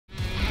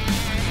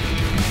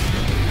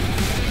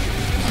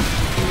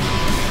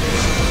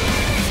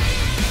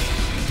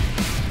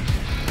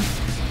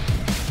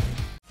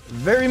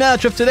very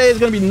match of today is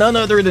going to be none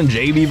other than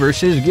JB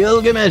versus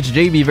Gilgamesh.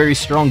 JB, very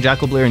strong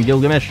Jacko player, and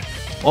Gilgamesh,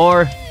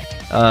 or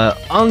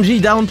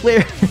Anji down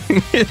player.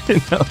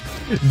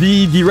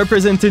 The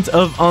representative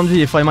of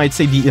Anji, if I might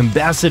say, the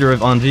ambassador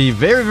of Anji.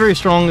 Very, very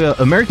strong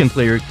American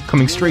player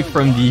coming straight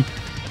from the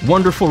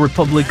wonderful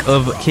Republic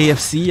of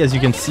KFC. As you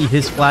can see,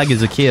 his flag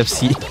is a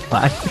KFC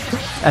flag,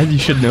 as you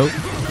should know.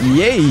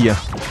 Yay!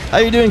 How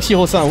are you doing,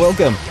 Shiro-san?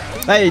 Welcome.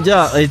 Hey,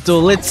 so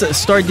let's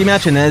start the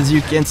match, and as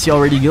you can see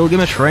already,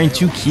 Gilgamesh trying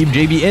to keep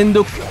JB in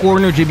the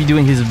corner. JB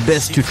doing his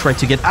best to try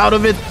to get out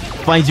of it.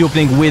 Finds the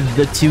opening with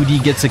the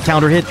 2D, gets a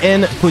counter hit,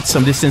 and puts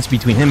some distance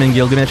between him and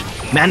Gilgamesh.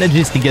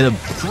 Manages to get a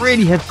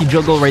pretty hefty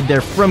juggle right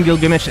there from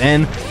Gilgamesh,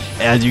 and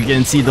as you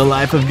can see, the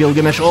life of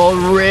Gilgamesh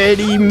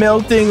already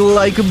melting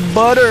like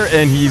butter,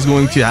 and he's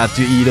going to have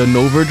to eat an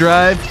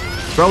overdrive.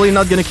 Probably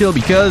not gonna kill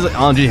because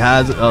Anji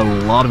has a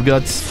lot of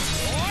guts.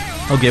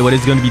 Okay, what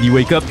is going to be the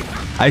wake up?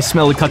 I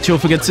smell a Kacho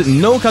Fugetsu.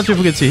 No Kacho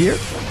Fugetsu here.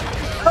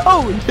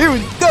 Oh, here we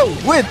go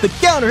with the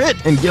counter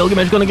hit. And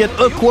Gilgamesh gonna get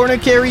a corner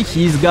carry.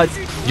 He's got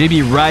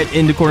JB right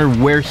in the corner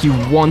where he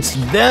wants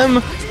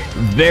them.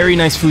 Very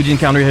nice Fujin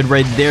counter hit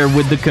right there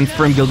with the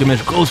confirmed.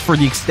 Gilgamesh goes for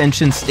the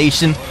extension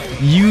station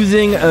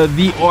using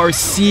the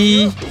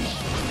RC.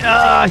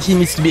 He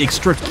needs to be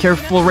extra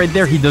careful right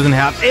there. He doesn't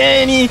have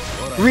any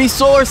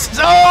resource.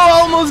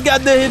 Oh, almost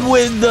got the hit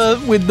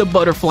with the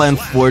butterfly.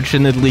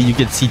 Unfortunately, you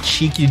can see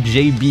cheeky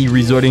JB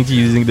resorting to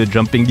using the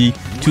jumping D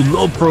to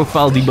low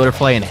profile the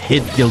butterfly and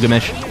hit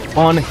Gilgamesh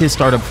on his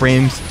startup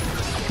frames,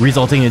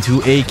 resulting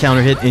into a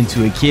counter hit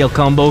into a KL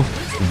combo.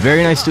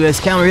 Very nice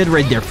 2S counter hit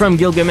right there from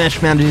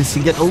Gilgamesh. Manages to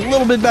get a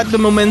little bit back the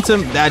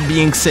momentum. That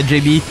being said,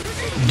 JB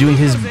doing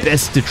his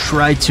best to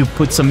try to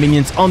put some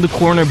minions on the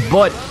corner,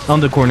 but on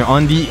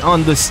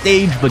the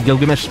stage, but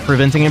Gilgamesh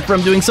preventing him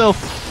from doing so.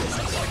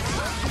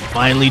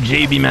 Finally,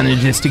 JB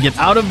manages to get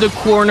out of the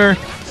corner,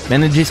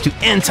 manages to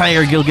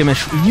anti-air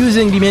Gilgamesh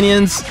using the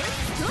minions.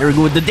 Here we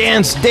go with the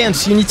dance.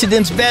 Dance, you need to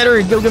dance better,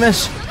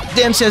 Gilgamesh.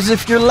 Dance as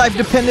if your life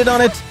depended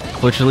on it.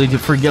 Fortunately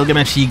for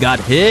Gilgamesh, he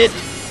got hit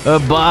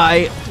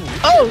by...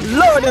 Oh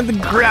lord, and the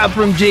grab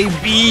from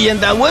JB, and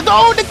that was...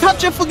 Oh, the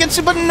touch of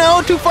Fugetsu, but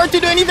no, too far to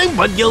do anything.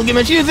 But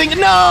Gilgamesh using...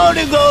 No,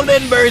 the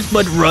golden burst,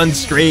 but runs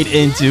straight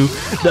into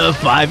the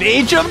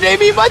 5H of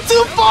JB, but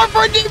too far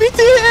for JB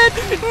to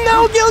hit.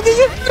 No,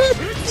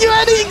 Gilgamesh...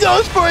 And he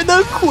goes for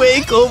the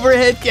quick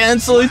overhead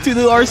cancel into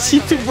the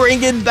RC to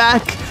bring it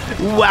back.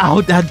 Wow,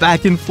 that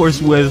back and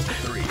forth was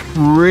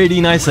pretty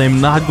nice.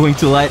 I'm not going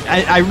to lie.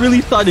 I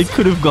really thought it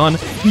could have gone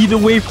either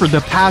way for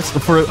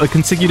a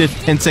consecutive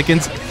 10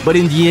 seconds, but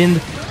in the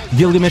end,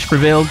 Gilgamesh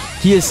prevailed.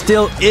 He is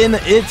still in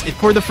it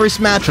for the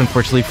first match.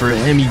 Unfortunately for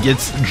him, he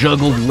gets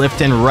juggled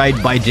left and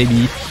right by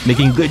JB,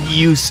 making good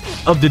use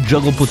of the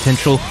juggle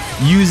potential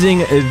using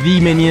the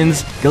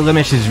minions.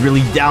 Gilgamesh is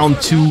really down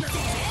to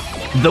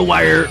the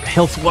wire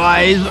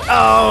health-wise.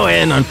 Oh,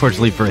 and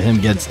unfortunately for him,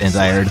 gets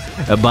anti-aired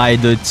by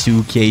the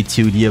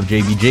 2K2D of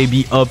JB.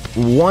 JB up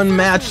 1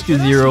 match to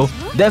 0.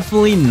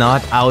 Definitely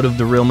not out of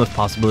the realm of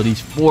possibilities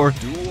for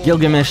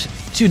Gilgamesh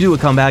to do a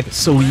comeback,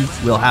 so we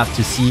will have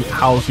to see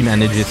how he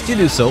manages to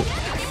do so.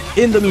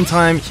 In the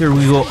meantime, here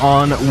we go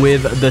on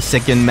with the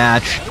second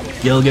match.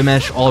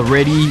 Gilgamesh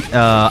already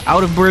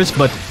out of burst,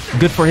 but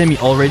good for him. He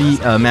already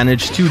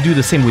managed to do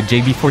the same with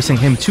JB, forcing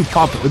him to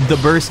pop the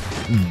burst.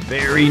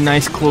 Very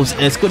nice close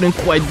S. Couldn't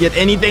quite get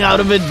anything out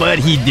of it, but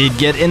he did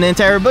get an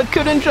entire, but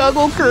couldn't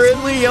juggle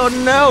currently. Oh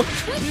no.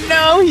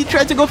 No, he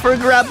tried to go for a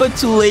grab, but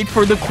too late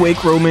for the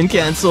quick Roman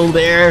cancel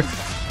there.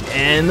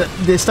 And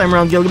this time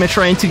around, Gilgamesh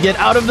trying to get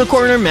out of the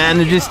corner,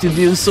 manages to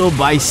do so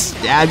by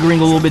staggering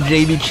a little bit.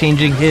 JB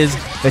changing his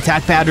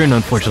attack pattern.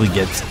 Unfortunately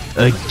gets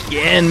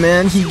again,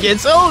 man. He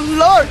gets, oh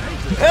lord.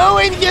 Oh,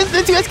 and he gets the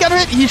 2S counter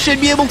hit. He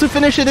should be able to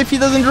finish it if he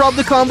doesn't drop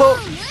the combo.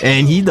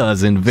 And he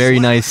doesn't. Very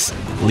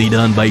nicely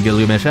done by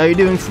Gilgamesh. How you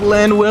doing,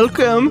 Flan?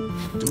 Welcome.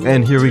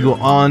 And here we go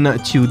on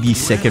to the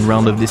second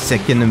round of the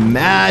second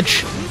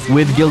match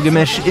with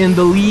Gilgamesh in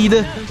the lead.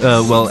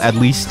 Well, at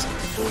least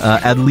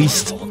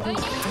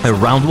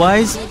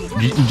round-wise.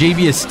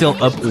 JB is still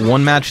up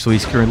 1 match, so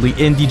he's currently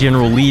in the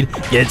general lead.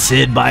 Gets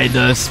hit by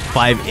the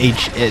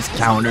 5HS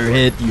counter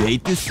hit. You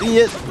hate to see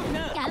it.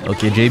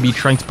 Okay, JB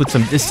trying to put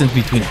some distance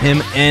between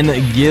him and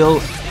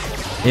Gil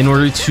in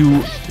order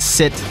to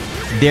set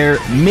their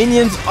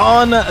minions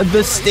on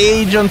the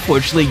stage.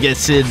 Unfortunately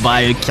gets hit by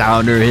a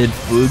counter hit.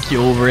 Fuki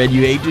overhead.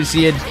 You hate to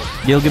see it.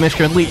 Gilgamesh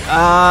currently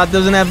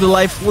doesn't have the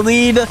life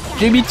lead.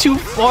 JB too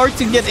far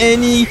to get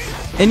any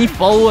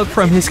follow-up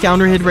from his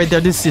counter hit right there.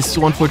 This is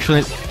so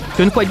unfortunate.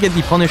 Couldn't quite get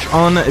the punish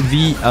on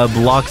the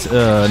blocked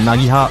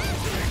Nagoriuki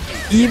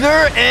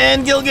either,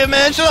 and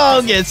Gilgamesh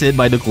gets hit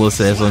by the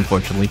closest,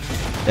 unfortunately.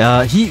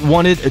 He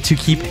wanted to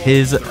keep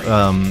his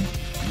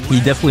he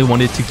definitely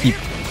wanted to keep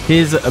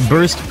his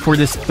burst for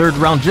this third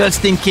round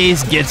just in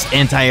case. Gets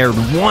anti-aired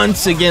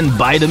once again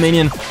by the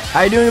minion.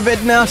 How you doing a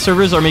bit now?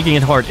 Servers are making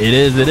it hard. It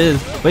is.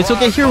 But it's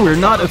okay here. We're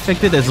not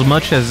affected as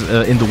much as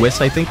in the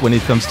West, I think, when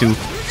it comes to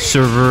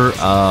server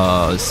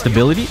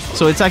stability.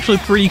 So it's actually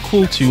pretty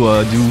cool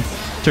to do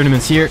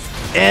tournaments here.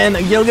 And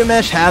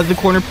Gilgamesh has the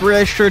corner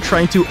pressure,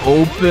 trying to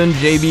open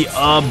JB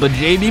up, but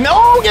JB,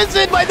 no, gets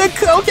hit by the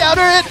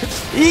counter hit.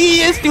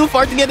 He is too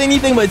far to get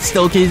anything, but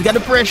still, okay, he's got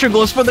the pressure,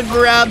 goes for the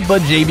grab,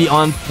 but JB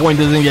on point,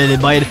 doesn't get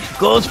hit by it.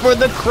 Goes for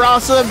the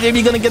cross-up,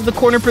 JB gonna get the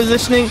corner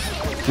positioning.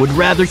 Would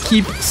rather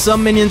keep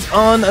some minions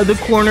on the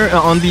corner,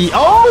 on the,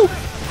 oh!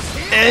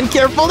 And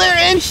careful there,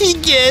 and he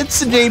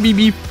gets JB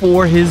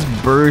before his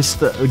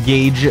burst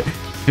gauge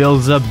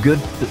fills up. Good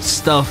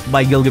stuff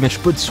by Gilgamesh,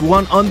 puts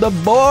one on the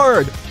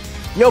board.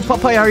 Yo,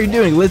 Papaya, how are you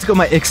doing? Let's go,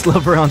 my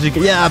ex-lover, Anji.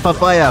 Yeah,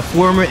 Papaya,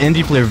 former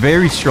NG player,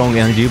 very strong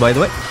NG, by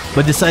the way,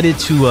 but decided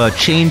to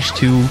change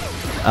to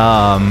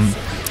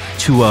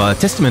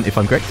Testament, if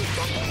I'm correct.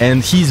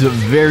 And he's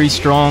very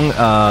strong.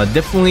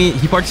 Definitely,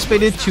 he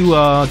participated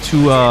to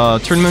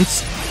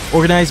tournaments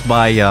organized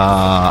by,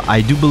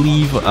 I do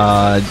believe,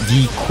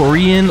 the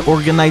Korean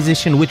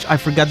organization, which I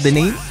forgot the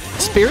name,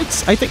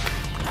 Spirits, I think.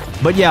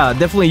 But yeah,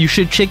 definitely you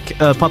should check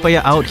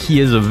Papaya out. He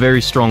is a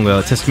very strong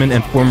Testament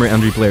and former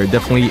NG player.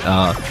 Definitely,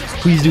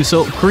 please do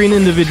so. Korean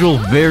individual,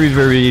 very,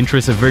 very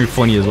interesting, very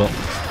funny as well.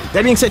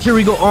 That being said, here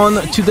we go on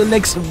to the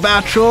next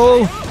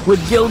battle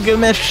with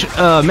Gilgamesh.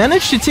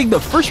 Managed to take the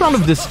first round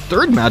of this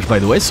third match, by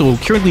the way. So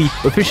currently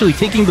officially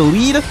taking the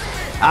lead.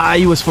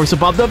 He was forced to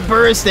pop the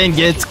burst and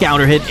gets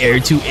counter hit air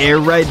to air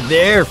right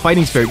there.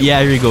 Fighting Spirit.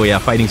 Yeah, here you go. Yeah,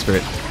 Fighting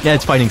Spirit. Yeah,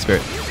 it's Fighting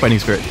Spirit. Fighting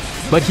Spirit.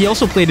 But he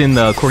also played in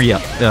Korea,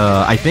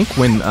 I think,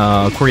 when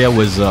Korea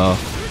was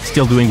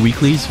still doing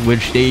weeklies,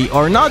 which they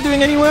are not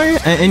doing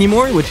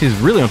anymore, which is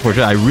really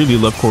unfortunate. I really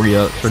love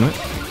Korea tournament.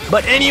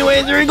 But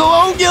anyways, there we go.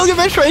 Oh,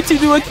 Gilgamesh tried to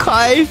do a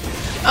Kai.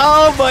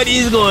 Oh, but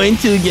he's going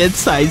to get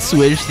side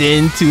switched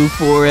into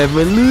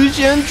Forever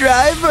Illusion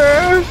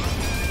Driver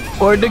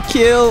for the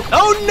kill.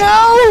 Oh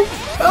no!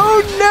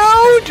 Oh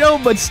no! Oh,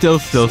 but still.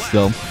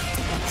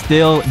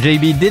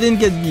 JB didn't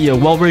get the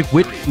wall break,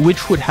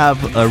 which would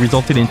have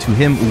resulted into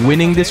him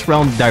winning this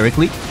round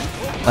directly.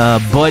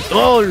 But,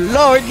 oh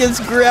lord, gets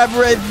grabbed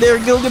right there.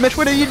 Gilgamesh,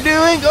 what are you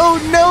doing? Oh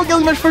no,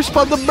 Gilgamesh first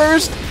spot the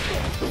burst.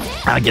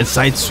 Gets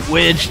side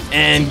switched,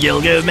 and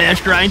Gilgamesh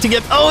trying to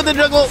get, oh, the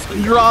juggle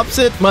drops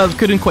it. Well,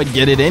 couldn't quite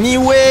get it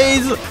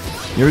anyways.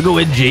 Here we go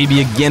with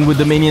JB again with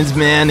the minions,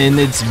 man, and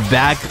it's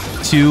back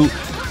to...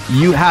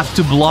 You have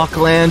to block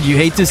land. You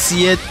hate to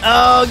see it.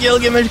 Oh,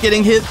 Gilgamesh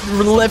getting hit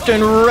left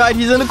and right.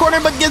 He's in the corner,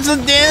 but gets a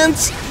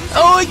dance.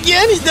 Oh,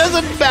 again, he does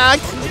it back.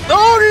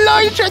 Oh, no,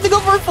 he tried to go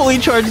for a fully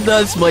charged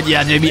dust. But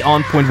yeah, JB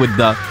on point with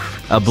the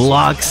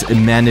blocks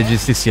and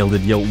manages to seal the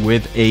deal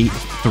with a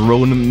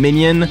thrown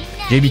minion.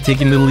 JB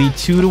taking the lead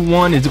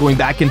 2-1. It's going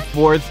back and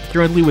forth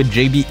currently with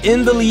JB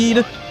in the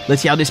lead.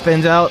 Let's see how this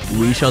pans out.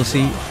 We shall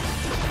see.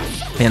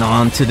 And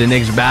on to the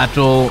next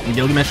battle.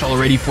 Gilgamesh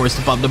already forced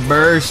to pop the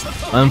burst.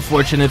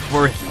 Unfortunate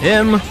for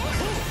him.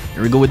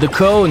 Here we go with the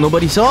Ko.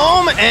 Nobody's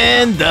home.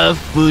 And the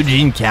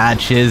Fujin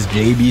catches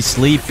JB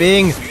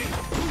sleeping.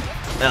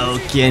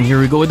 Okay, and here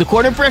we go with the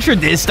corner pressure.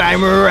 This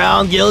time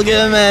around,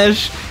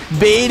 Gilgamesh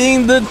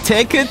baiting the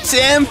tech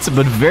attempt.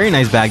 But very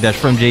nice backdash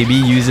from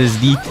JB. Uses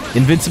the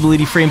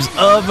invincibility frames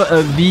of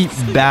the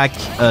back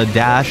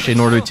dash in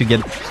order to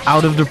get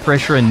out of the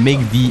pressure and make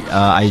the,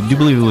 I do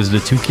believe it was the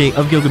 2K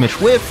of Gilgamesh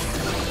whiff.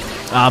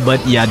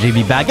 But yeah,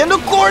 JB back in the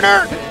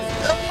corner.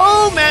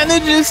 Oh,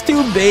 manages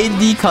to bait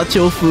the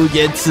Kachofu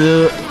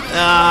Getsu.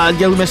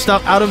 Gilgamesh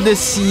stop out of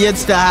this.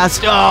 Gets the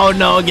hast. Oh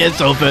no,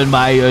 gets opened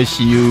by a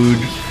huge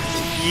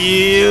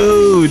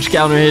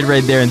counter hit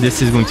right there. And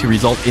this is going to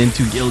result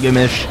into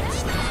Gilgamesh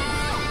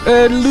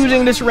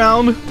losing this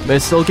round. But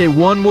it's still okay.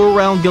 One more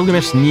round.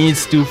 Gilgamesh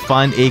needs to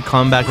find a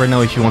comeback right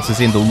now if he wants to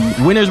stay in the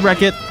winner's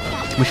bracket.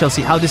 We shall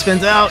see how this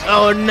pans out.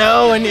 Oh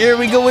no, and here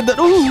we go with the...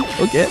 Ooh,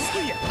 okay.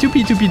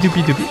 2P.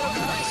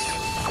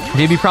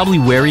 JB probably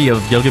wary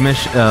of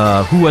Gilgamesh,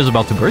 who was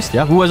about to burst,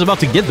 who was about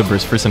to get the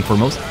burst first and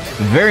foremost.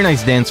 Very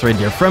nice dance right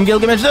there from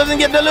Gilgamesh. Doesn't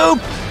get the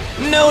loop.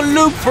 No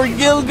loop for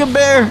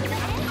Gilgamesh.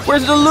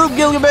 Where's the loop,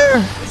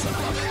 Gilgamesh?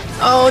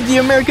 Oh, the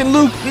American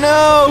loop.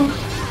 No.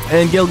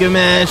 And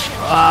Gilgamesh,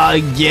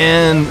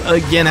 again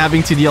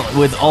having to deal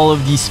with all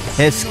of these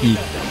pesky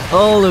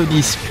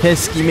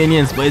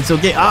minions. But it's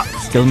okay.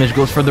 Gilgamesh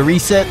goes for the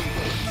reset.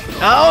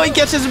 Oh, he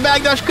gets his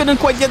backdash, couldn't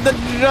quite get the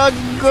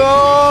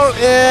juggle,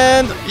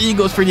 and he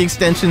goes for the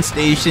extension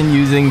station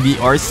using the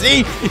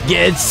RC.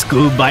 Gets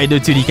scooped by the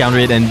 2D counter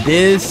hit, and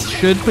this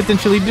should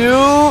potentially do.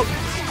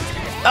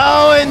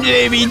 Oh, and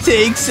JB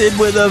takes it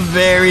with a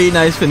very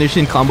nice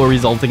finishing combo,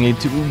 resulting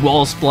into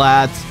wall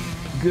splats.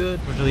 Good.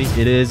 Unfortunately,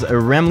 it is a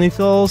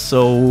Ramlethal,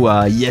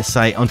 so yes,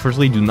 I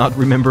unfortunately do not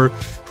remember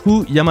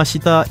who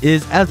Yamashita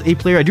is as a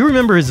player. I do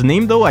remember his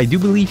name though. I do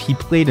believe he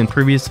played in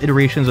previous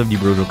iterations of the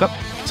Brojo Cup.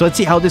 So let's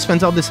see how this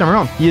pans out this time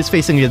around. He is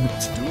facing a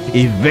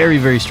very,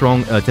 very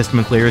strong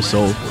Testament player.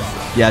 So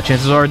yeah,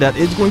 chances are that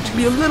it's going to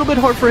be a little bit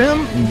hard for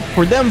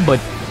them.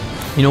 But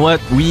you know what?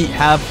 We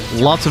have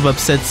lots of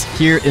upsets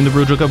here in the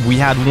Brojo Cup. We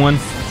had one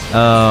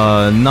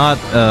not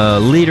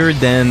later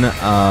than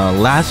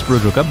last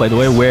Brojo Cup, by the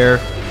way, where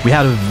we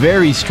had a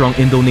very strong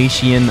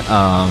Indonesian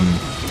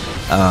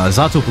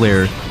Zato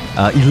player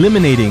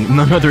eliminating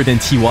none other than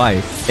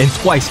TY, and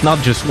twice, not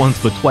just once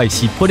but twice.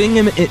 He put him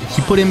in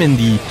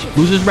the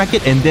losers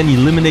bracket and then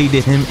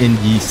eliminated him in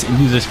the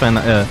losers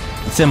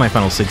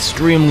semifinals.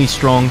 Extremely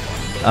strong.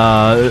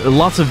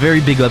 Lots of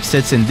very big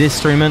upsets in this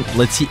tournament.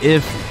 Let's see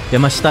if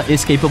Yamashita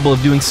is capable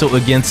of doing so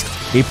against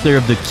a player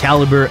of the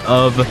caliber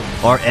of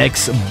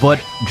RX. But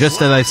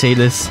just as I say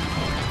this,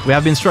 we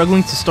have been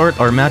struggling to start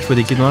our match with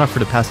Ekidona for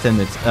the past 10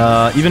 minutes.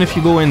 Even if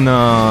you go in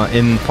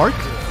park,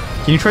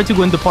 can you try to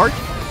go in the park?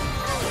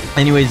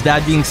 Anyways,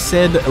 that being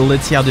said,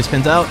 let's see how this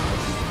pans out.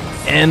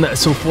 And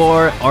so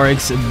far,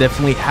 RX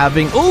definitely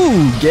having...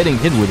 Oh, getting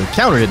hit with a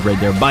counter hit right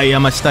there by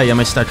Yamashita.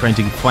 Yamashita trying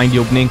to find the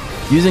opening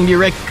using the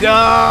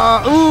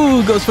Reka.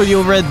 Ooh, goes for the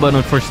overhead, but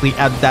unfortunately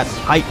at that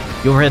height,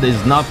 the overhead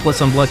is not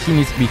plus on block. He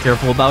needs to be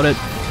careful about it.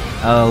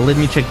 Let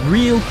me check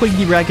real quick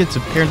the brackets.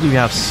 Apparently we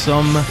have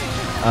some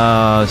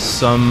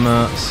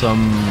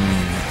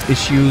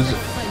issues,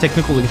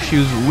 technical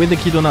issues with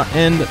Ekidona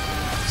and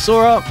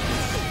Sora.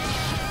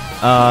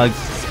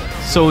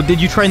 So did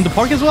you try in the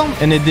park as well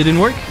and it didn't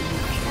work?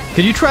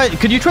 Could you try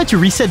to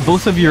reset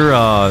both of your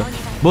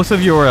what's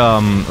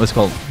it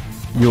called,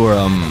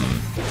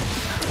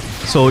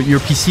 so your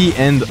PC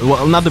and,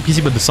 well, not the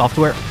PC but the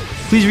software.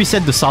 Please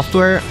reset the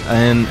software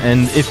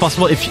and if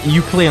possible, if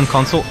you play on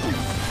console.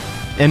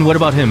 And what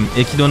about him,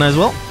 Ekidona as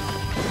well?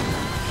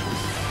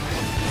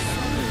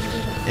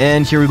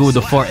 And here we go with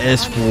the far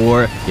S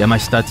for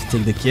Yamashita to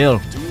take the kill.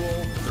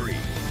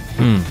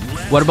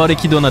 What about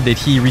Ekidona? Did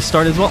he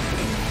restart as well?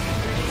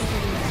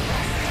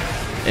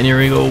 And here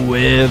we go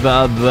with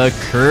the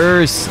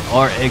curse.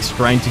 RX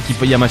trying to keep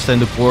Yamashita in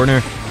the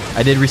corner.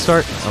 I did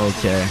restart.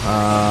 Okay.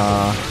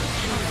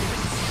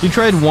 You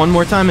tried one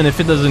more time, and if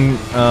it doesn't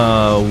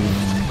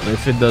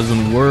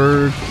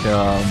work,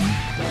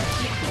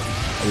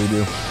 what do you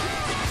do?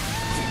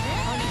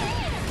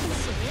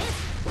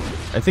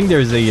 I think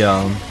there's a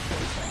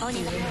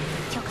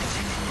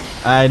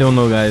I don't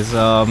know, guys.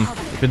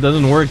 If it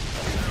doesn't work,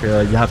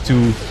 you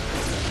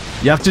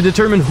have to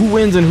determine who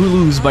wins and who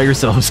loses by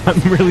yourselves. I'm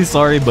really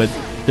sorry, but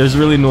there's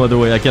really no other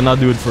way. I cannot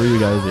do it for you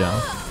guys,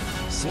 yeah.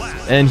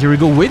 And here we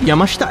go with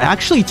Yamashita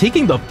actually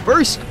taking the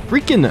first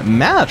freaking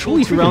match.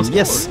 Holy 2 rounds.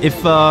 Yes,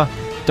 if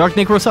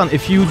DarkNecro-san,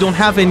 if you don't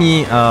have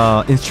any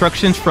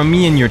instructions from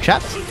me in your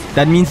chat,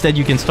 that means that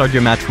you can start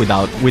your match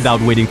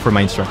without waiting for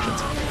my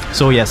instructions.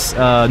 So yes,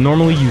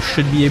 normally you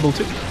should be able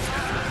to.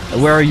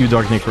 Where are you,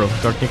 DarkNecro?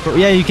 DarkNecro?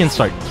 Yeah, you can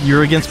start.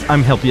 You're against...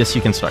 I'm help. Yes,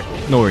 you can start.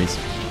 No worries.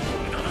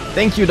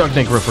 Thank you,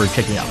 DarkNecro, for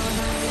checking out.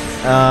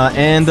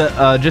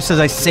 Just as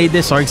I say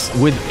this, RX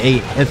with a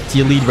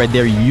FT lead right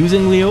there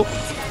using Leo.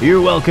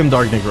 You're welcome,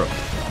 DarkNecro.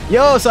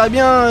 Yo, ça va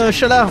bien,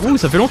 Chala? Ouh,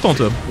 ça fait longtemps,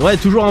 toi. Ouais,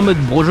 toujours en mode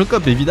Brojo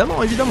Cup,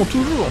 évidemment, évidemment,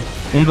 toujours.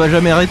 On ne va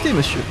jamais arrêter,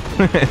 monsieur.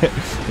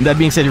 And that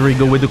being said, here we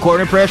go with the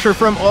corner pressure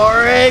from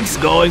RX.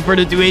 Going for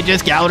the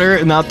 2HS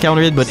counter. Not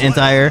counter hit, but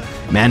entire.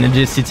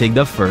 Manages to take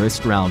the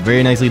first round.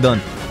 Very nicely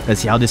done. Let's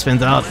see how this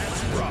pans out.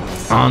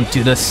 On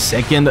to the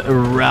second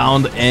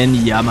round. And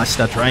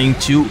Yamashita trying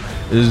to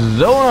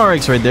zone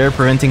RX right there,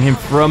 preventing him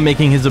from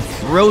making his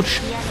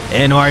approach.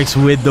 And RX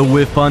with the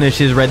whiff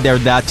punishes right there.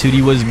 That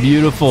 2D was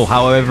beautiful.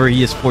 However,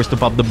 he is forced to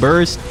pop the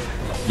burst.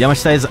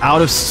 Yamashita is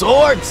out of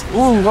sorts.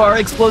 Ooh,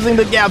 RX closing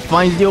the gap.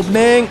 Finds the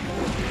opening.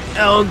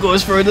 Oh,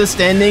 goes for the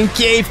standing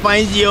K.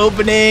 Finds the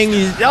opening.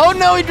 Oh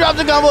no, he drops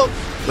the combo.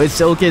 But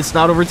it's okay. It's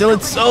not over till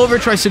it's over.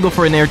 Tries to go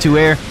for an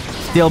air-to-air.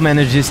 Still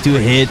manages to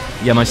hit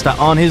Yamashita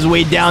on his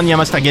way down.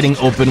 Yamashita getting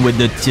open with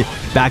the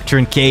back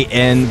turn K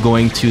and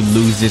going to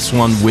lose this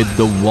one with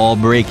the wall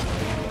break.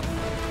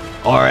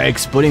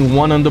 RX putting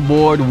one on the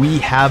board. We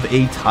have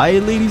a tie,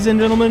 ladies and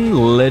gentlemen.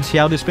 Let's see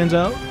how this pans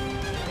out.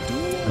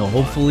 Now,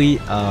 hopefully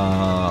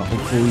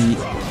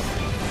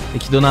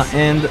Ekidona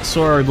and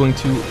Sora are going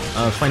to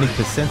find a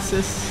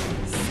consensus.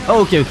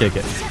 Oh, okay.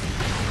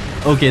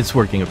 Okay, it's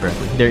working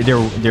apparently.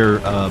 They're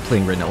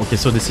playing right now. Okay,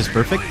 so this is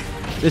perfect.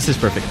 This is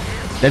perfect.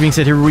 That being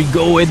said, here we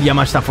go with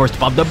Yamashita forced to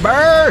pop the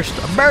burst.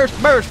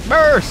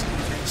 Burst.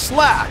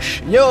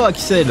 Slash. Yo,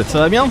 Akised, ça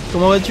va bien?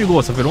 Comment vas-tu,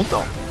 gros? Ça fait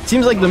longtemps.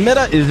 Seems like the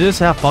meta is just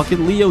have Pocket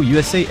Leo,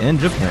 USA, and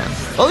Japan.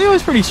 Well, Leo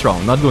is pretty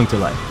strong, not going to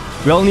lie.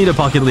 We all need a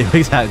Pocket Leo,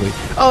 exactly.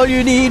 All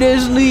you need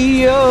is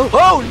Leo.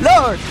 Oh,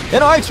 Lord!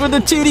 And RX with the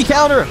 2D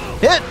counter.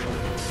 Hit!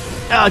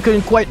 I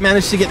couldn't quite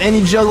manage to get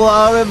any juggle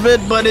out of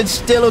it, but it's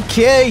still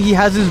okay. He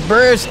has his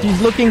burst.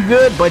 He's looking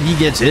good, but he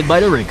gets hit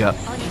by the Rika.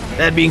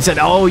 That being said,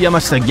 oh,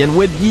 Yamashita again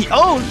with the...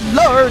 Oh,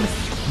 Lord!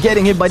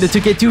 Getting hit by the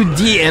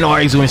 2K2D, and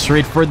RX going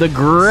straight for the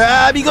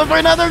grab. He goes for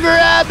another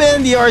grab,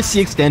 and the RC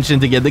extension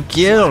to get the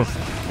kill.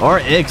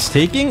 RX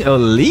taking a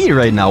lead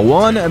right now.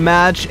 One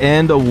match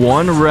and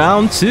 1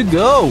 round to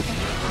go.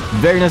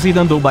 Very nicely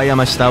done though by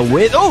Yamashita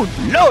with... Oh,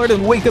 Lord!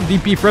 And wake up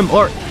DP from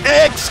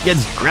RX.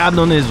 Gets grabbed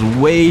on his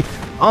way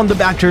on the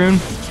back turn.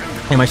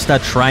 Yamashita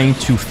trying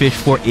to fish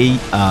for a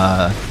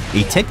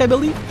tech, I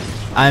believe.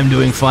 I'm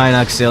doing fine,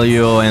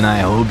 Axelio, and I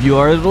hope you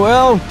are as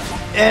well.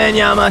 And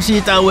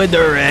Yamashita with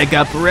the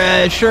Reka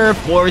pressure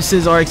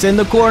forces RX in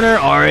the corner.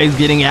 RX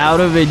getting out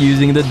of it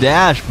using the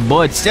dash,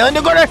 but still in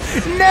the corner.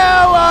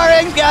 No,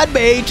 RX got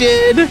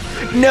baited.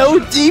 No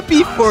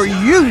DP for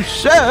you,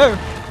 sir.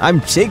 I'm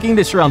taking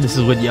this round. This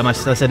is what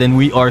Yamashita said, and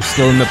we are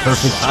still in the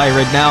perfect tie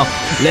right now.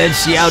 Let's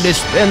see how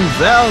this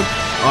spins out.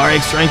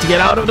 RX trying to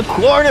get out of the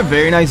corner.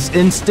 Very nice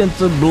instant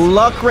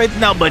block right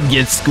now, but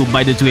gets scooped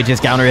by the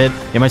 2HS counter hit.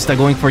 Yamashita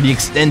going for the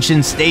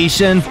extension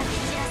station.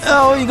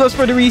 Oh, he goes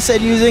for the reset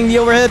using the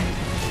overhead.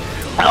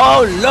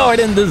 Oh, Lord,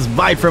 and this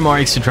bite from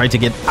RX to try to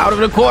get out of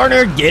the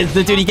corner. Gets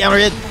the 2D counter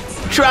hit.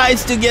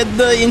 Tries to get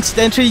the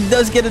extension. He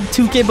does get a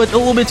 2K, but a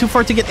little bit too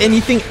far to get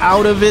anything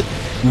out of it.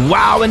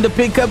 Wow, and the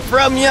pickup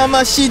from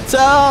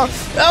Yamashita.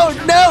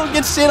 Oh, no,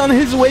 gets hit on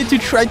his way to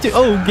try to...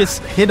 Oh, gets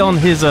hit on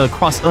his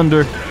cross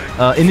under.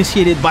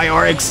 Initiated by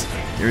RX.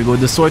 Here we go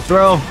with the sword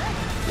throw.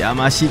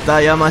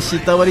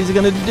 Yamashita, what is he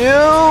gonna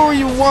do?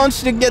 He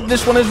wants to get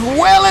this one as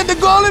well, and the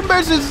golden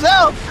burst is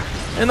out.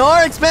 And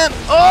RX, man,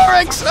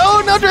 RX,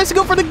 oh no, tries to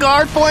go for the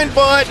guard point,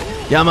 but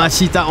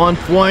Yamashita on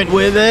point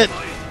with it.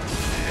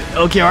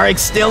 Okay, RX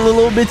still a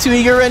little bit too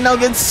eager right now,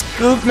 gets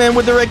scooped, man,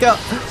 with the Rekka.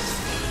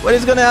 What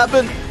is gonna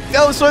happen?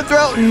 Go, sword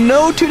throw,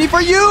 no 2D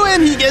for you,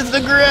 and he gets the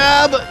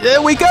grab.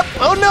 Wake up,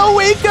 oh no,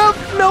 wake up,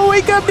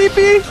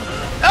 DP.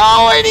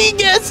 Oh, and he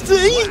gets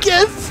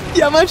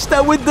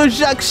Yamashita with the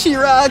Jacques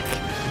Chirac.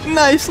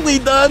 Nicely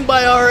done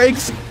by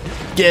RX.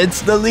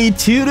 Gets the lead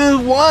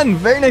 2-1.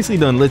 Very nicely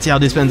done. Let's see how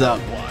this pans out.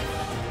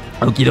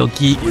 Okie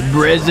dokie.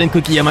 President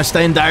Cookie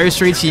Yamashita in dire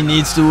straits. He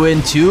needs to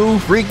win 2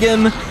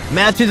 freaking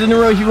matches in a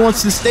row. He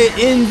wants to stay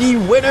in the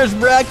winner's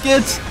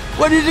brackets.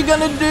 What is he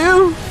gonna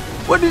do?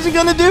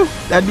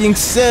 That being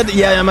said,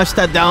 yeah,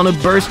 Yamashita down a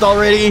burst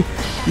already.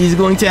 He's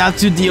going to have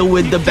to deal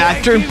with the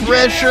back turn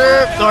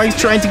pressure. Oh, he's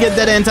trying to get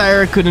that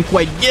anti-air. Couldn't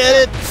quite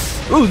get it.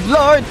 Oh,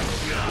 Lord.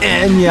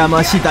 And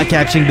Yamashita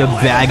catching the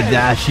back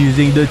dash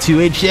using the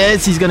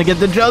 2HS. He's going to get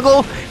the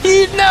juggle.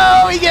 He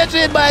gets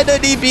hit by the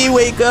DP.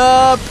 Wake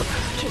up.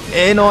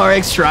 And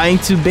RX trying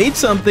to bait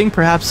something.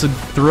 Perhaps a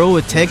throw,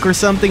 a tech or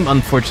something.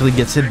 Unfortunately,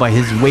 gets hit by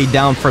his way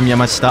down from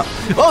Yamashita.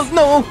 Oh,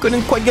 no.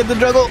 Couldn't quite get the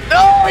juggle.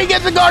 Oh, he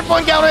gets the guard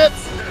point counter hit.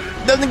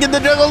 Doesn't get the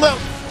juggle, though.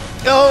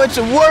 Oh, it's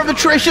a war of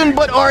attrition,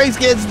 but RX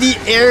gets the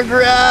air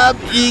grab.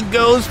 He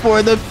goes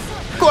for the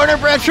corner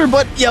pressure,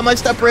 but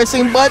Yamashita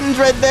pressing buttons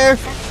right there.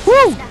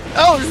 Woo!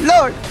 Oh,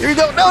 Lord. Here we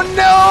go.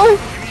 No,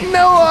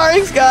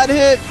 RX got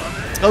hit.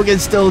 Okay,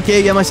 it's still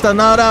okay. Yamashita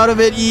not out of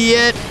it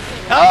yet.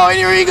 Oh, and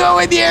here we go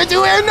with the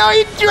air-to-air. No,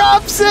 he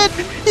drops it.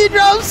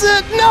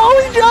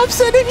 No, he drops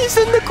it, and he's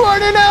in the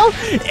corner now.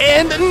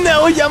 And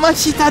no,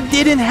 Yamashita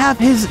didn't have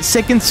his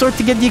second sword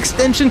to get the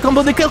extension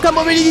combo, the kill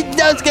combo, but he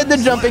does get the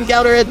jumping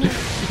counter hit.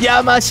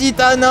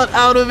 Yamashita not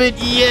out of it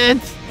yet.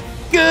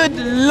 Good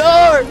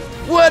Lord,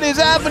 what is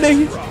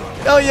happening?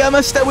 Oh,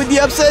 Yamashita with the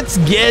upsets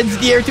gets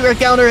the air-to-air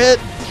counter hit.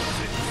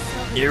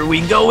 Here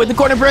we go with the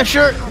corner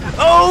pressure.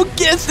 Oh,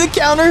 gets the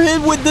counter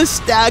hit with the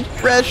stack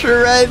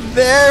pressure right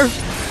there.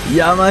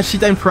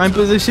 Yamashita in prime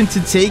position to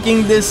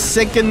taking this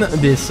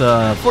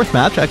fourth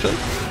match, actually.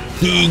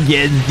 He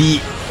gets the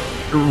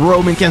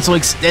Roman cancel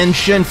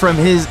extension from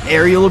his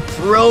aerial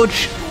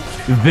approach.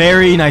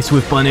 Very nice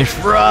whip punish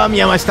from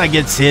Yamashita.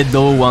 Gets hit,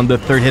 though, on the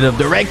third hit of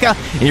the Rekka.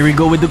 Here we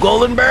go with the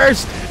golden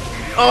burst.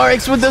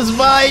 RX with this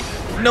bite.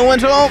 No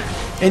one's home.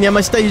 And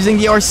Yamashita using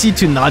the RC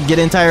to not get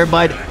entire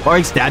bite.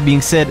 RX, that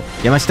being said,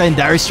 Yamashita in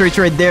dire straits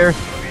right there.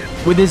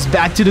 With his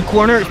back to the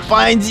corner,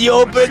 finds the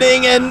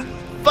opening and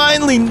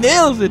finally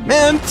nails it,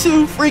 man.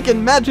 2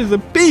 freaking matches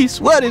apiece.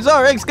 What is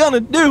RX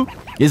gonna do?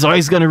 Is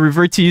RX gonna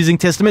revert to using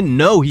Testament?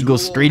 No, he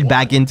goes straight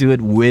back into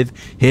it with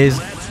his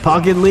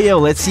Pocket Leo.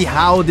 Let's see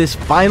how this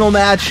final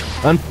match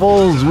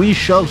unfolds. We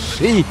shall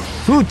see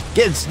who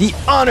gets the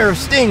honor of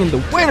staying in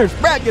the winner's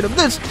bracket of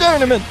this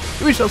tournament.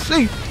 We shall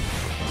see.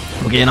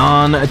 Okay, and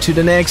on to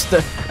the next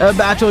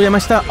battle.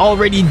 Yamashita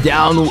already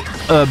down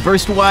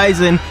burst-wise,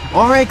 and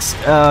RX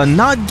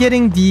not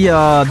getting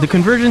the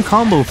conversion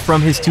combo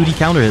from his 2D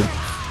counter hit,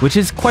 which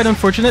is quite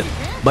unfortunate.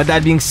 But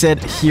that being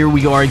said, here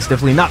we go. RX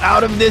definitely not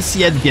out of this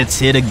yet. Gets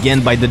hit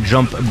again by the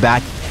jump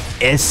back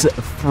S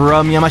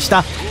from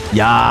Yamashita.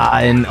 Yeah,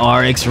 and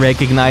RX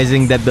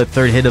recognizing that the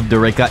third hit of the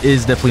Rekka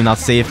is definitely not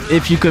safe.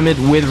 If you commit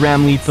with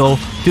Ramlethal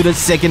to the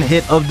second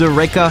hit of the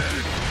Rekka,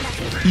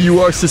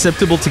 you are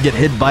susceptible to get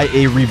hit by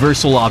a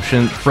reversal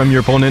option from your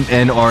opponent,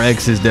 and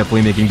RX is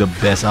definitely making the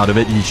best out of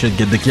it. He should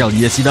get the kill.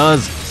 Yes, he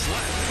does.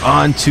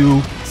 On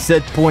to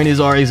set point. Is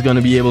RX going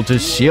to be able to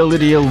seal the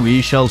deal?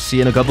 We shall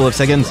see in a couple of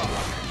seconds.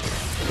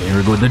 Here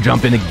we go with the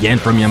jump in again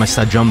from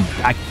Yamashita. Jump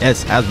back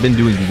S has been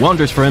doing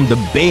wonders for him. The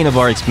bane of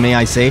RX, may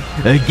I say.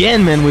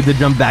 Again, man, with the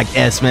jump back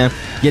S, man.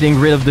 Getting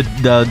rid of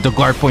the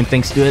guard point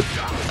thanks to it.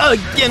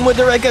 Again with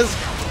the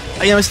Rekkas.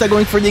 Yamashita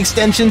going for the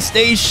extension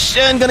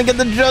station. Gonna get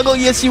the juggle.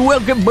 Yes, he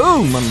will.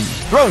 Kaboom! I'm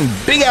throwing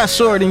big-ass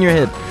sword in your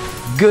head.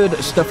 Good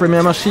stuff from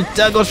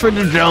Yamashita. Goes for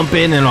the jump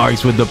in, and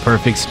RX with the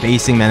perfect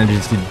spacing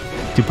manages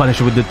to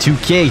punish it with the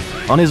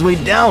 2K on his way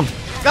down.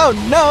 Oh,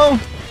 no!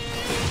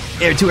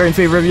 Air-to-air in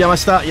favor of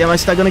Yamashita.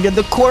 Yamashita gonna get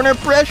the corner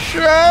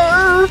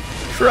pressure.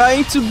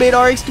 Trying to bait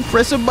RX to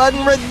press a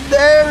button right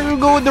there. We'll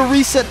go with the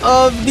reset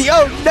of the...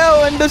 Oh,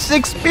 no! And the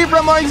 6P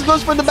from RX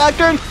goes for the back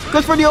turn.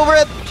 Goes for the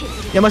overhead.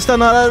 Yamashita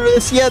not out of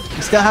this yet.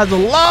 Still has a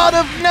lot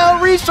of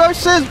now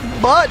resources,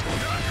 but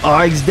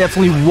RX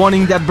definitely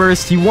wanting that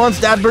burst. He wants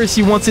that burst.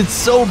 He wants it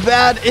so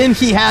bad, and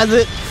he has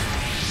it.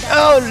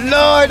 Oh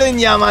lord, and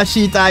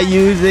Yamashita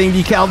using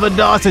the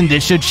Calvados, and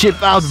this should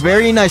chip out.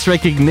 Very nice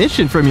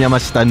recognition from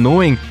Yamashita,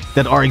 knowing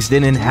that RX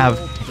didn't have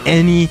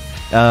any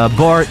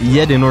bar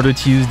yet in order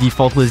to use the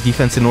faultless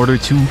defense in order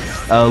to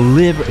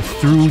live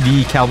through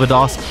the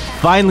Calvados.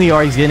 Finally,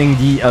 RX getting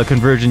the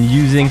conversion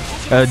using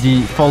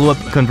the follow-up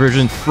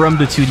conversion from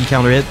the 2D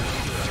counter hit.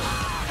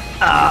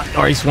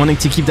 RX wanting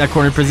to keep that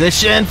corner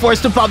position,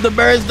 forced to pop the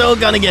burst though,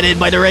 gonna get hit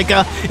by the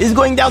Rekka. Is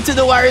going down to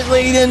the wires,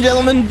 ladies and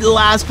gentlemen. The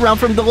last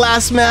round from the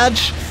last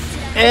match.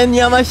 And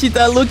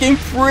Yamashita looking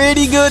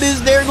pretty good.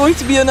 Is there going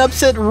to be an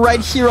upset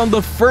right here on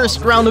the first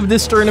round of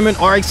this tournament?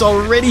 RX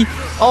already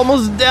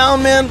almost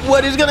down, man.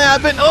 What is gonna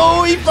happen?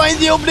 Oh, he finds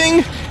the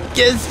opening.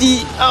 Gets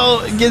the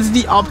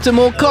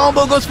optimal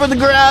combo, goes for the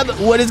grab.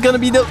 What is gonna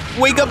be the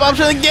wake up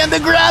option? Again, the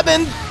grab,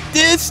 and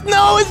this,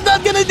 no, it's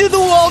not gonna do. The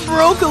wall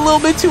broke a little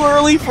bit too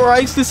early for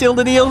RX to seal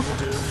the deal.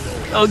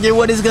 Okay,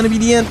 what is gonna be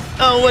the end?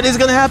 Oh, what is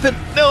gonna happen?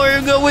 No, we're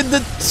gonna go with the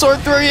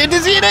sword throw here to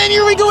see it, and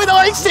here we go with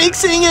RX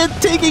taking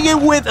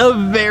it with a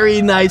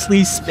very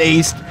nicely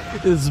spaced. I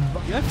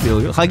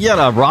feel you.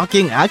 Hagyaara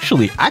rocking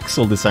actually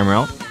Axel this time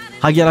around.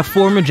 Hagyaara,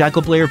 former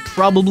Jacko player,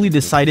 probably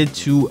decided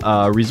to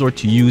resort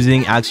to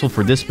using Axel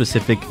for this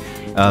specific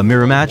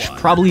mirror match.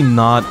 Probably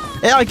not.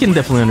 Yeah, I can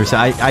definitely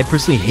understand. I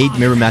personally hate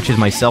mirror matches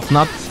myself,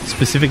 not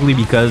specifically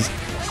because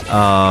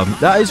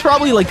it's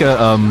probably like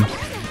a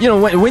you know,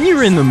 when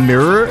you're in the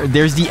mirror,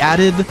 there's the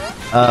added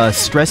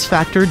stress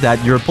factor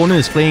that your opponent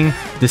is playing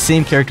the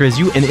same character as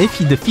you, and if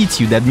he defeats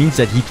you, that means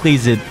that he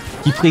plays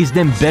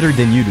them better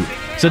than you do.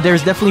 So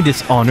there's definitely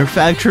this honor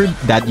factor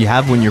that you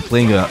have when you're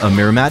playing a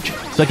mirror match.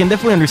 So I can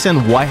definitely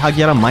understand why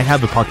Hagyaara might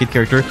have a pocket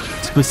character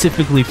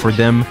specifically for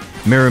them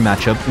mirror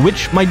matchup,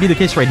 which might be the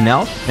case right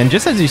now. And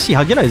just as you see,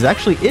 Hagyaara is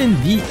actually in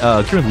the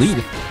current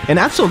lead, and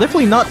Axel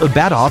definitely not a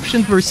bad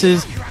option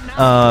versus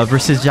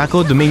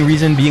Jacko. The main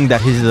reason being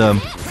that his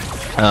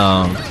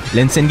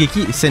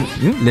Lensengeki,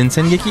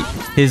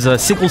 his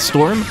Sickle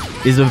Storm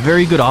is a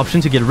very good option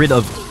to get rid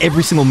of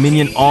every single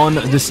minion on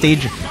the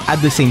stage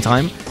at the same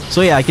time.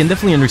 So yeah, I can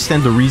definitely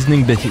understand the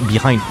reasoning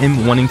behind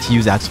him wanting to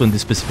use Axel in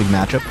this specific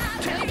matchup.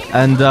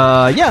 And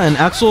yeah, and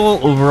Axel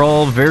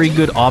overall very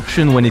good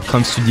option when it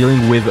comes to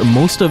dealing with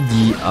most of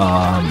the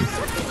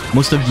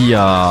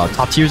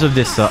top tiers of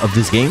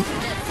this game.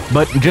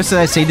 But just as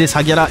I say this,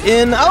 Hagyaara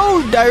in,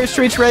 oh, dire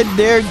straits right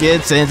there,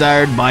 gets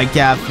censored by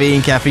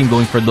Caffeine. Caffeine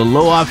going for the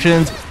low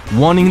options,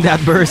 wanting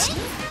that burst,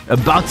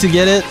 about to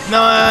get it.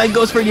 No, it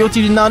goes for the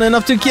OTG, not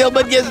enough to kill,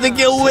 but gets the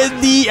kill with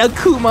the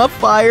Akuma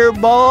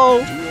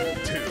Fireball.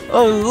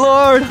 Oh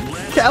lord,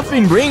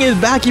 Caffeine bringing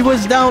it back. He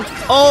was down.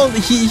 Oh,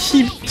 he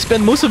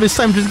spent most of his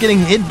time just getting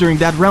hit during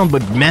that round,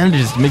 but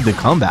manages to make the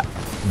comeback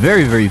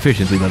very, very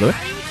efficiently, by the way.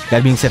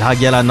 That being said,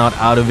 Hagyaara not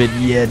out of it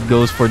yet,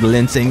 goes for the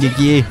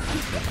Lensengeki.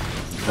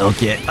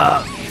 Okay,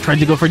 tried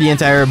to go for the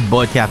entire,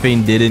 but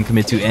Caffeine didn't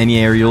commit to any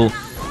aerial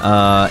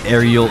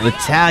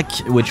attack,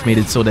 which made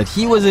it so that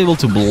he was able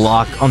to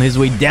block on his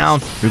way down.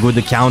 We go with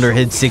the counter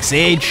hit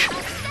 6H.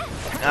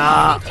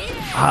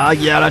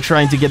 Hagyaara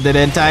trying to get that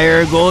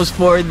entire, goes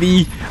for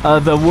the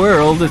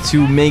world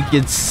to make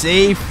it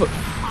safe.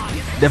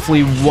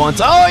 Definitely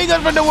wants, oh, he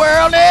got for the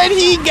world, and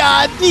he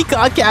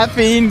caught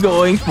Caffeine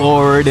going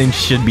forward and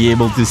should be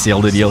able to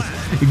seal the deal.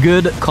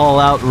 Good call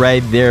out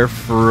right there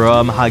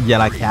from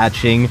Hagyaara,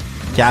 catching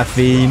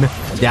Caffeine,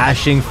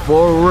 dashing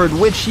forward,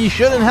 which he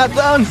shouldn't have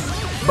done,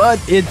 but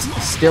it's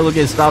still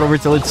okay. It's not over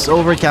till it's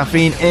over.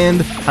 Caffeine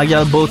and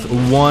Hagyaara both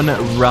 1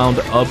 round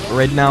up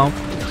right now.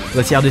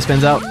 Let's see how this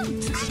pans out.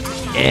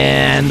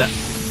 And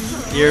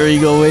here we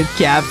go with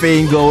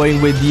Caffeine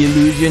going with the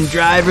Illusion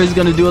Driver. Is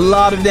going to do a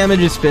lot of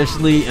damage,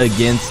 especially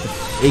against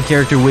a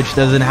character which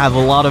doesn't have a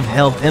lot of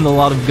health and a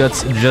lot of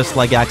guts, just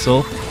like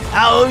Axel.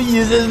 Oh,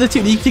 uses the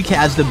 2D to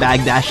catch the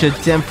backdash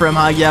attempt from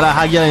Hagyaara.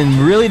 Hagyaara in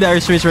really dire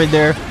straits right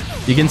there.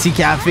 You can see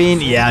Caffeine,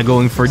 yeah,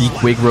 going for the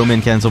quick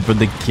Roman cancel for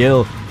the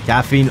kill.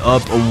 Caffeine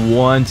up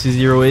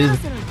 1-0. Is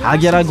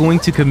Hagyaara going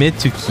to commit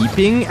to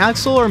keeping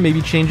Axel or maybe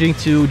changing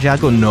to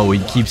Jacko? No, he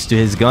keeps to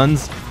his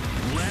guns.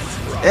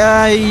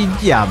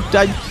 Yeah,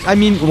 I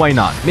mean, why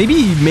not? Maybe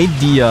he made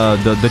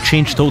the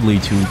change totally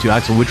to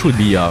Axel, which would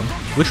be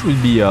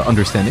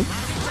understanding.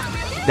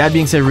 That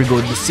being said, we go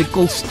with the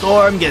Sickle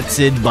Storm, gets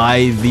hit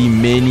by the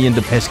minion,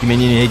 the pesky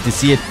minion. You hate to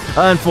see it.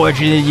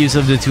 Unfortunate use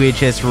of the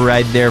 2HS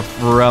right there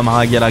from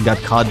Hagyaara. Got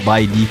caught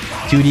by the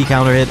 2D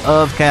counter hit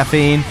of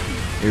Caffeine.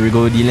 Here we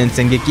go with the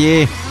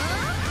Lensengeki.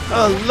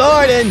 Oh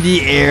lord, and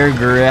the air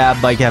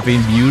grab by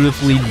Caffeine,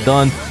 beautifully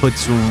done.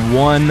 Puts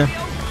 1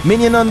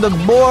 minion on the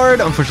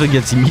board. Unfortunately,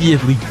 gets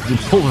immediately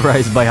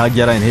pulverized by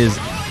Hagyaara and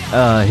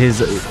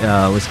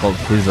what's called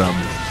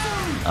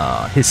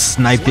his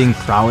sniping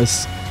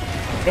prowess.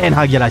 And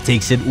Hagyaara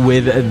takes it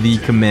with the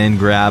command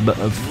grab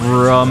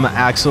from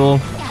Axel.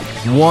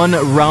 1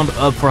 round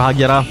up for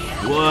Hagyaara.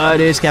 What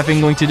is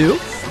Caffeine going to do?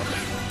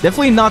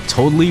 Definitely not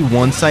totally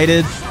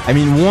one-sided. I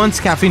mean, once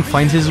Caffeine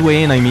finds his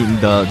way in, I mean,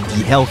 the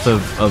health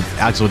of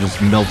Axel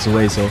just melts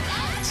away, so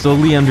it's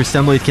totally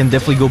understandable. It can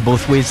definitely go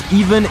both ways,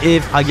 even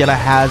if Hagyaara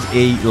has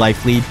a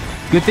life lead.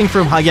 Good thing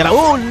from Hagyaara.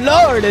 Oh,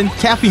 Lord! And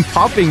Caffeine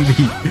popping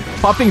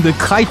the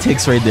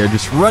Kitex right there,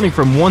 just running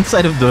from one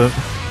side of the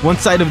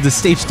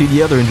stage to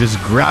the other and just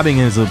grabbing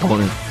his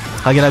opponent.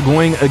 Hagyaara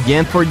going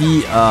again for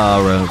the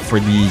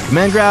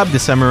command grab.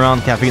 This time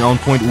around, Caffeine on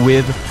point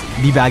with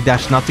the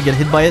backdash, not to get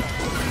hit by it.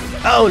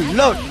 Oh,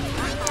 Lord!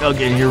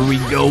 Okay, here we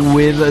go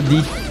with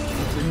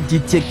the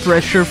tick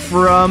pressure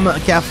from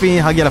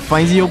Caffeine. Hagyaara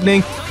finds the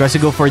opening, tries to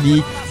go for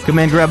the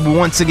command grab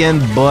once again,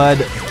 but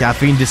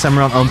Caffeine this time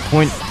around on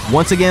point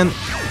once again.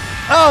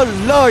 Oh,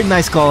 Lord!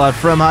 Nice call out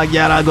from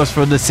Hagyaara. Goes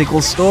for the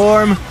Sickle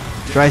Storm.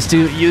 Tries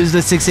to use the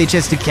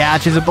 6HS to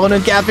catch his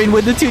opponent. Caffeine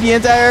with the 2D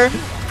anti-air.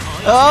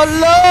 Oh,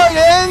 Lord!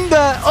 And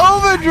the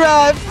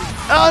overdrive,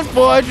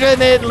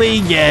 unfortunately,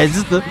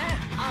 gets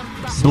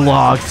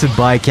blocked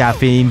by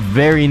Caffeine.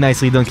 Very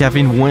nicely done.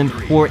 Caffeine went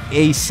for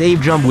a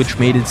save jump, which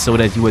made it so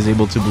that he was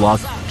able to block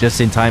just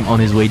in time on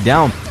his way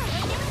down.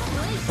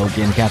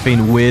 Okay, and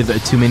Caffeine with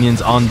 2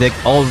 minions on deck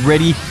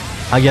already.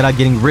 Hagyaara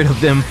getting rid of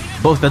them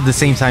both at the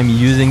same time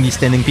using the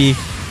standing P.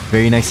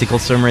 Very nice Sickle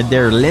Storm right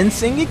there. Lens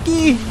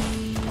Sengeki.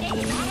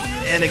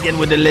 And again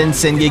with the Lens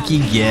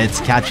Sengeki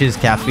catches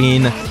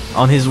Caffeine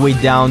on his way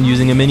down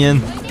using a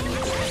minion.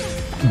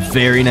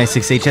 Very nice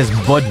 6HS,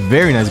 but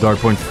very nice guard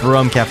point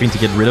from Caffeine to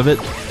get rid of it.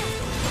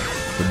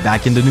 But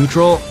back into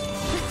neutral.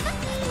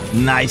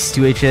 Nice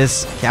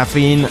 2HS.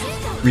 Caffeine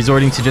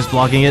resorting to just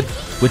blocking it,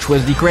 which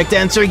was the correct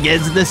answer.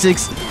 Gets the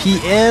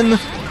 6PN.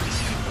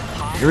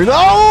 Here we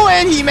go,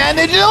 and he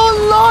managed,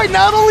 oh Lord,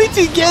 not only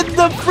to get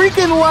the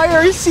freaking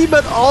YRC,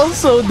 but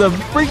also the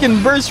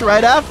freaking burst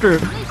right after.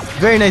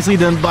 Very nicely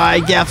done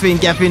by Caffeine.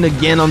 Caffeine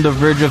again on the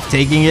verge of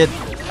taking it.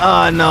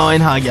 Oh no,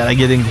 and Hagyaara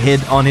getting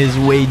hit on his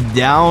way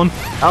down.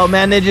 Oh,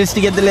 manages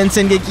to get the Lens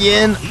Sengeki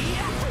in.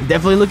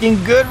 Definitely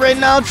looking good right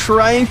now,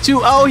 trying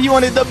to, oh, he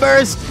wanted the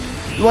burst.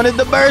 He wanted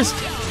the burst.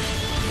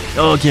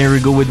 Okay, here we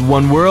go with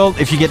One World.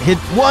 If you get hit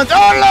once,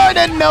 oh Lord,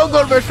 and no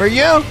gold burst for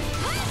you.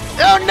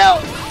 Oh no.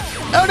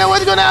 Oh no,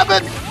 what's gonna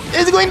happen?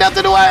 Is it going down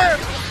to the wire?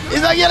 Is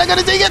Hagyaara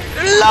gonna take it?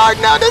 Lord,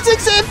 no, the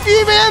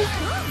 6MP, man.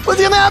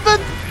 What's gonna happen?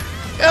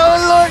 Oh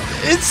Lord,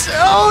 it's,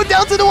 oh,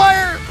 down to the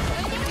wire.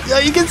 Yeah,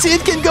 you can see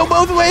it can go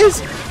both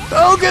ways.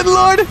 Oh, good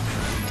Lord.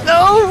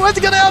 No, what's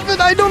gonna happen?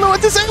 I don't know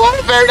what to say.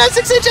 Oh, very nice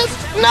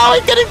 6HS. No,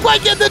 he couldn't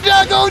quite get the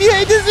Jacko. You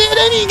hate to see it,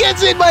 and he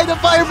gets hit by the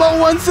fireball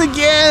once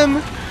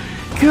again.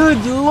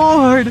 Good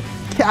Lord.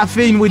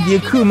 Caffeine with the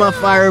Akuma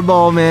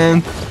fireball,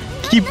 man.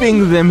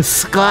 Keeping them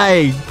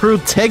sky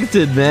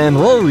protected, man.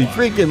 Holy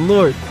freaking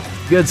Lord.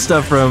 Good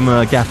stuff from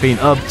Caffeine.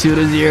 Up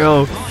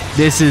 2-0.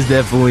 This is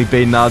definitely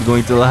pain, not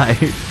going to lie.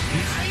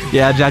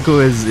 Yeah, Jacko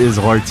is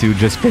hard to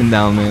just pin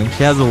down, man.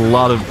 She has a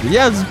lot of,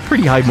 yeah, it's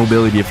pretty high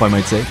mobility, if I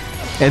might say.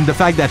 And the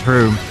fact that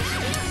her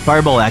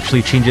fireball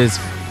actually changes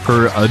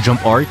her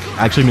jump arc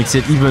actually makes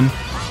it even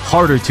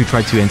harder to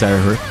try to anti-air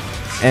her.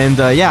 And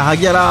yeah,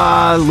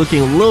 Hagyaara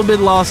looking a little bit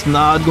lost,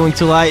 not going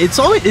to lie. It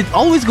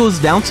always goes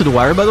down to the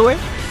wire, by the way.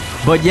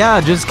 But yeah,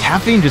 just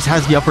Caffeine just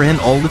has the upper hand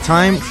all the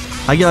time.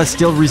 Hagyaara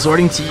still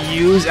resorting to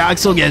use.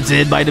 Axel gets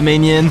hit by the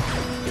minion.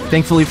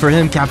 Thankfully for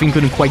him, Caffeine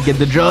couldn't quite get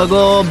the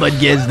juggle, but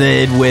gets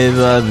hit with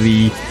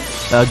the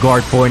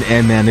guard point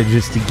and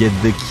manages to get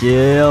the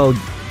kill.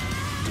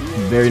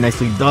 Very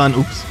nicely done.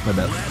 Oops, my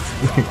bad.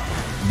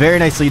 Very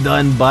nicely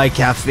done by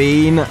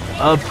Caffeine.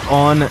 Up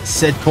on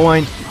set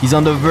point. He's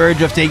on the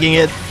verge of taking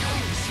it.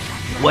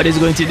 What is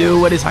going to do?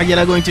 What is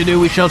Hagyaara going to do?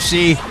 We shall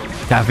see.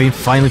 Caffeine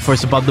finally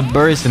forced about the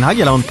burst, and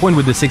Hagyaara on point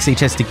with the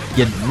 6HS to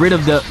get rid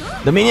of the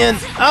minion.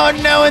 Oh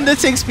no, and the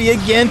 6P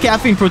again.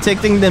 Caffeine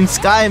protecting them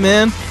sky,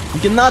 man. You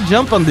cannot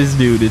jump on this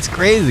dude. It's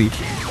crazy.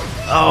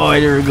 Oh,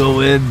 here we go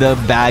with the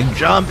back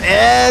jump.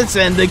 Yes,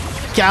 and the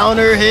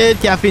counter hit.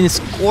 Caffeine is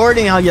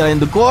squirting Hagyaara in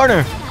the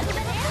corner.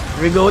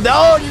 Here we go.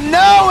 Oh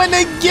no, and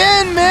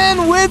again,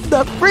 man, with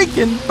the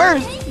freaking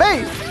burst,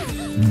 babe.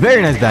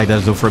 Very nice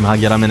backdash though from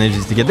Hagyaara.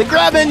 Manages to get the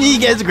grab, and he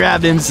gets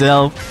grabbed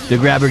himself. The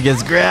grabber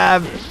gets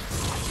grabbed.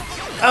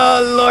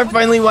 Oh Lord,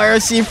 finally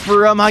YRC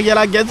from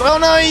Hagyaara gets, oh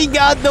no, he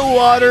got the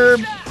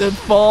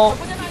waterfall.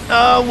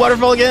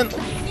 Waterfall again.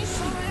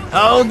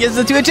 Oh, gets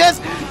the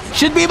 2HS.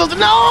 Should be able to,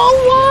 no,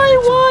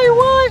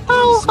 why?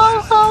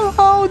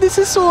 Oh, this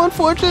is so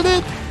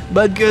unfortunate.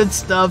 But good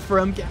stuff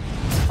from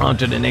Caffeine. On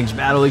to the next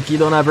battle,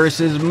 Ekidona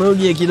versus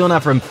Mugi.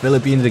 Ekidona from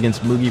Philippines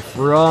against Mugi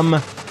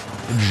from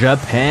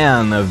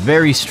Japan. A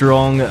very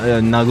strong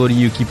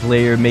Nagoriyuki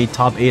player, made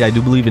top 8, I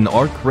do believe, in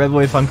Arc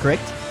Revo, if I'm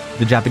correct.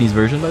 The Japanese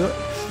version, by the way.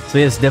 So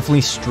yes,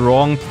 definitely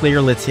strong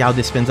player. Let's see how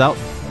this spins out.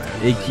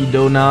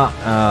 Ekidona,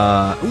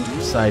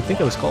 oops, I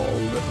think I was called.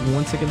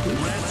 1 second, please.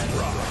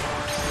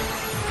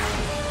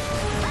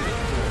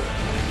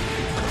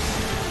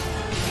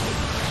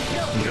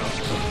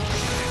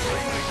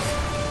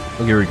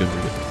 Okay, we're good,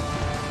 we're good.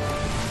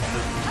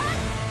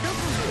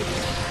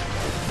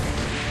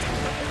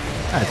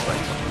 That's fine.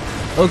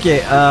 Okay,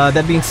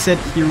 that being said,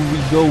 here we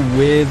go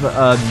with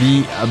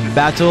the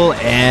battle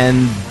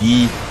and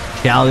the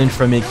challenge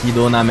from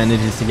Ekidona,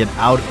 manages to get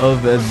out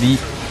of the...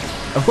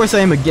 Of course I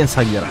am against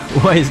Hagyaara.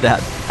 Why is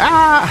that?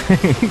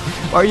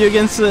 Ah! Are you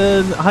against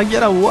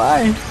Hagyaara?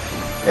 Why?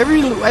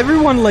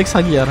 Everyone likes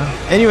Hagyaara.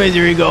 Anyways,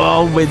 here we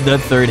go with the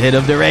third hit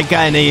of the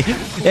Rekane.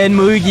 And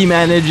Mugi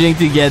managing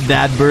to get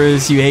that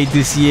burst. You hate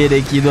to see it.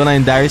 Ekidona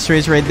in dire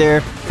straits right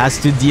there.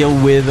 Has to deal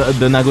with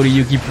the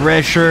Nagoriyuki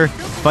pressure.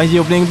 Finds the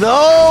opening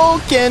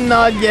though.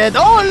 Cannot get...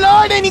 Oh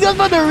lord! And he goes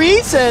for the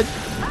reset.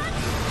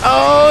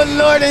 Oh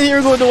lord, and here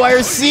we go with the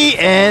wire C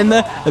and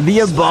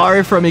the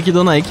bar from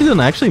Ekidona.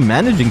 Ekidona actually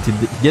managing to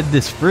get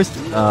this first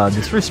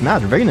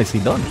match. Very nicely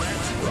done.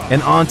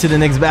 And on to the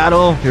next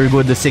battle. Here we go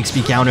with the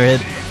 6P counter hit.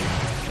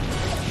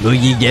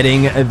 Mugi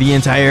getting the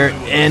entire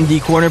and the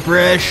corner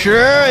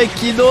pressure.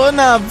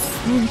 Ekidona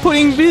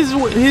putting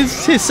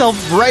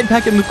himself right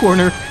back in the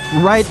corner.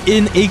 Right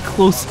in a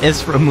close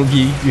S from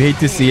Mugi. You hate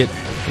to see it.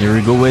 Here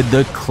we go with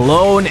the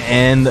clone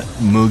and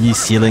Mugi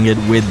sealing it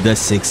with the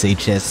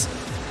 6HS.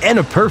 And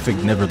a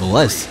perfect,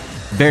 nevertheless.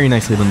 Very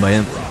nicely done by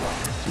him.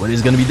 What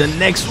is going to be the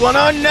next one?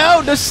 Oh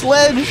no, the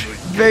sledge.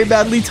 Very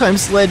badly timed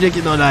sledge.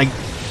 Ekidona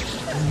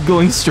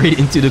going straight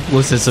into the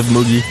closest of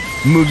Mugi.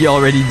 Mugi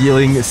already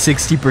dealing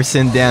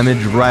 60%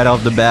 damage right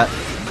off the bat.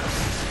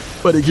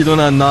 But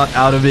Ekidona not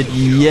out of it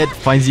yet.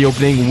 Finds the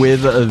opening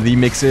with the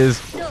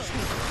mixes.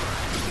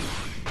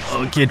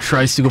 Okay,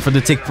 tries to go for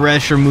the tick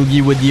pressure.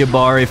 Mugi with the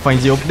Abare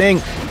finds the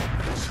opening.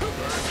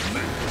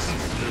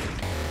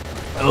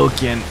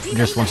 Okay, and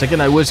just 1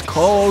 second. I was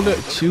called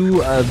to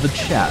the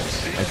chat,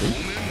 I think.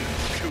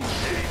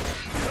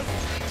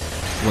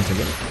 1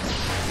 second.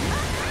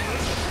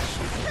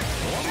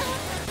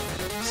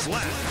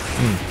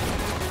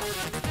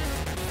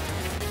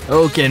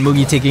 Okay, and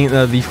Mugi taking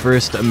the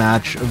first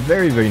match.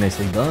 Very, very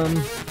nicely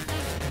done.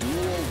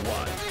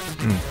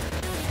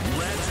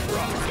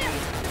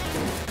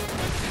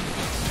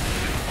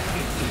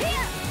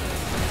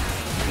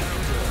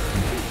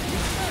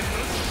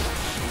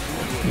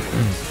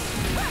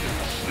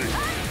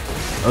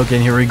 Okay,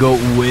 and here we go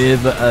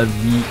with the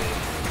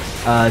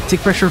tick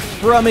pressure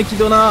from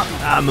Ekidona.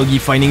 Mugi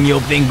finding the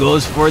opening,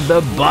 goes for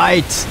the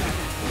bite.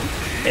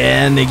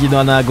 And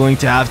Ekidona going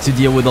to have to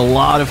deal with a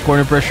lot of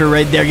corner pressure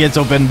right there. Gets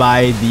opened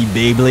by the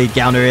Beyblade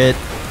counter hit.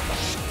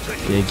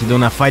 Okay,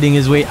 Ekidona fighting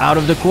his way out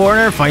of the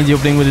corner. Finds the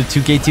opening with a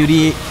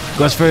 2K2D.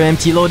 Goes for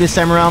empty low this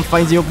time around.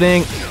 Finds the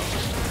opening.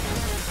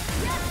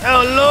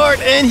 Oh lord,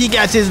 and he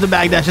catches the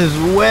backdash as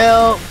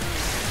well.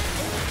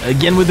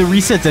 Again with the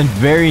resets and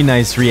very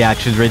nice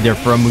reactions right there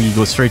from Mugi.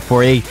 Goes straight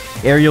for a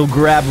aerial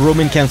grab,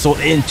 Roman cancel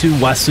into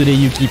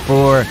Wasureyuki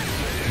for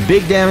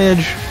big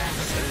damage.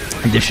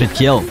 This should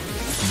kill.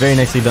 Very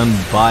nicely done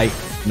by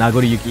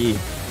Nagoriyuki.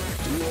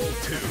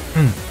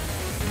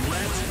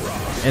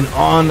 And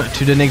on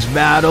to the next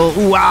battle.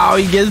 Wow,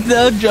 he gets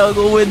the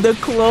juggle with the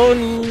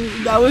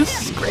clone. That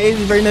was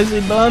crazy. Very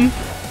nicely done.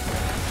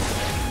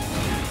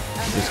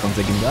 Just 1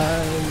 second,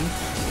 guys.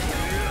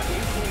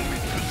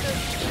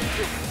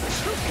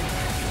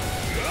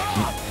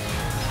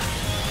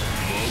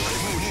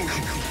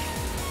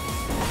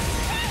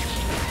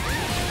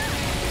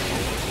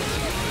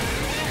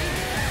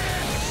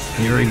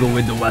 Here we go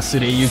with the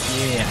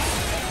Wasureyuki.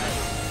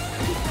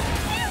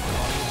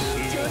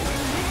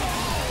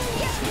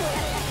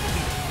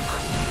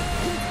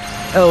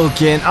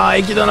 Okay, and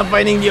Ekidona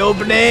finding the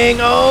opening.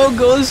 Oh,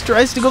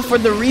 tries to go for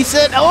the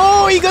reset.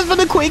 Oh, he goes for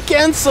the quick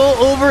cancel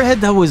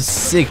overhead. That was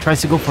sick. Tries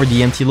to go for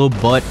the empty low,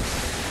 but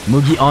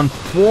Mugi on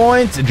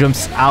point.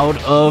 Jumps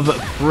out of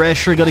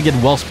pressure. Gotta get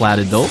well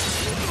splatted though.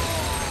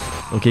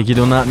 Okay,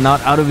 Ekidona not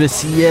out of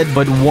this yet,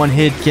 but one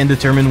hit can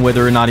determine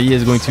whether or not he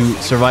is going to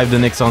survive the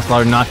next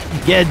onslaught or not.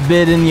 Get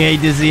bitten, you hate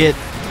to see it.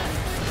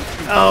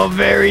 Oh,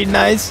 very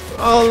nice.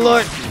 Oh,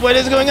 lord. What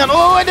is going on?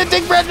 Oh, and the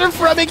tick pressure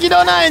from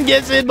Ekidona and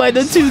gets hit by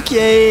the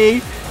 2K.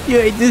 You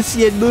hate to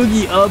see it.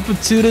 Mugi up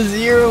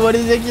 2-0. What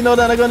is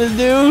Ekidona gonna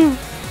do?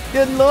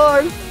 Good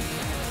lord.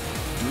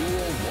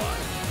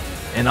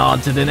 And on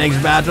to the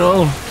next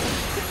battle.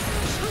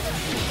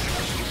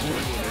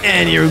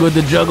 And here we go,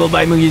 the juggle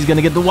by Mugi. He's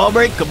gonna get the wall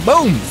break.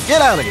 Kaboom!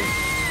 Get out of here.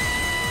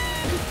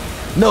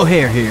 No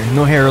hair here.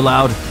 No hair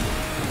allowed.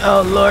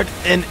 Oh lord.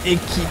 And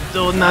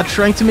Ekidona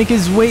trying to make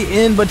his way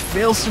in, but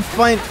fails to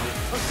find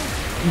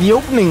the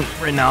opening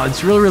right now.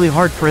 It's really, really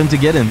hard for him to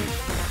get in.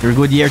 Here we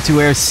go, the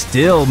air-to-air.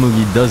 Still,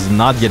 Mugi does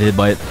not get hit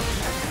by it.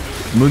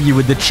 Mugi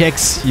with the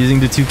checks, using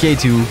the 2K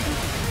to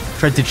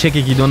try to check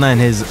Ekidona and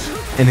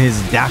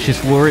his dashes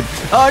forward.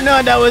 Oh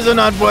no, that was an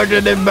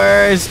unfortunate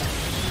burst.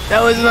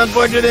 That was an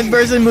unfortunate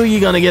burst, and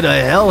Mugi gonna get a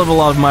hell of a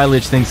lot of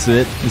mileage thanks to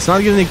it. It's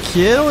not gonna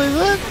kill, is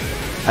it?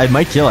 It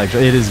might kill,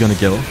 actually. It is gonna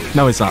kill.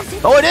 No, it's not.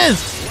 Oh, it is!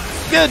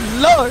 Good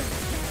lord!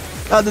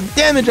 The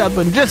damage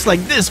happened just like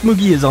this.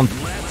 Mugi is on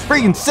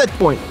freaking set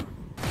point.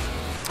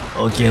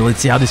 Okay, let's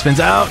see how this spins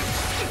out.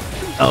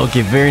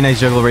 Okay, very nice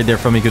juggle right there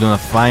from Ekidona.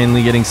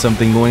 Finally getting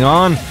something going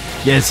on.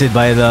 Gets hit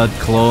by the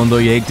clone, though.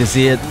 You hate to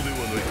see it.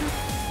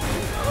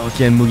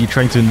 Okay, and Mugi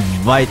trying to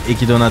invite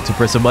Ekidona to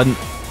press a button.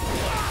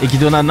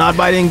 Ekidona not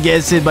biting,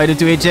 gets hit by the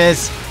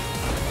 2HS.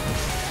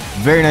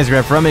 Very nice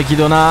grab from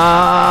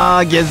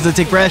Ekidona. Gets the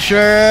tick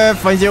pressure.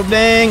 Finds the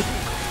opening.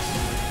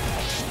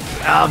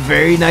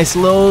 Very nice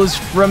lows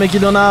from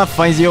Ekidona.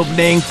 Finds the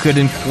opening.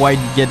 Couldn't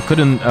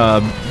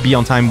be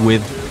on time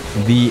with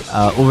the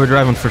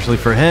overdrive, unfortunately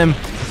for him.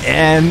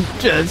 And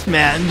just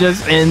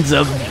ends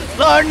up...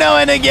 Oh no,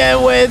 and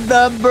again with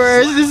the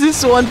burst. This is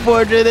so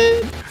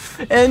unfortunate.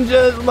 And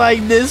just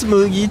like this,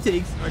 Mugi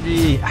takes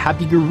RG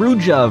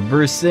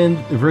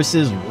HappyGRJ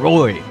versus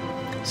Roy.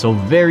 So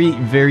very,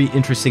 very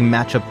interesting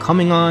matchup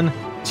coming on.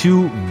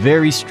 Two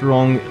very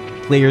strong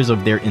players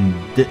of their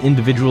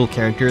individual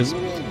characters.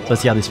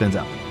 Let's see how this pans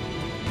out.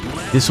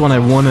 This one I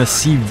want to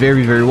see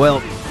very, very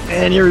well.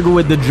 And here we go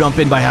with the jump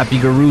in by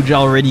HappyGRJ,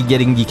 already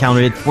getting the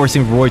counter hit,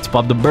 forcing Roy to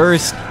pop the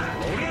burst.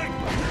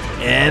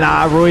 And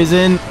Roy's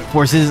in,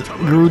 forces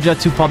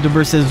GGST to pop the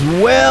burst as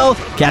well.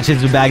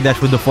 Catches the backdash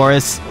with the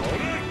forest.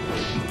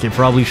 Okay,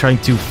 probably trying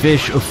to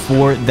fish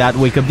for that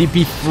wake up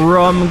DP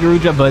from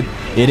GGST, but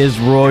it is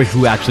Roy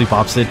who actually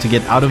pops it to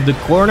get out of the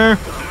corner.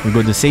 We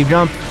go to save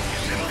jump.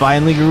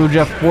 Finally,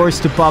 GGST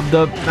forced to pop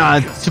the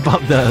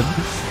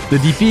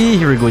DP.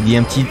 Here we go,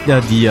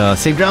 the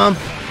save jump.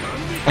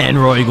 And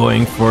Roy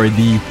going for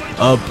the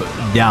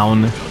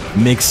up-down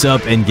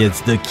mix-up and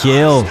gets the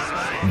kill.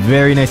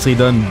 Very nicely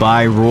done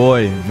by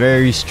Roy.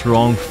 Very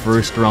strong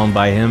first round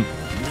by him.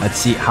 Let's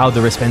see how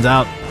the rest pans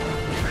out.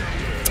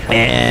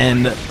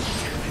 And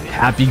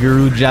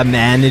HappyGRJ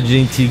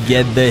managing to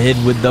get the hit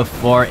with the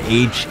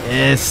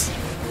 4HS.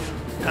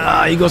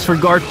 He goes for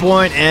guard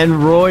point,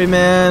 and Roy,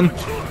 man,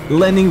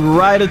 landing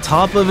right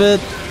atop of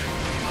it.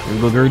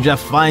 GGST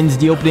finds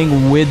the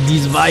opening with the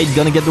Zvite.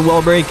 Gonna get the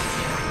wall break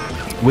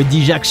with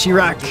the Jacques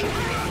Chirac.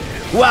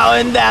 Wow,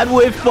 and that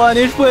whiff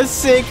punish was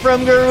sick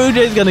from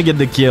GGST. He's gonna get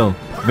the kill.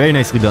 Very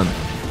nicely done.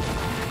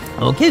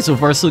 Okay, so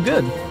far so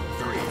good.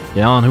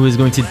 Yeah, on who is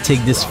going to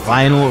take this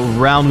final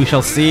round, we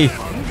shall see.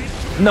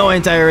 No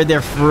anti-air right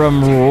there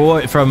from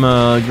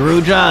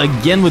GGST.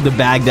 Again with the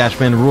backdash,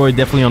 man. Roy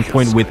definitely on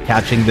point with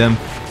catching them.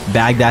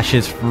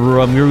 Backdashes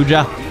from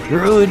GGST.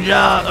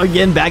 GGST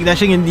again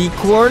backdashing in the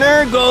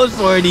corner. Goes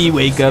for the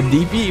wake up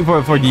DP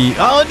for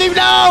the deep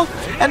no!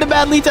 And the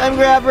badly timed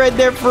grab right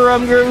there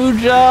from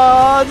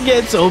GGST.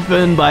 Gets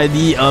opened by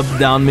the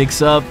up-down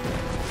mix-up.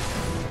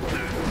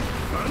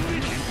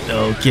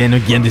 Okay, and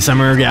again this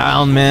time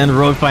around, man.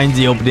 Roy finds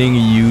the opening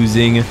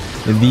using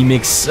the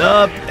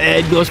mix-up.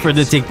 It goes for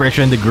the take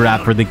pressure and the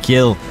grab for the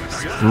kill.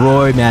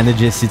 Roy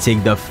manages to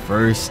take the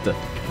first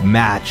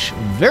match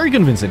very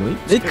convincingly.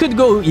 It could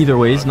go either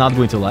ways, not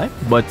going to lie.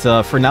 But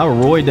for now,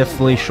 Roy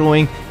definitely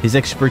showing his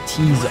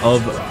expertise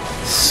of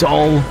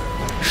Sol.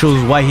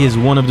 Shows why he is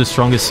one of the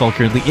strongest Sol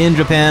currently in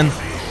Japan.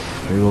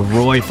 There we go.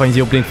 Roy finds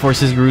the opening,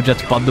 forces GGST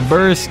to pop the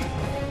burst.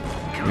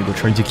 Here we go,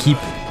 trying to keep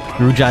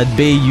GGST at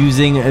bay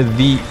using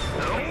the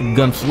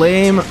gun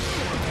flame.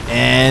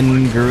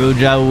 And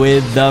GGST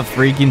with the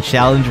freaking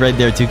challenge right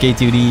there.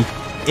 2K2D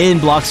in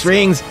block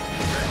strings.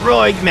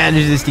 Roy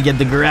manages to get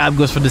the grab,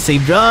 goes for the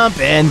safe jump,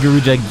 and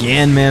GGST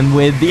again, man,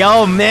 with the...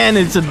 Oh, man,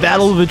 it's a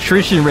battle of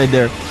attrition right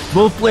there.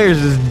 Both players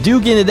just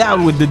duking it out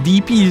with the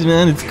DPs,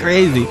 man. It's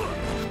crazy.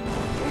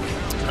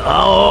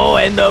 Oh,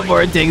 and the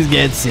Vortex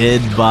gets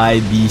hit by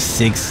the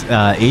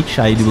 6H,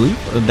 I believe.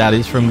 That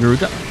is from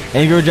GGST.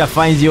 And GGST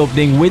finds the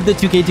opening with the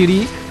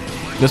 2K2D.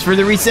 Goes for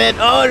the reset.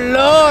 Oh,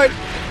 Lord!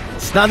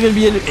 It's not going to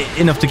be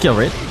enough to kill,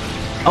 right?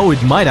 Oh,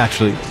 it might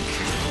actually.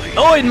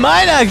 Oh, it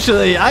might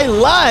actually! I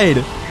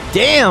lied!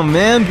 Damn,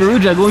 man.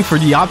 GGST going for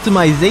the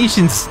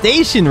optimization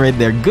station right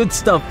there. Good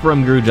stuff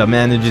from GGST.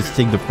 Manages to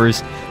take the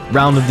first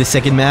round of the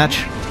second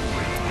match.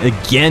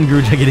 Again,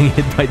 GGST getting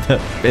hit by the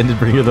Bandit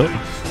Bringer, though.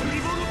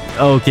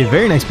 Okay,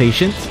 very nice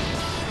patience.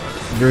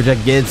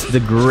 GGST gets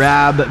the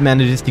grab,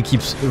 manages to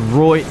keep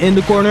Roy in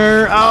the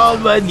corner. Oh,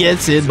 but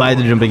gets hit by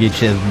the jumping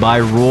HS by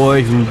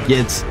Roy, who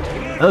gets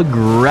a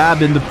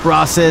grab in the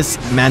process.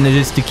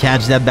 Manages to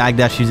catch that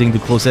backdash using the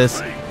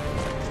closest.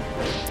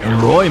 And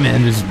Roy,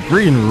 man, just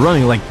freaking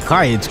running like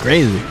Kai. It's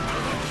crazy.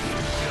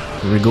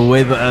 Here we go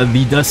with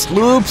the dust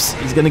loops.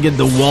 He's gonna get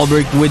the wall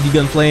break with the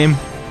gun flame.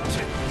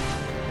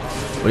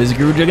 What is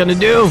GGST gonna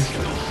do?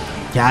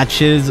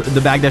 Catches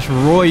the backdash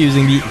from Roy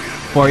using the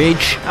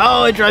 4H.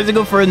 Oh, it tries to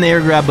go for an air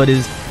grab, but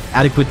is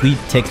adequately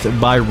ticked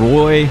by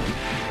Roy.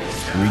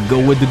 Here we go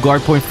with the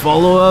guard point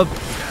follow-up.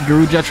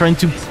 GGST trying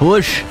to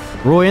push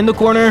Roy in the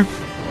corner.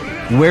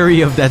 Wary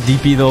of that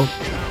DP, though.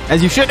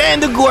 As you should.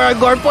 And the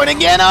guard point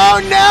again. Oh,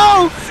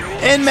 no!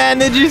 And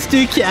manages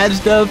to catch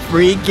the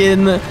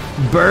freaking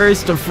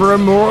burst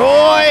from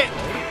Roy.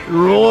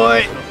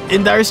 Roy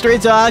in dire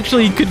straits.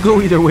 Actually, it could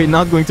go either way,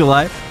 not going to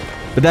lie.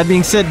 But that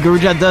being said,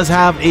 GGST does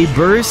have a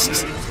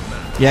burst.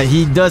 Yeah,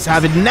 he does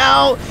have it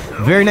now.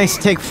 Very nice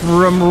take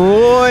from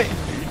Roy.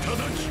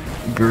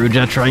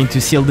 GGST trying to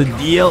seal the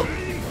deal.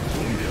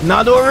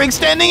 Not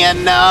overextending it,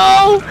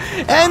 no!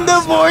 And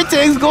the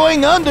Vortex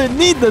going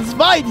underneath the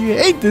spine. You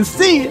hate to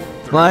see it.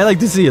 Well, I like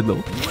to see it,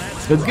 though.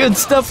 The good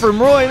stuff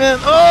from Roy, man.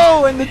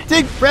 Oh, and the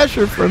tick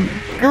pressure from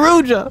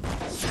GGST.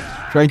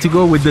 Trying to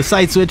go with the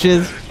side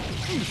switches.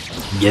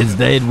 Gets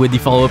the hit with the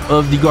follow-up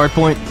of the guard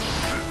point.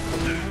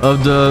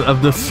 of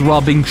the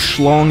throbbing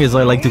schlong, as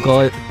I like to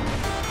call it.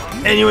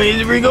 Anyways,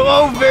 here we go.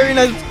 Oh, very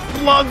nice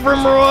block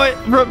from Roy,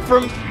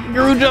 from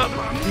Garuja.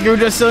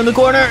 Garuja still in the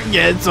corner.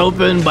 Gets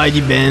opened by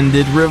the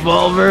banded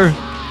revolver.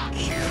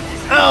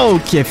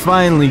 Okay,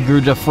 finally,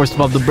 Garuja forced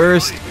above the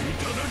burst.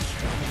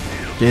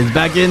 Gets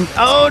back in.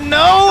 Oh no!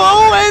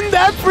 Oh, and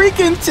that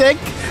freaking tick.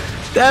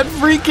 That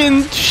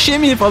freaking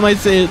shimmy, if I might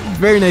say it.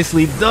 Very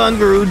nicely done,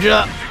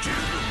 Garuja.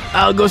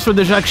 Goes for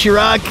the Jacques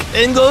Chirac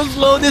and goes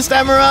low this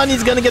time around.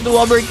 He's gonna get the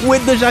wall break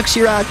with the Jacques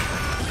Chirac.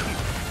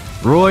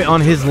 Roy on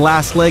his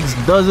last legs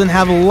doesn't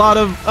have a lot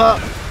of oh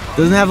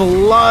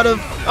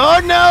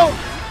no!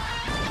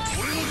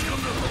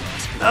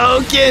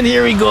 Okay, and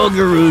here we go,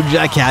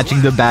 Garuja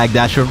catching the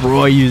backdash of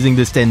Roy using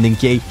the standing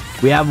K.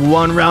 We have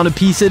one round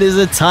apiece. It is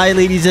a tie,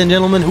 ladies and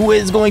gentlemen. Who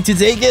is going to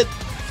take it?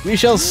 We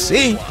shall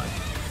see.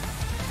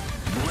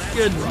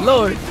 Good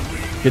lord.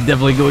 Could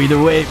definitely go either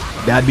way.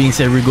 That being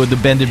said, we go the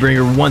Bandit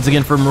Bringer once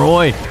again from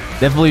Roy.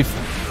 Definitely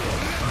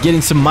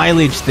getting some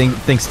mileage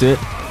thanks to it.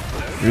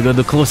 Here we go,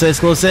 the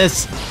closest.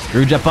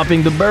 Garuja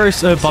popping the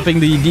burst,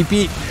 popping the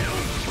DP.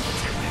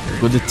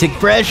 With the tick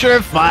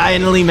pressure,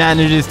 finally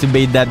manages to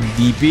bait that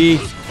DP.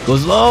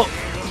 Goes low.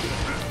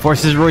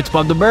 Forces Roy to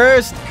pop the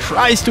burst.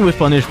 Tries to with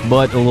punish,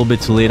 but a little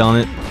bit too late on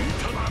it.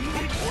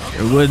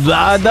 With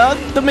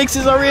the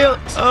mixes are real.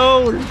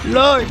 Oh,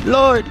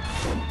 Lord.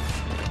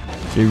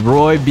 Okay,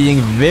 Roy being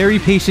very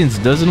patient,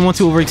 doesn't want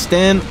to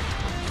overextend.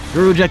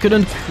 Garuja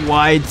couldn't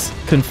quite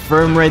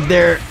confirm right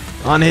there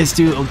on his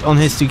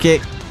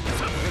 2K.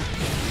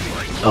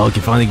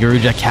 Okay, finally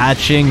Garuja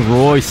catching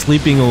Roy,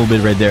 sleeping a little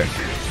bit right there.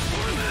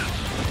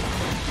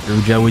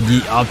 Garuja with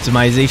the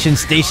optimization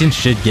station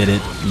should get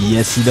it.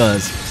 Yes, he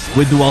does.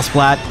 With the wall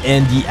splat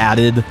and the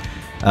added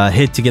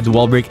hit to get the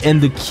wall break and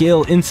the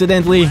kill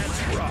incidentally.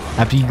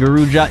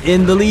 HappyGRJ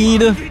in the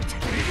lead.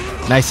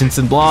 Nice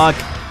instant block.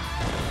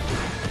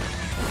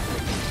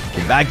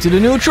 Get back to the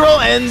neutral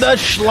and the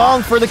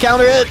schlong for the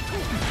counter hit.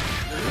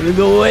 We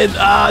go with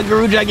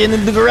Garuja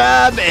getting the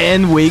grab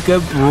and wake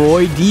up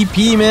Roy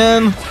DP,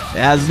 man.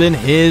 That has been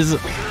his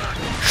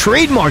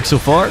trademark so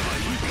far.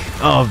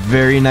 Oh,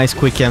 very nice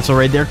quick cancel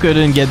right there.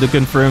 Couldn't get the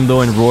confirm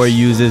though, and Roy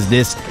uses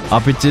this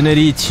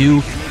opportunity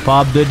to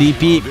pop the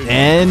DP.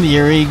 And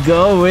here we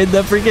go with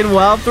the freaking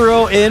wild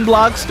throw in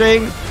block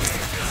string.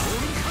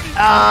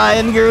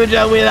 And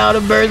Garuja without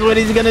a burst. What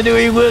he's gonna do?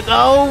 He would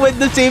with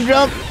the safe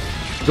jump.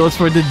 Goes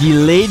for the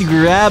delayed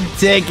grab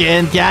tick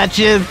and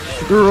catches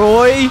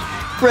Roy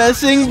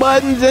pressing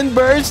buttons and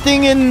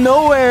bursting in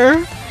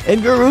nowhere.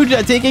 And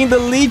Garuja taking the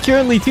lead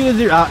currently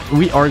 2-0.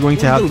 We are going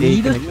to have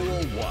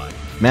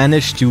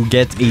managed to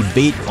get a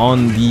bait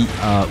on the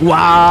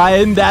wow,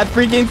 and that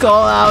freaking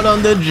call out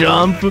on the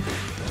jump.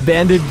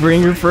 Bandit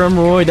Bringer from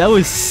Roy. That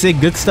was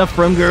sick. Good stuff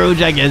from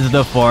Garuja. Gets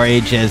the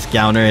 4HS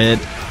counter hit.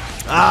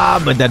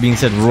 But that being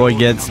said, Roy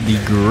gets the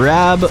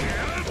grab.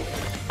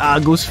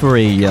 Goes for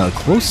a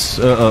close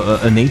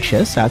an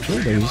HS actually.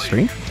 That was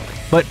strange.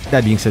 But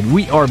that being said,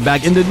 we are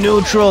back in the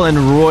neutral, and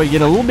Roy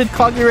get a little bit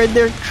cocky right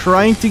there,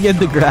 trying to get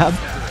the grab,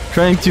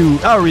 trying to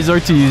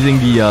resort to using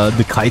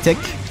the Kitek.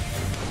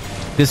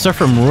 Good stuff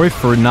from Roy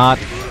for not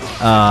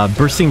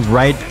bursting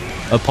right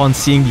upon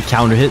seeing the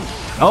counter hit.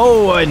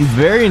 Oh, and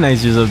very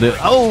nice use of the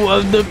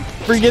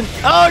freaking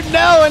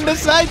no, and the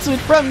side switch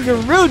from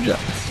Garuja.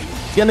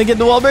 Gonna get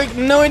the wall break?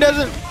 No, he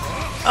doesn't.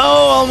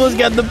 Almost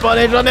got the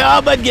punish on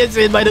it. But gets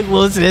hit by the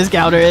closest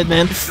counter hit,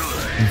 man.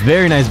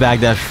 Very nice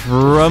backdash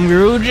from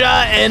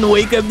Garuja, and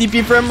wake up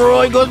DP from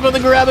Roy. Goes for the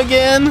grab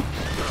again.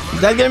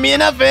 That's gonna be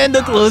enough, and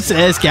the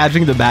closest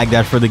catching the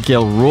backdash for the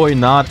kill. Roy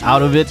not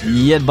out of it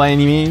yet by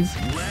any means.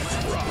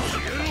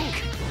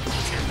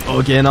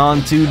 Okay, and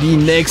on to the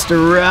next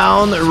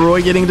round.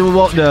 Roy getting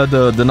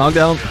the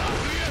knockdown.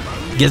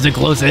 Gets the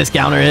closest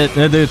counter hit.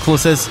 The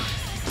closest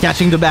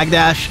catching the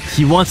backdash.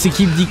 He wants to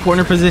keep the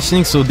corner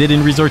positioning, so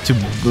didn't resort to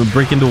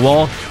breaking the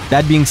wall.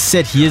 That being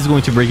said, he is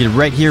going to break it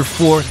right here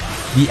for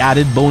the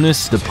added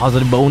bonus, the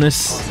positive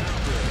bonus.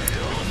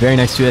 Very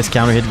nice 2S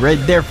counter hit right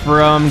there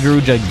from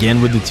Garuja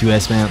again with the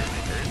 2S, man.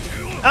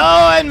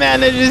 And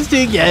manages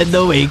to get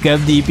the wake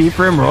up DP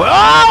from Roy.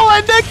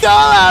 And the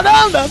call out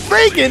on the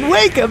freaking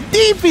wake up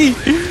DP.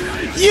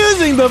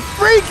 Using the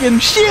freaking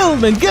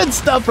shield, and good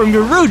stuff from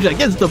Garuja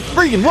against the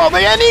freaking wall,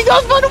 and he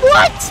goes for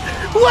what?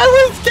 What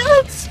was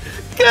that?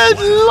 Good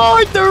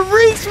lord, the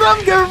reach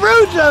from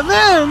Garuja,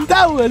 man.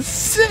 That was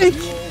sick.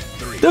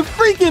 The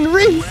freaking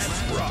reach.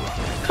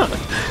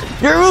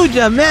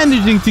 Garuja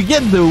managing to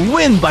get the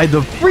win by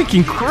the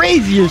freaking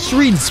craziest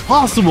reads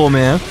possible,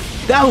 man.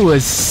 That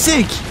was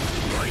sick.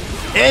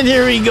 And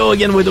here we go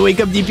again with the wake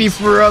up DP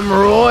from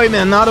Roy,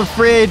 man. Not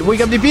afraid. Wake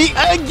up DP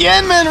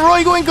again, man.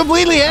 Roy going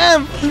completely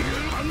ham.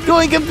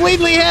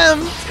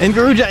 And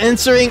Garuja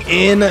answering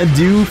in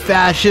due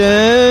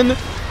fashion.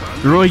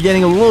 Roy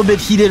getting a little bit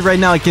heated right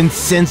now. I can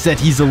sense that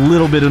he's a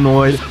little bit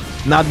annoyed.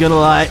 Not gonna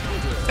lie.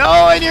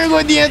 And here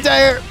goes the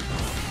entire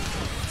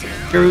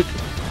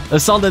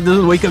assault that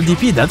doesn't wake up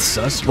DP. That's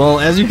sus. Well,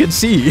 as you can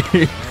see.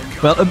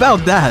 Well,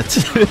 about that.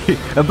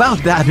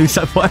 Who's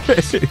that?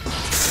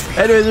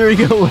 Anyways, here we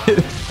go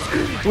with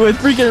with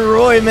freaking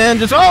Roy, man.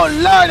 Just, oh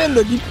lord, and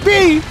the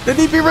DP! The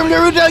DP from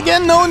Garuja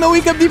again. No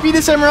wake up DP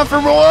this time around for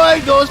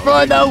Roy. Goes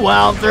for the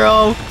wild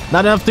throw.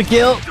 Not enough to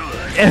kill.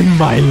 And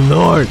my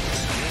lord,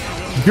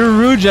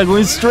 Garuja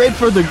going straight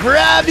for the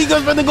grab. He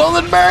goes for the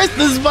golden burst.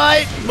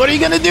 Despite, what are you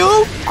gonna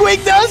do?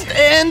 Quick dust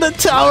and the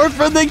tower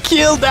for the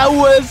kill. That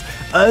was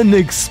an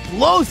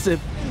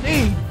explosive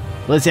indeed.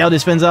 Let's see how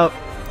this spins out.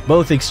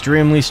 Both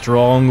extremely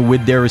strong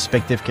with their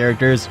respective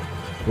characters.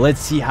 Let's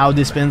see how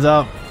this spins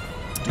out.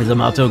 Is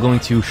Amato going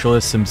to show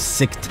us some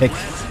sick tech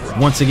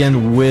once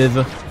again with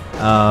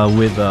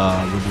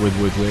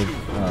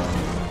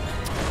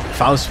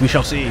Faust? We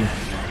shall see.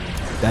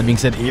 That being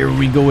said, here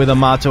we go with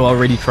Amato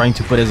already trying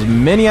to put as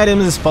many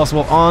items as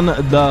possible on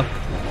the...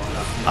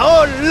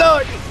 Oh,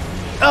 Lord!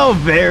 Oh,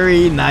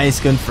 very nice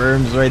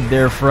confirms right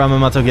there from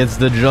Amato. Gets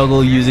the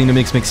juggle using the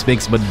mix,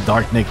 but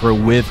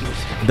DarkNecro with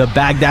the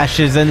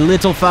backdashes and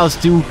little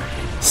Faust to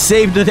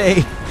save the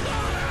day.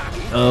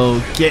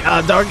 Okay,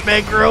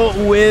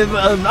 DarkNecro with...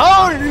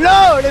 oh,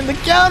 Lord! And the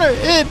counter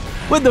hit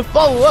with the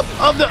follow-up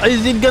of the...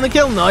 Is it gonna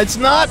kill? No, it's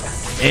not.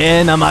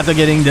 And Amato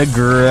getting the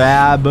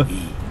grab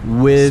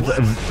with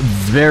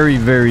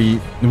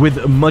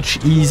with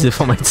much ease, if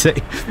I might say.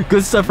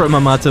 Good stuff from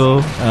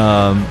Amato.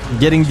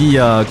 Getting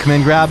the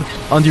command grab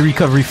on the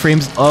recovery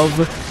frames of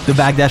the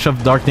backdash of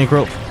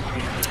DarkNecro.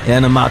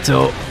 And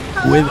Amato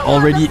with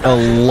already a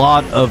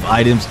lot of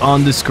items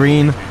on the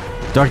screen.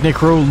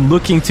 DarkNecro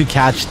looking to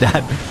catch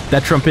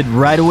that trumpet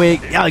right away.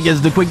 Yeah,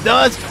 gets the quick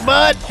dust,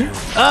 but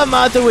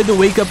Amato with the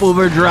wake up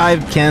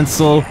overdrive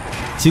cancel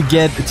to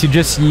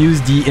just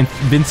use the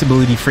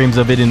invincibility frames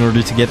of it in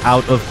order to get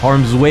out of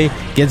harm's way.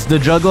 Gets the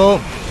juggle.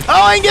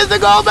 Oh, and gets the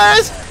gold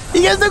burst!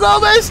 He gets the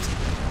gold burst!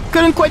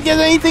 Couldn't quite get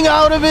anything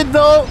out of it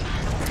though.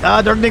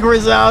 DarkNecro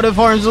is out of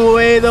harm's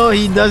way though.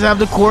 He does have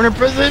the corner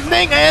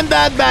positioning and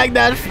that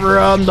backdash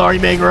from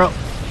DarkNecro.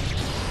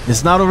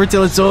 It's not over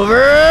till it's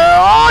over.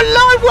 Oh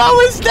lord, what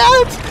was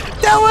that?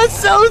 That was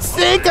so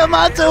sick.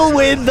 Amato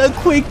with the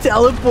quick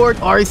teleport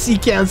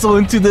RC cancel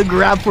into the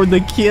grab for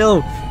the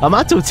kill.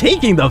 Amato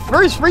taking the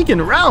first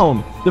freaking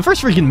round. The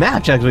first freaking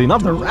match, actually,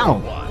 not the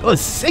round. That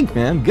was sick,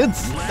 man. Good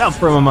stuff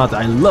from Amato.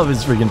 I love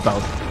his freaking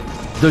Faust.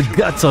 The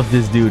guts of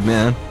this dude,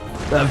 man.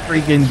 The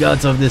freaking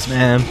guts of this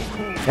man.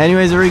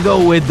 Anyways, there we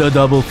go with the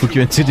double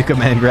Fukyu into the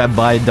command grab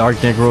by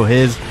DarkNecro.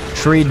 His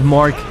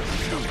trademark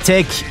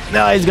tech.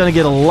 Now he's gonna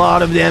get a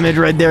lot of damage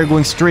right there,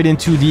 going straight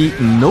into the...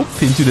 Nope,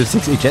 into the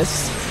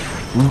 6HS.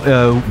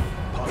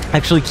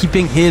 Actually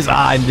keeping his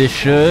eye, and this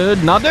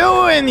should not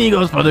do, and he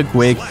goes for the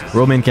quick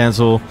Roman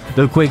cancel,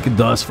 the quick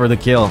dust for the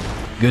kill.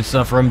 Good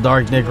stuff from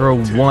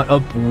DarkNecro.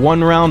 Up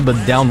one round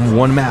but down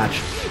one match.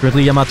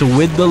 Currently Yamato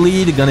with the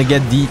lead, gonna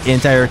get the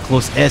entire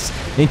close S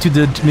into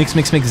the mix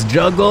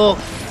juggle,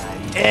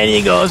 and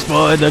he goes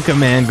for the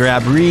command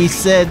grab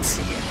resets.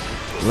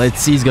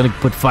 Let's see, he's gonna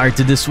put fire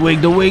to this wig.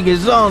 The wig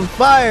is on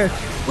fire.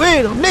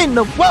 We don't need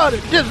no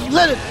water, just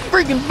let it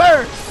freaking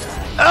burn.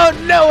 Oh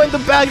no, and the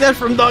backdash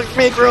from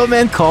DarkNecro,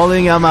 man,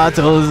 calling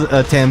Amato's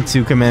attempt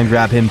to command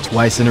grab him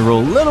twice in a row.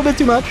 A little bit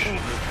too much.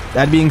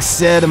 That being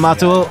said,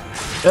 Amato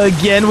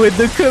again with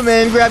the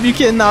command grab. You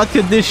cannot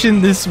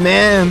condition this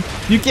man.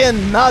 You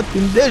cannot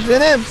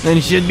condition him. And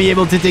he should be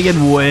able to take it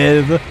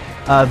with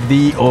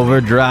the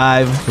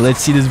overdrive. Let's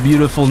see this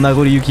beautiful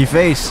Nagoriyuki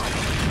face.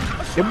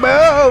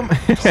 Boom!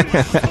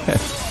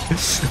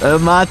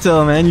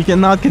 Amato, man, you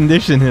cannot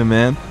condition him,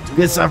 man.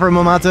 Good stuff from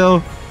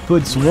Amato.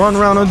 Puts one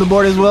round on the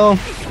board as well.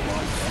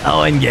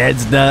 Oh, and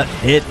gets the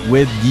hit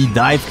with the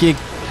dive kick.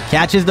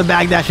 Catches the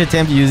backdash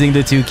attempt using the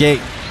 2K.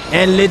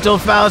 And little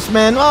Faust,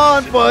 man,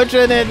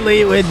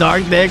 unfortunately, with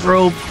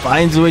DarkNecro,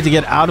 finds a way to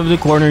get out of the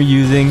corner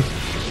using,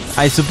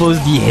 I suppose,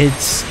 the hit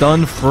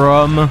stun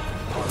from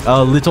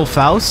little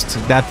Faust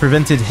that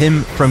prevented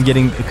him from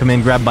getting a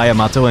command grab by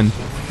Amato and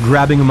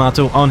grabbing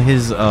Amato on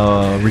his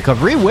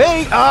recovery.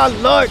 Wait! Oh,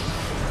 Lord!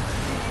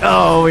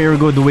 Oh, here we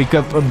go. The wake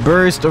up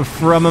burst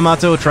from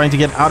Amato, trying to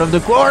get out of the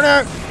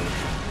corner.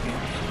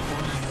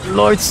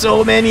 Lord,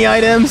 so many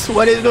items.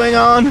 What is going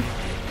on?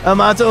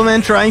 Amato,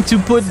 man, trying to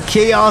put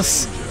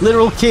chaos,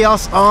 literal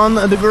chaos on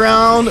the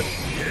ground.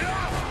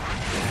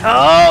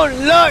 Oh,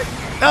 Lord.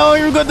 Oh,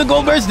 here we go. The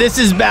gold burst. This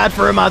is bad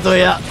for Amato,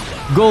 yeah.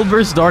 Gold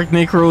burst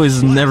DarkNecro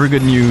is never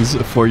good news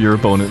for your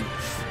opponent.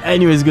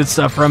 Anyways, good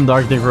stuff from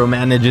DarkNecro.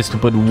 Manages to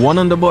put one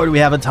on the board. We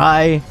have a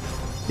tie.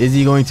 Is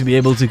he going to be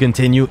able to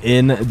continue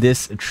in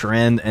this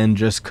trend and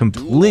just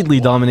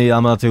completely dominate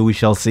Amato? We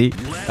shall see.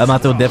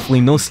 Amato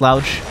definitely no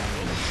slouch.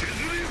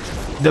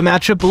 The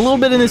matchup a little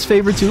bit in his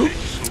favor too.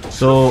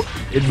 So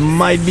it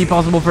might be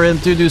possible for him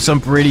to do some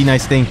pretty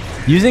nice thing.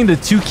 Using the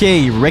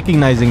 2K,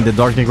 recognizing that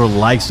DarkNecro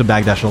likes to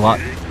backdash a lot.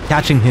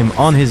 Catching him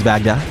on his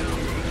backdash.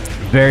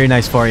 Very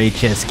nice for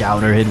HS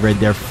counter hit right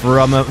there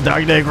from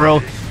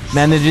DarkNecro.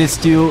 Manages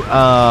to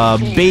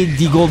bait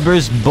the gold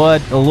burst,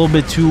 but a little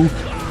bit too...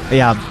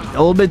 Yeah, a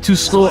little bit too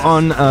slow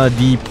on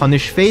the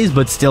punish phase,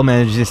 but still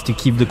manages to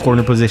keep the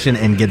corner position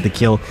and get the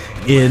kill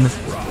in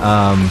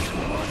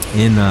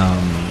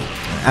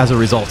as a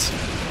result.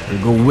 We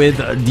go with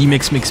the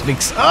mix.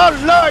 Oh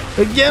Lord!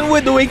 Again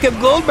with the wake up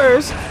gold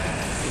burst.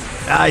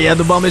 Ah, yeah,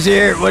 the bomb is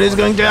here. What is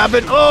going to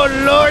happen? Oh,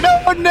 Lord.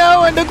 Oh,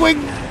 no. And the quick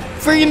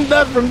freaking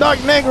death from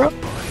DarkNecro.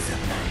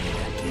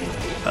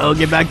 Oh,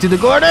 get back to the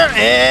corner.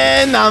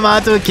 And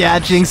Amato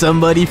catching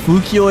somebody.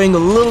 Fukyoing a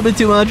little bit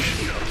too much.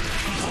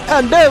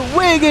 And that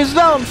wig is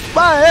on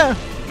fire.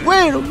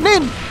 We don't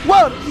need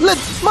water.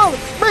 Let's mother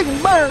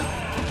freaking burn.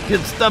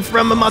 Good stuff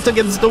from Amato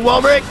against the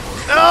wall break.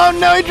 Oh,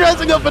 no. He tries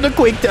to go for the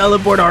quick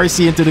teleport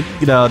RC into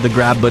the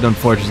grab. But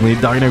unfortunately,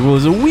 DarkNecro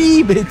was a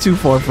wee bit too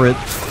far for it.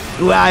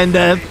 Wow, and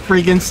the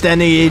freaking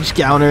standing H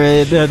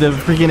counter, the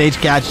freaking H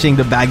catching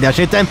the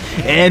backdash attempt,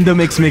 and the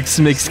mix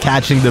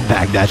catching the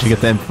backdashing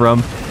attempt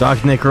from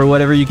DarkNecro.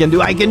 Whatever you can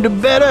do, I can do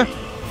better.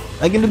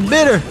 I can do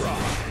better.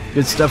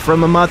 Good stuff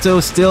from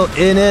Amato, still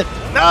in it.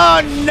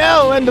 Oh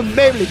no, and the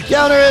baby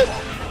counter it.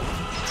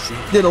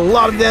 Did a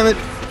lot of damage.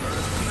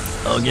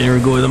 Oh, here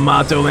we go with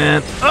Amato,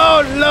 man.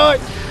 Oh lord.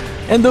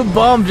 And the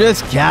bomb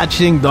just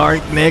catching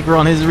DarkNecro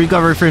on his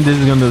recovery frame. This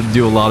is going to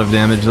do a lot of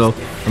damage though.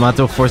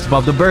 Amato forced to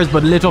pop the burst,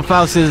 but Little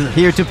Faust is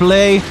here to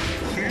play.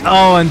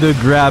 Oh, and the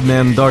grab,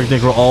 man.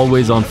 DarkNecro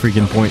always on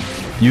freaking point.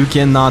 You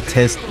cannot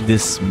test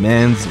this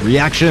man's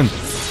reaction.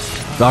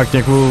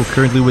 DarkNecro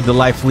currently with the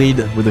life lead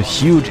with a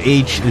huge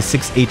H, the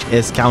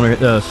 6HS counter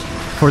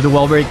for the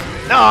wall break.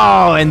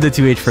 Oh, and the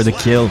 2H for the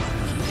kill.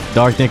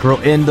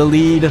 DarkNecro in the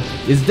lead.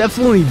 Is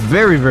definitely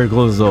very, very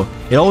close though.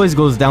 It always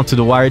goes down to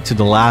the wire to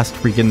the last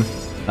freaking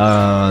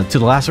to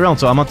the last round,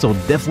 so Amato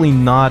definitely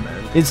not,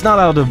 it's not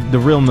out of the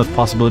realm of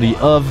possibility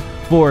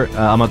for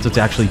Amato to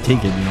actually take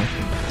it, you know.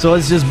 So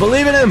let's just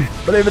believe in him,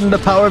 believe in the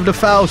power of the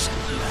Faust.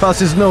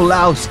 Faust is no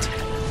loust.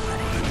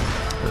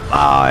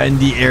 Ah, and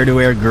the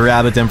air-to-air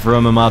grab attempt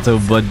from Amato,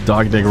 but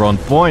DarkNecro on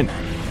point.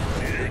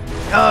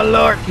 Oh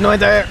lord, no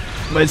there,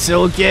 but it's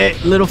okay.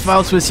 Little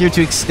Faust was here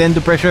to extend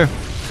the pressure.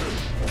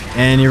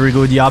 And here we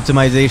go, the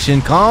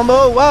optimization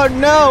combo. Oh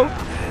no!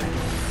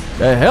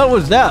 The hell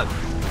was that?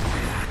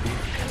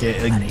 Okay,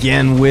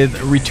 again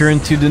with return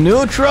to the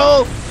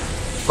neutral.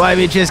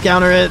 5HS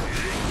counter it.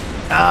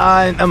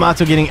 And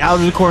Amato getting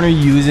out of the corner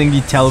using the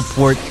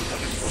teleport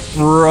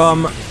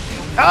from...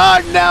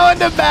 Oh no,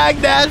 and the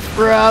backdash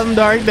from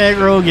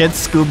DarkNecro gets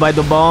scooped by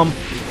the bomb.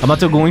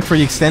 Amato going for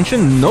the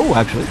extension? No,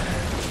 actually.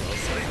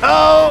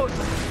 Oh!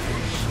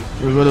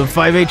 We go to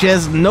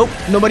 5HS. Nope,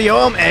 nobody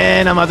home.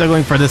 And Amato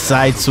going for the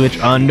side switch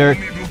under.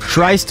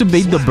 Tries to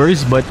bait the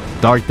burst, but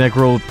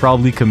DarkNecro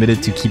probably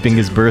committed to keeping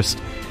his burst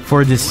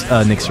for this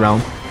next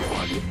round.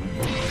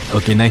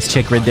 Okay, nice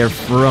check right there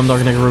from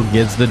DarkNecro.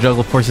 Gets the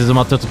juggle, forces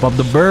Amato to pop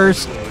the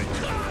burst.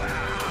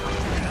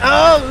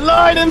 Oh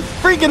lord, and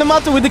freaking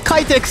Amato with the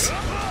Kitex.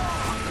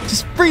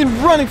 Just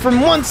freaking running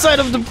from one side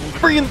of the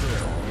freaking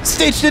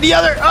stage to the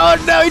other.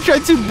 Oh no, he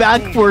tried to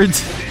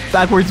backwards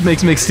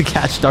mix to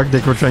catch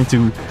DarkNecro, trying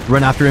to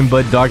run after him,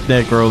 but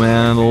DarkNecro,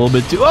 man, a little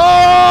bit too...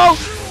 Oh!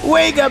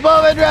 Wake up,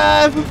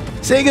 overdrive!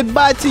 Say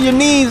goodbye to your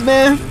knees,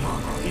 man.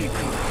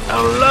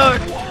 Oh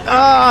lord.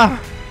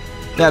 Ah!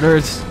 That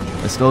hurts.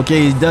 That's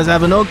okay, he does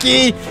have an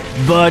Oki,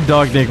 but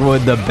DarkNecro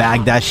with the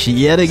backdash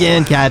yet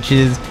again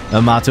catches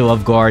Amato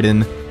off guard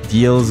and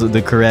deals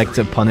the correct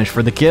punish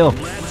for the kill.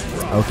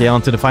 Okay,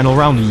 on to the final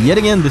round. Yet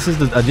again, this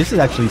is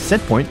actually set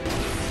point.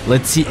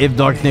 Let's see if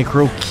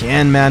DarkNecro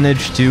can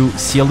manage to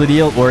seal the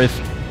deal, or if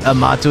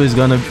Amato is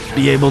gonna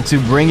be able to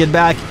bring it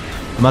back.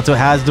 Amato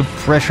has the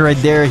pressure right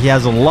there. He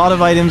has a lot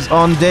of items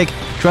on deck.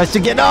 Tries to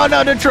get... Oh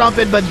no, the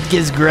trumpet, but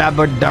gets grabbed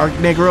by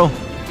DarkNecro.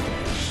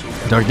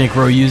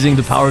 DarkNecro using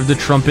the power of the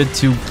trumpet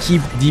to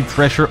keep the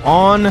pressure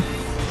on.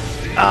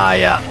 Ah,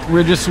 yeah.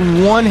 We're just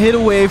one hit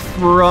away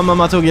from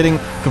Amato getting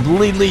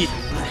completely...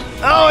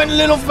 Oh, and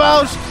Little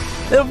Faust.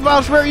 Little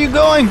Faust, where are you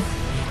going?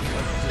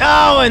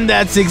 Oh, and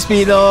that's 6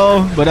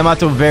 though. But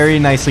Amato very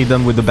nicely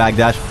done with the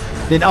backdash.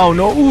 Then, oh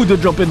no. Ooh, the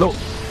jump in though.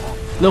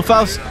 Little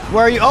Faust,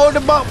 where are you? Oh, the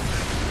bump.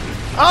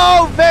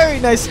 Oh, very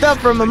nice stuff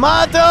from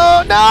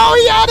Amato. No,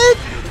 he had it.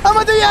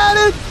 Amato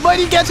had it. But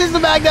he catches the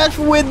backdash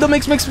with the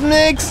mix.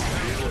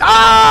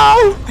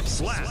 Oh!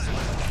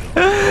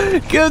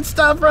 Good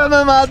stuff from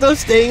Amato,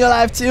 staying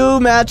alive 2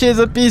 matches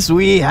apiece.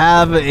 We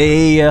have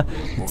a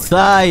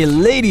tie,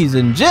 ladies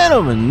and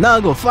gentlemen.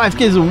 Nago 5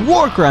 Kids of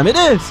War Crime. It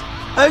is.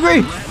 I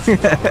agree.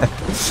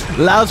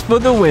 Laos for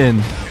the win.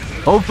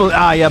 Hopefully.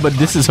 Ah, yeah, but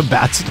this is a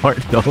bad start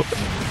though.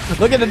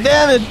 Look at the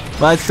damage.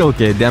 But it's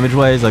okay.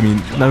 Damage-wise, I mean,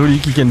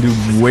 Nagoriyuki can do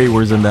way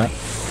worse than that.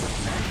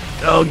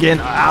 Again,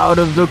 out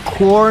of the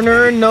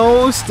corner.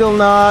 No, still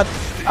not.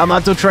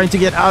 Amato trying to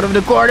get out of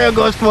the corner,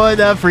 goes for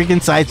the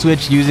freaking side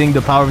switch using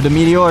the power of the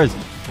meteors.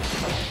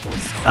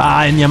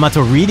 Ah, and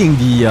Yamato reading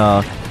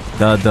the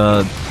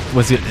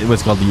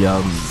what's called the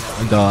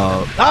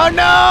oh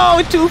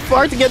no, too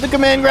far to get the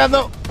command grab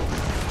though.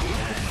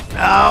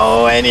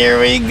 Oh, and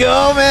here we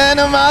go, man.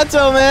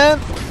 Amato, man,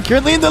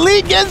 currently in the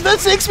lead, gets the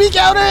 6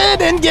 counter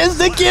in and gets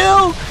the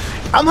kill.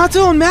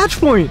 Amato on match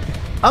point.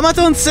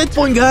 Amato on set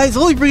point, guys.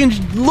 Holy freaking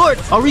lord,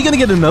 are we gonna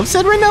get enough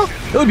set right now?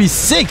 That would be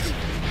sick.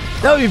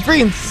 That would be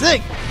freaking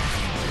sick.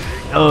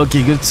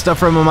 Okay, good stuff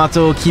from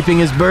Amato, keeping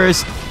his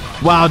burst.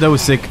 Wow, that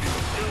was sick.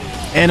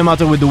 And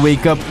Amato with the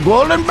wake up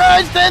golden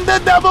burst and the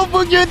double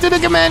Fugyu into the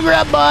command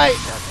grab by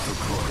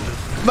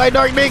by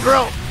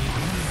DarkNecro.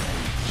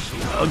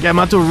 Okay,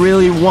 Amato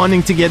really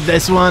wanting to get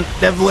this one.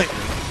 Definitely.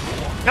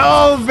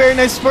 Oh, very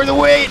nice for the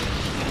weight.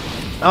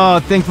 Oh,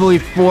 thankfully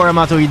for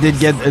Amato, he did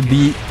get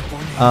the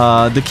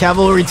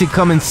cavalry to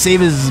come and save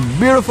his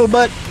beautiful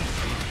butt.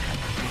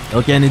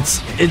 Okay, and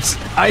it's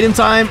item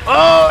time.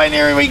 Oh, and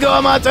here we go,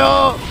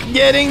 Amato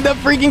getting the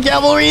freaking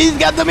cavalry. He's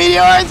got the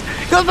meteors.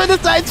 Goes for the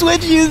side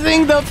switch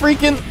using the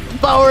freaking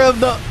power of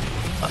the...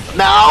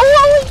 No,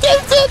 he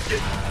gets it.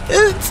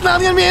 It's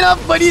not gonna be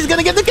enough, but he's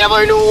gonna get the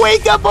cavalry to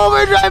wake up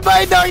overdrive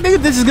by DarkNecro.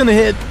 This is gonna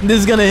hit. This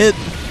is gonna hit.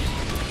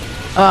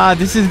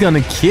 This is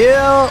gonna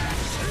kill.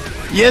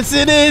 Yes,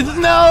 it is.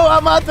 No,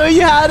 Amato,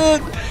 you had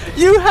it.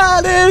 You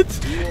had it.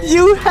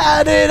 You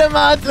had it,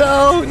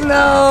 Amato.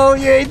 No,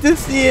 you hate to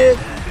see it.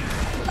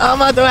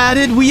 Amato had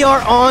it. We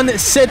are on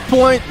set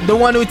point. The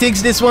one who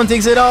takes this one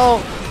takes it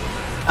all.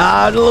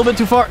 A little bit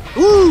too far.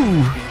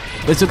 Ooh.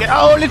 It's okay.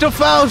 Oh, little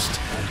Faust.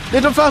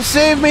 Little Faust,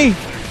 save me.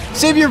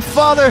 Save your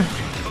father.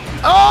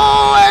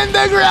 Oh, and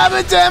the grab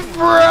attempt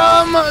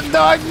from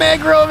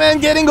DarkNecro, man,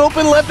 getting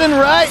open left and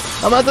right.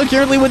 Amato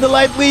currently with the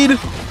life lead.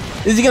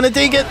 Is he gonna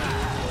take it?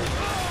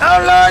 Oh,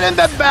 Lord, and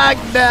the back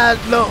dash.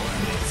 No.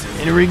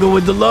 And here we go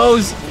with the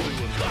lows.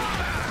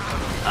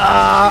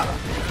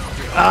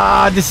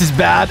 This is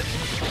bad.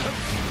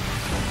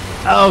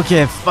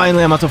 Okay,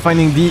 finally Amato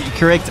finding the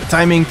correct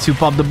timing to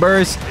pop the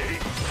burst.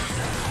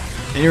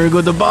 And here we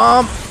go, the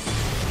bomb.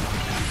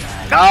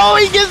 Oh,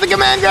 he gets the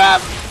command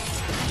grab.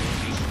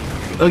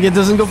 Okay,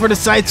 doesn't go for the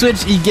side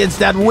switch. He gets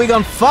that wig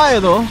on fire,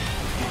 though.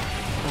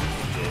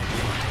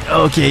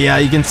 Okay, yeah,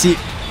 you can see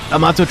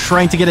Amato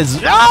trying to get his...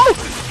 Oh!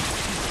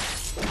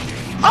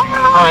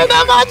 Oh, and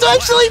Amato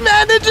actually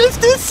manages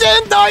to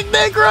send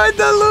DarkNecro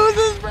into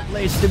losers.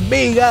 Place to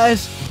be,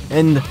 guys.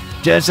 And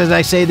just as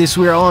I say this,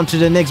 we're on to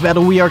the next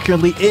battle. We are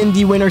currently in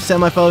the winner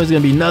semifinal. It's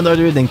going to be none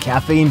other than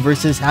Caffeine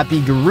versus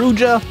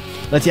HappyGRJ.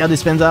 Let's see how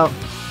this pans out.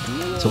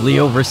 So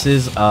Leo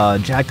versus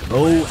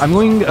Jacko. I'm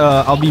going,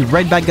 I'll be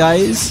right back,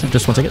 guys.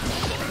 Just 1 second.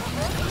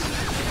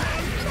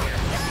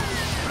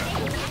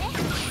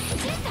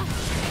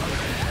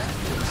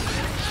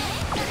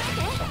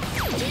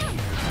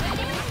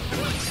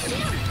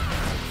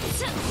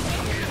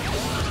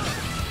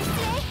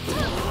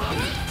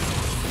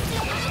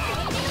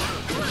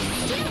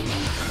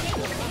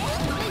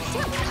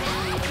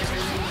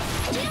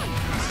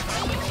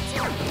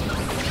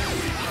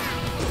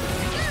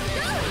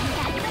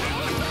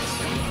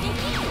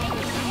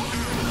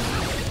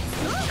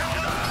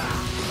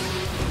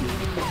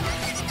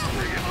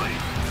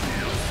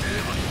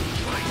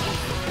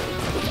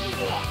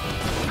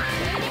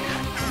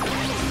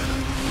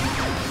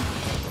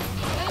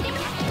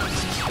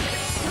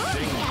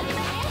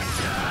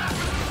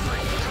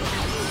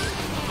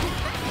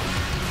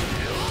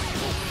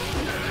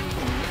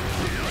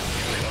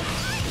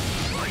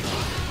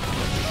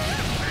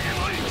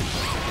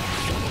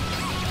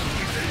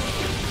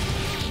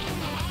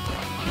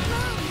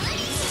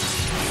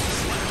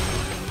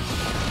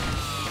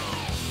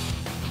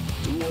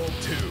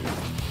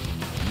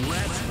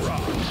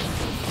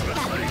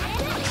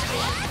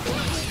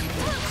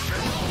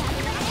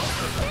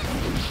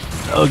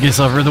 Okay,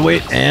 so for the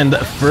weight, and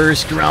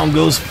first round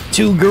goes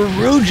to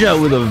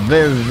GGST with a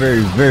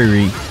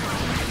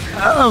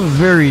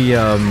very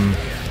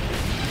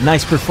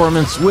nice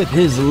performance with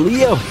his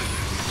Leo.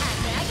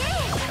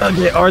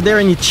 Okay, are there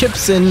any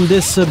chips in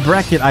this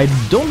bracket? I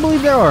don't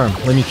believe there are.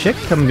 Let me check.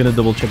 I'm gonna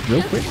double check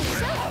real quick.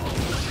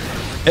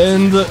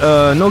 And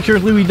no,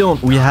 currently we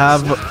don't. We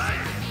have.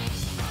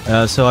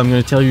 So I'm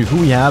gonna tell you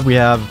who we have. We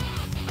have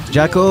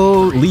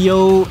Jacko,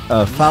 Leo,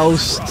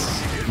 Faust,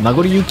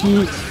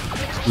 Nagoriyuki.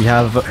 We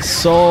have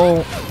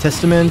Soul,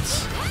 Testament,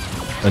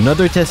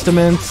 another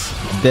Testament,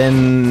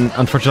 then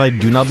unfortunately I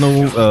do not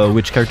know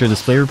which character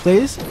this player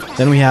plays.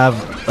 Then we have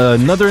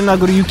another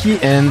Nagoriyuki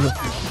and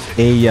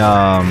a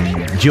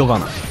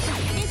Giovanna.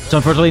 So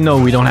unfortunately, no,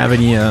 we don't have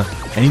any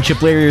chip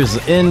players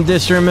in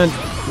this tournament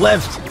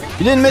left.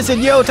 You didn't miss it.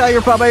 Yo, Tiger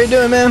Pop, how you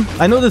doing, man?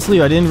 I know this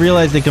Leo, I didn't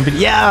realize they compete.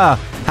 Yeah,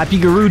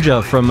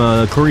 HappyGRJ from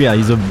Korea.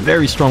 He's a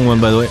very strong one,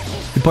 by the way.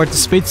 He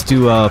participates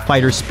to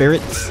Fighter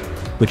Spirits,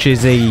 which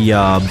is a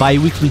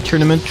bi-weekly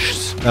tournament,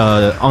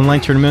 online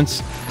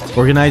tournaments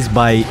organized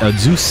by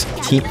Zeus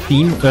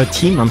team.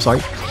 I'm sorry,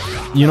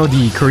 you know,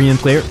 the Korean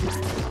player,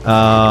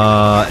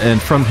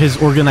 and from his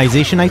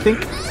organization, I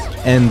think.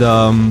 And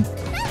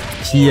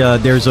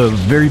there's a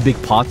very big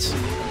pot.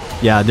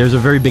 Yeah, there's a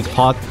very big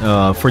pot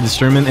for this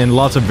tournament, and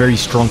lots of very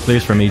strong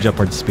players from Asia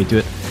participate to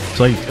it.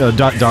 So like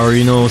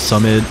Darino,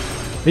 Summit,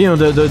 you know,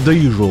 the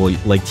usual,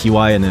 like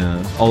TY and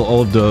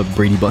all of the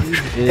Brady bunch.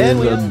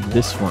 And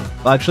this one,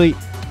 actually.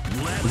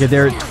 Okay,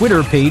 their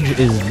Twitter page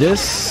is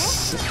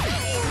this,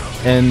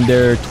 and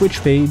their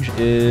Twitch page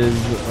is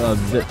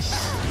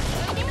this,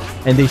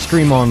 and they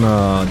stream on.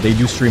 They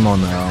do stream on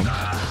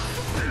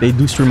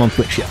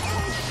Twitch. Yeah.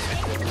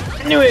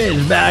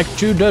 Anyways, back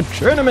to the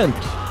tournament.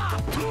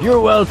 You're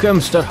welcome,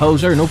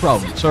 Stuthoser. No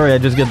problem. Sorry, I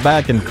just get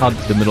back and caught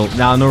the middle.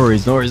 Nah, no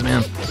worries,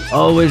 man.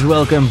 Always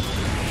welcome.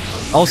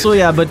 Also,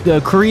 yeah, but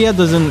Korea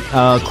doesn't.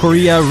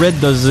 Korea Red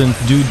doesn't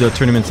do the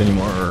tournaments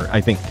anymore.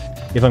 I think,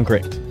 if I'm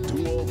correct.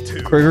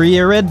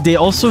 Korea Red, they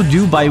also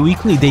do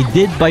bi-weekly. They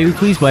did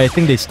bi-weeklies, but I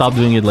think they stopped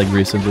doing it like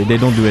recently. They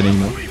don't do it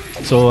anymore.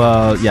 So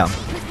yeah.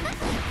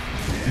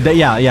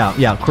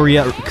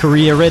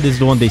 Korea Red is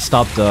the one they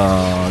stopped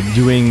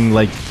doing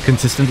like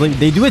consistently.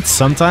 They do it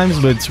sometimes,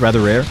 but it's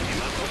rather rare.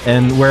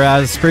 And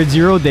whereas Spirit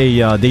Zero,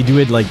 they do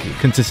it like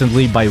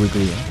consistently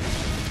bi-weekly.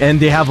 And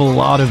they have a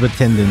lot of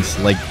attendance.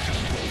 Like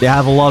they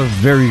have a lot of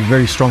very,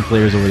 very strong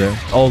players over there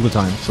all the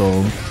time.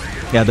 So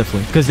yeah,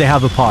 definitely. Because they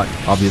have a pot,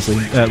 obviously.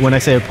 When I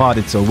say a pot,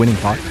 it's a winning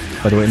pot.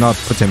 By the way, not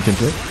Potemkin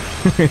to it.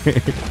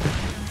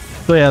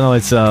 So yeah, no,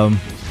 it's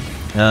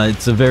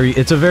a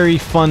very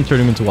fun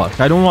tournament to watch.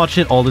 I don't watch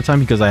it all the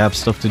time because I have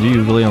stuff to do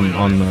usually on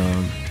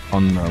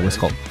what's it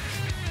called,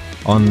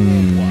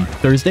 on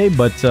Thursday.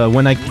 But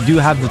when I do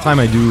have the time,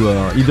 I do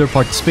either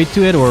participate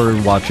to it or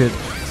watch it.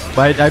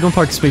 But I don't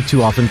participate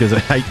too often because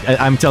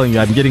I'm telling you,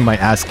 I'm getting my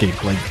ass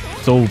kicked like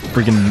so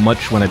freaking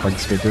much when I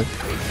participate to it.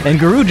 And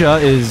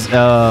Garuja is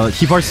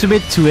he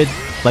participates to it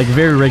like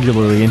very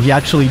regularly, and he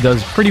actually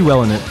does pretty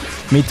well in it.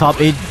 Made top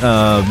 8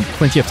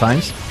 plenty of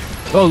times.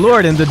 Oh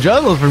lord, and the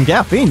juggle from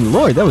Caffeine,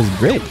 lord, that was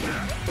great.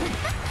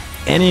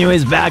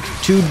 Anyways, back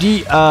to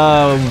the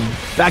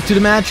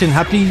match, and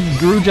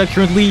HappyGRJ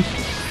currently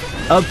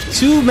up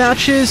 2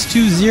 matches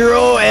to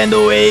 0, and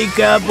the wake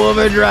up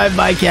overdrive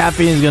by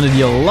Caffeine is gonna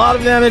deal a lot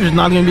of damage. It's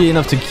not gonna be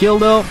enough to kill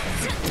though.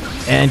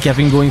 And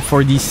Caffeine going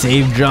for the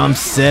save jump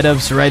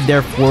setups right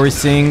there,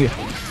 forcing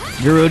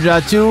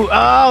GGST to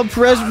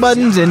press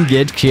buttons and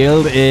get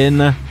killed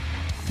in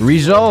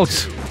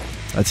results.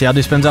 Let's see how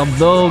this pans out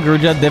though.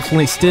 GGST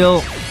definitely still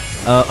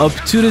up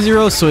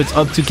 2-0, so it's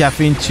up to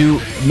Caffeine to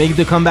make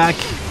the comeback.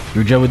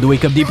 GGST with the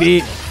wake up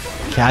DP.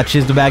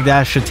 Catches the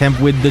backdash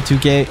attempt with the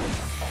 2K.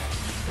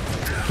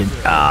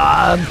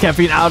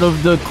 Caffeine out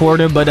of the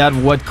corner, but at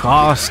what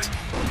cost?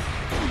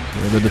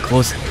 Here with the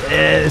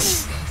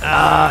closest.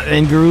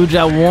 And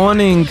GGST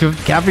wanting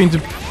Caffeine to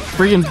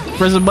freaking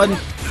press a button.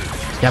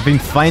 Caffeine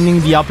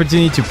finding the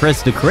opportunity to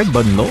press the correct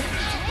button though.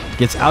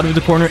 Gets out of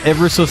the corner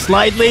ever so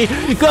slightly.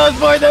 Goes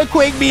for the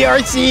quick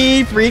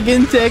BRC.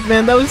 Freaking tech,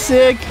 man. That was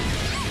sick.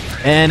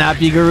 And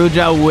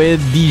HappyGRJ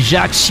with the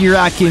Jacques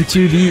Chirac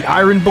into the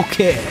Iron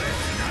Bouquet.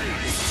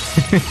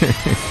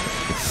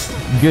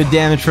 Good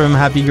damage from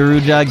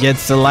HappyGRJ.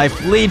 Gets the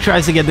life lead.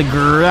 Tries to get the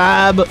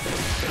grab.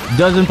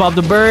 Doesn't pop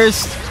the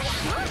burst.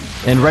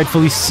 And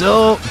rightfully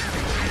so.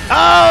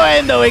 Oh,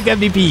 and the wake up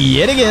DP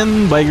yet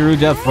again by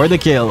GGST for the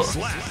kill.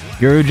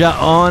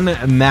 GGST on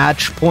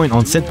match point,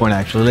 on set point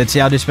actually. Let's see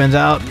how this pans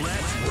out.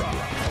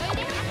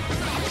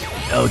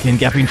 Okay,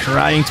 Caffeine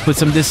trying to put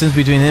some distance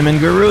between him and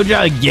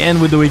GGST.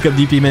 Again with the wake up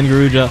DP, man.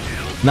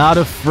 GGST not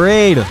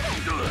afraid.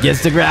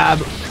 Gets the grab.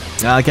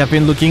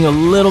 Caffeine looking a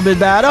little bit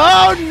bad.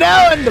 Oh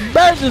no, and the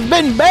burst has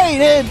been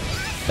baited.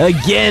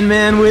 Again,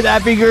 man, with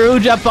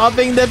HappyGRJ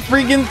popping that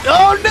freaking...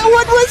 Oh no,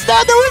 what was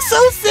that? That was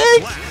so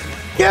sick!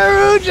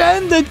 GGST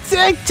and the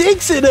tech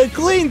takes it a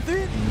clean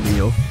 3.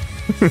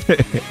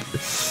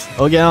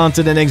 We'll get on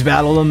to the next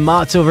battle.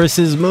 Amato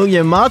versus Mugi.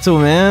 Amato,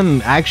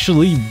 man,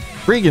 actually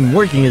freaking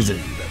working his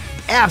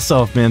ass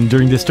off, man,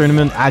 during this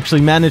tournament.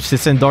 Actually managed to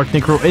send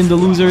DarkNecro in the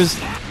losers.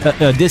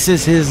 This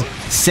is his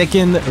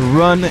second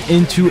run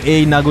into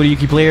a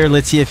Nagoriyuki player.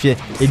 Let's see if it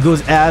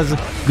goes as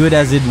good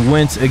as it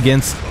went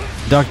against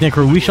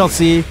DarkNecro. We shall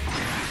see.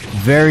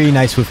 Very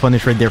nice with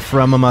punish right there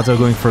from Amato,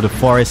 going for the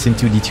forest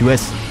into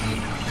D2S.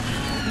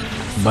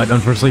 But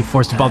unfortunately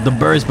forced to pop the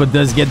burst, but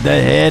does get the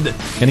head.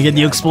 Gonna get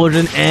the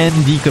explosion and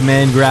the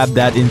command grab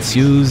that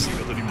ensues.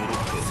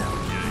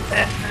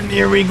 And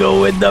here we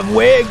go with the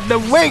wig. The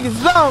wig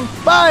is on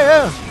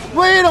fire.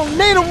 We don't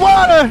need the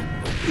water.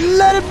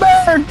 Let it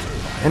burn.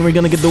 And we're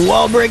gonna get the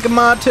wall break,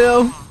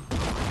 Amato.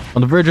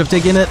 On the verge of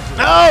taking it.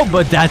 Oh,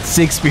 but that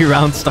 6p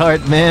round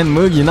start, man.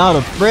 Mugi not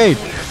afraid.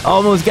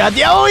 Almost got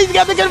the... Oh, he's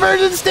got the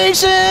conversion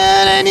station.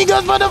 And he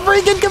goes for the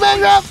freaking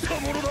command grab.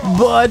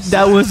 But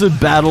that was a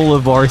battle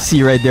of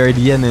RC right there at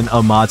the end, and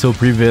Amato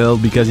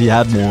prevailed because he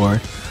had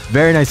more.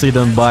 Very nicely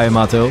done by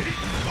Amato.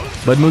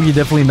 But Mugi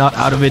definitely not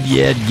out of it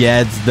yet.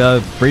 Gets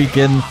the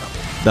freaking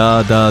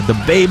the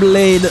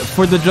Beyblade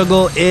for the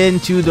juggle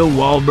into the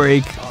wall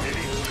break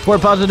for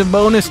positive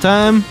bonus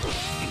time.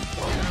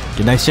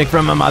 Good, nice check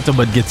from Amato,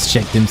 but gets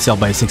checked himself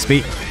by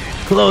 6p.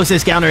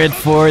 Closest counter hit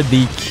for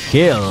the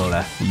kill.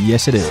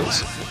 Yes, it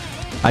is.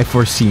 I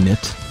foreseen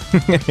it.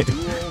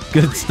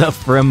 Good stuff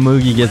from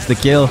Mugi, gets the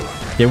kill.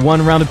 Get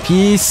one round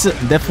apiece.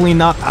 Definitely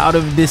not out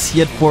of this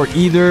yet for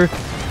either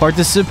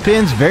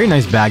participants. Very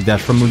nice backdash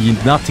from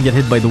Mugi, not to get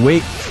hit by the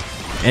weight.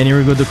 And here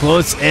we go, the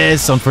close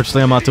S.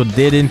 Unfortunately, Amato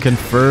didn't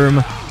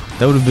confirm.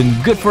 That would have been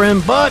good for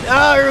him, but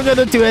here we go,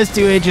 the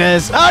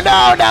 2S2HS. Oh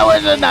no, that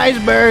was a nice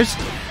burst.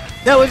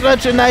 That was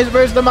such a nice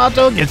burst.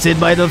 Amato gets hit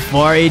by the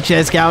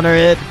 4HS counter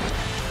hit.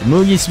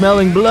 Mugi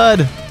smelling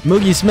blood.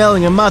 Mugi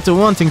smelling Amato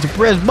wanting to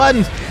press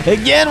buttons.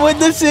 Again with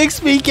the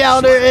 6p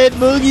counter hit.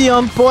 Mugi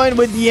on point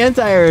with the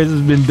anti-air. This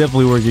has been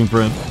definitely working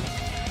for him.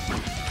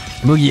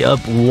 Mugi up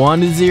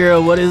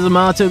 1-0. What is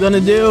Amato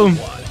gonna do?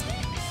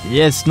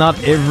 Yes, not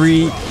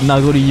every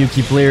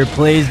Nagoriyuki player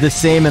plays the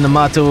same, and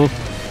Amato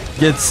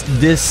gets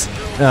to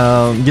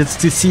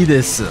see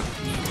this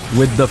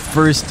with the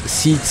first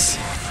seats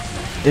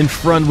in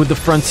front, with the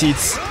front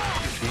seats,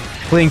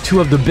 playing two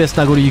of the best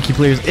Nagoriyuki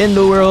players in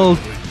the world.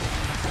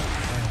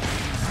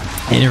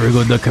 And here we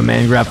go, the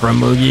command grab from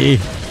Mugi.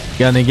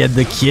 Gonna get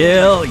the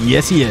kill.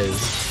 Yes, he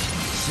is.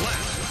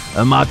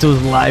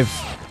 Amato's life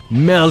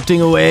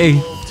melting away.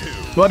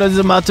 What is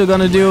Amato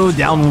gonna do?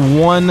 Down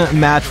one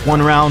match,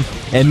 one round.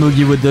 And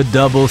Mugi with the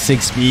double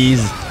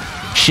 6Ps.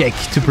 Check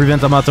to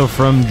prevent Amato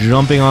from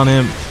jumping on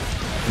him.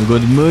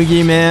 Good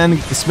Mugi, man.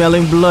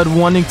 Smelling blood,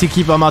 wanting to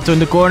keep Amato in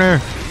the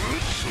corner.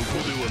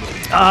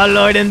 Oh,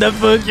 Lord, and the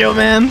Fukyo,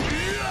 man.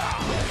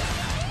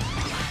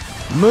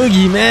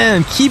 Mugi,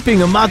 man,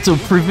 keeping Amato,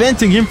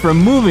 preventing him from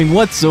moving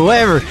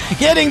whatsoever.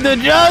 Getting the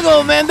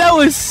juggle, man, that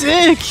was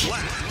sick.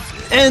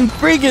 And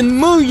freaking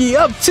Mugi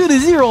up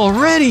 2-0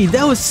 already.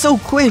 That was so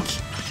quick.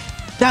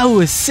 That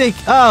was sick.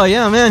 Oh,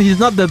 yeah, man, he's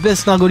not the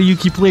best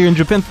Nagoriyuki player in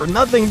Japan for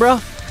nothing, bro.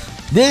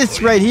 This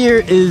right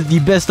here is the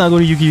best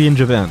Nagoriyuki in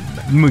Japan.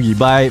 Mugi,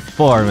 by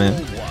far,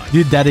 man.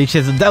 Dude, that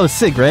HS, that was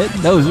sick, right?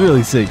 That was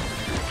really sick.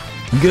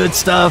 Good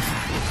stuff.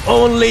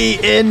 Only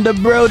in the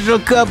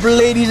Brojo Cup,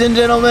 ladies and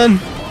gentlemen.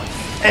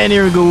 And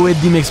here we go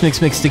with the mix to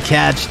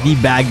catch the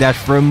backdash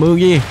from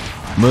Mugi.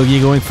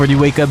 Mugi going for the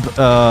wake up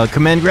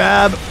command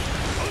grab.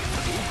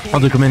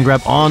 Other command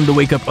grab on the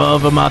wake up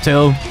of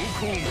Amato.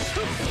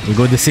 We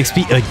go to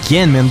 6P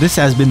again, man. This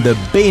has been the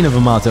bane of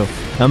Amato.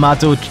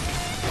 Amato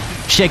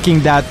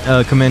checking that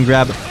command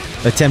grab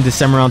attempt this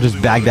time around, just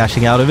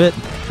backdashing out of it.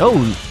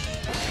 Oh,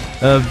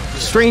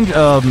 strange,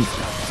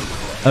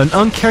 an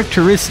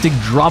uncharacteristic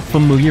drop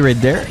from Mugi right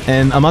there.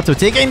 And Amato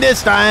taking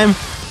this time.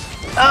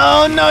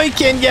 Oh no, he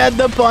can't get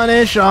the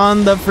punish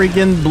on the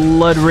freaking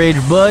Blood Rage,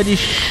 but he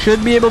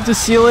should be able to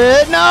seal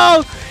it.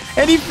 No!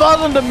 And he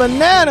falls on the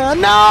banana.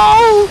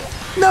 No!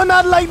 No,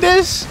 not like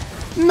this.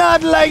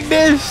 Not like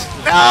this.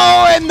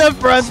 No! And the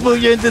front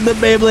Mugi into the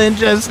Beyblade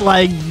just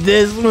like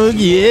this.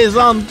 Mugi is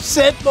on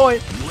set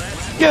point.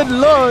 Good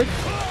lord.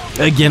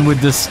 Again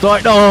with the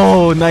start.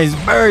 Oh, nice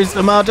burst,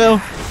 Amato.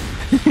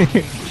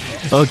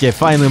 Okay,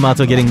 finally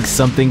Amato getting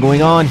something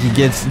going on. He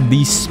gets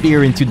the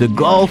spear into the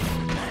Gulf.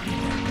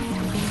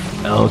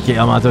 Okay,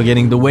 Amato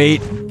getting the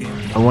weight.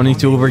 Wanting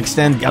to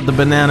overextend. Got the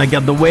banana,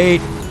 got the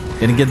weight.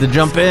 Didn't get the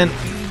jump in.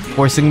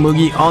 Forcing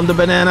Mugi on the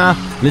banana.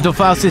 Little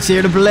Faust is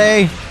here to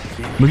play.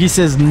 Mugi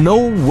says, no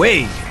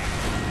way.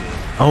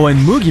 Oh, and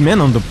Mugi,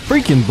 man, on the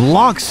freaking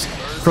blocks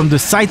from the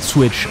side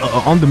switch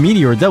on the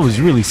Meteor. That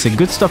was really sick.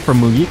 Good stuff from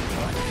Mugi.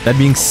 That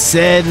being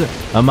said,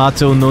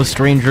 Amato, no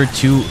stranger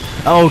to...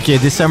 Oh, okay,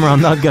 this time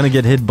around, not gonna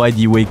get hit by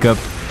the wake up.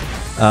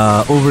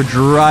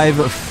 Overdrive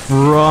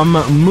from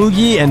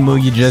Mugi, and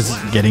Mugi just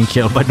getting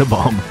killed by the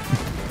bomb.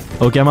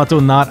 Okay, Amato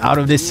not out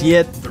of this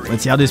yet.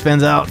 Let's see how this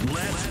pans out.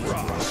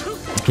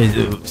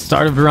 Okay,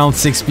 start of the round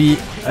 6P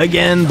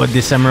again, but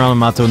this time around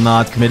Amato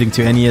not committing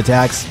to any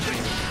attacks.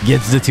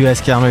 Gets the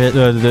 2S counter,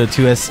 the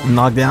 2S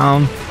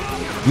knockdown.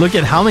 Look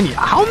at how many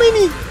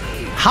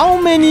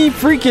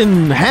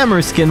freaking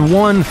hammers can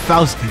one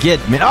Faust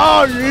get, man?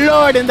 Oh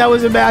lord, and that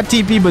was a bad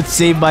TP, but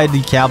saved by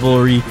the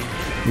cavalry.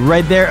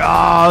 Right there.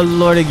 Oh,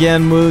 Lord,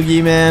 again,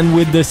 Mugi, man,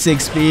 with the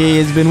 6P.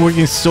 It's been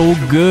working so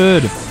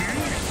good.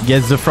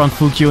 Gets the front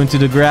Fukyo into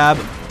the grab.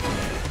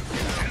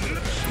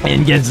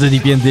 And gets the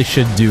DP, and this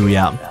should do,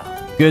 yeah.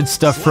 Good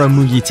stuff from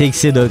Mugi.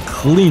 Takes it a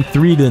clean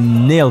 3 to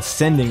nail,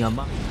 sending him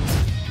up.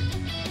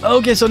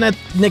 Okay, so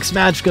next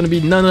match going to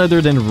be none other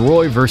than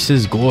Roy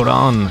versus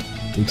Goran.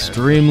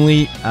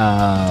 Extremely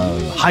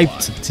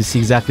hyped to see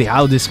exactly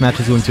how this match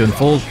is going to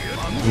unfold.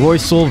 Roy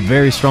Soul,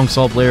 very strong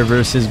Soul player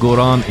versus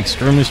Goran,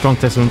 extremely strong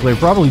Testament player,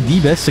 probably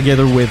the best,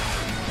 together with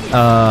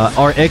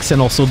RX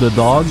and also the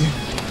dog,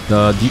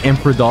 the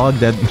Emperor dog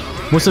that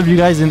most of you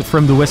guys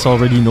from the West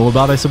already know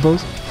about, I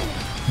suppose.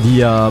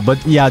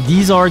 But yeah,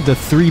 these are the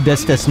 3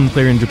 best Testament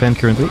player in Japan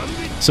currently.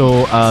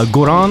 So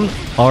Goran,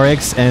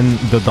 RX, and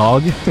the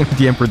dog,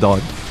 the Emperor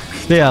dog.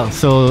 Yeah,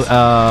 so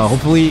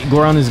hopefully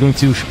Goran is going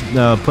to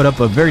put up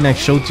a very nice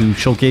show to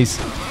showcase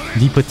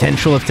the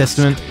potential of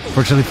Testament.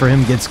 Fortunately for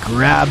him, gets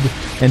grabbed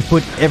and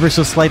put ever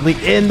so slightly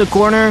in the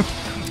corner.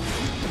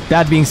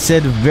 That being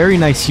said, very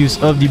nice use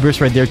of the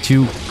burst right there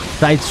to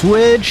side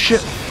switch.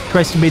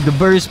 Tries to make the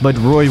burst, but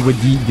Roy with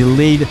the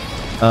delayed,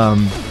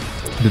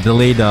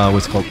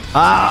 what's it called?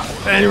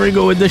 And here we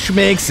go with the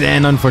schmicks,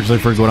 and unfortunately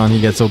for Goran,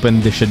 he gets open.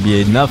 This should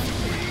be enough.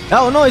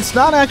 Oh no, it's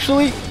not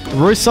actually.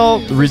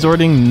 Roysal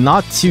resorting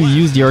not to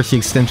use the RC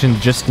extension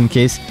just in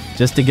case,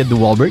 just to get the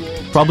wall break.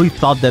 Probably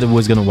thought that it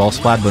was gonna wall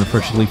splat, but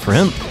unfortunately for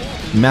him,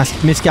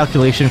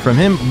 miscalculation from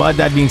him. But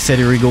that being said,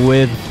 here we go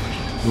with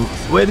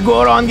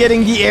Goran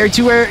getting the air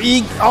to where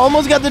he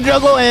almost got the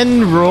juggle,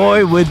 and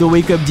Roy with the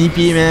wake up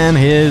DP, man,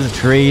 his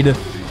trade,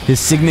 his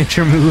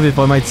signature move, if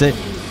I might say.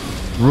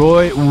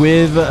 Roy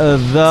with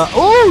the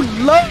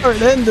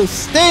lord, and the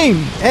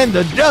sting, and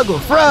the juggle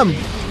from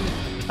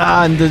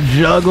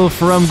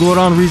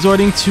Goran,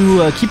 resorting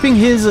to keeping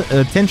his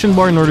tension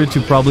bar in order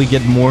to probably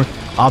get more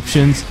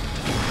options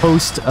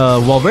post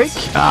wall break.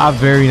 Ah,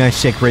 very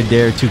nice check right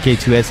there.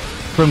 2K2S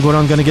from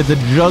Goran. Gonna get the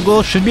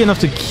juggle. Should be enough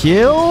to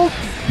kill.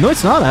 No,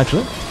 it's not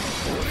actually.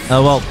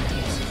 Well,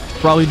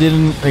 probably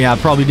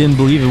didn't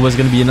believe it was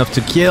gonna be enough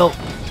to kill.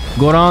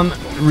 Goran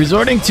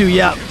resorting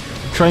to,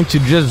 trying to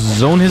just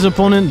zone his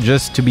opponent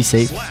just to be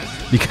safe.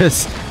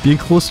 Because being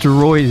close to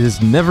Roy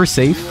is never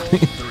safe,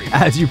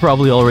 as you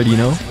probably already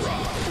know.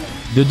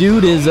 The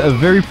dude is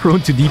very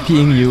prone to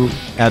DPing you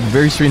at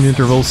very strange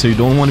intervals, so you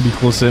don't want to be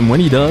close to him when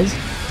he does.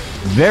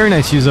 Very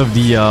nice use of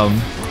the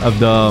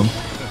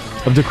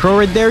crow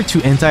right there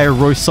to anti-air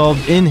Roy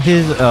solve in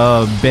his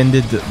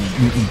bended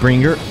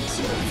bringer.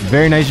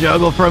 Very nice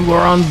juggle from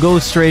Goran.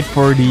 Goes straight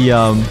for the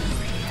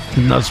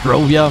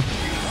Nostrovia.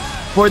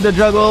 For the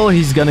juggle,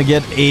 he's gonna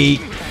get a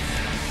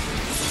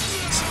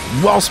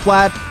wall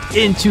splat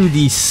into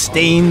the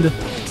stained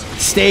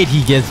state.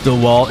 He gets the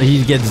wall,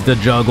 he gets the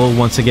juggle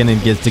once again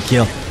and gets the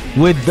kill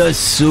with the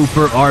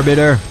Super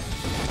Arbiter.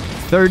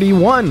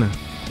 31.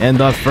 And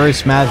the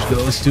first match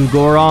goes to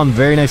Goran.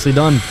 Very nicely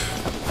done.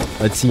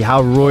 Let's see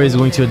how Roy is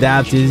going to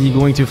adapt. Is he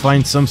going to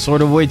find some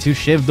sort of way to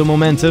shift the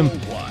momentum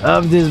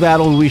of this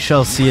battle? We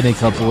shall see in a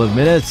couple of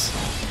minutes.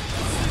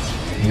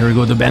 Here we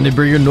go, the Bandit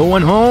Bringer, no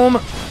one home.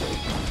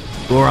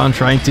 Goran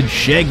trying to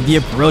check the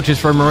approaches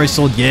from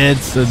Roysol,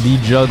 gets the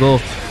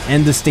juggle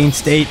and the stained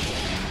state.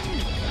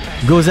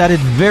 Goes at it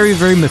very,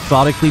 very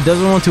methodically.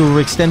 Doesn't want to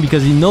overextend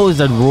because he knows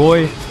that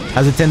Roy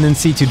has a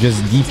tendency to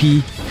just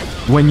DP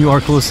when you are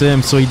close to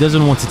him, so he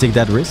doesn't want to take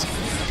that risk.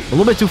 A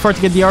little bit too far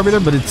to get the Arbiter,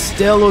 but it's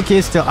still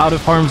okay, still out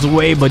of harm's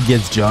way, but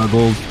gets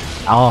juggled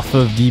off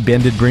of the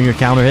Bandit Bringer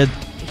counter hit.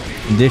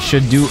 This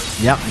should do,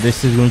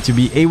 this is going to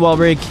be a wall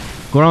break.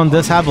 Goran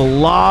does have a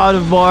lot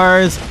of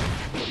bars.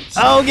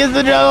 Oh, gets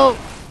the juggle.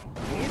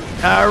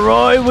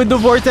 Roy with the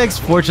Vortex.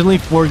 Fortunately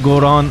for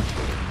Goran,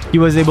 he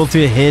was able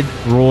to hit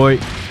Roy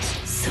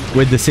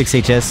with the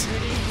 6HS.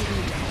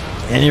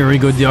 And here we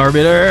go, the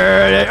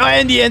Arbiter.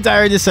 And the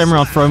entire December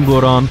round from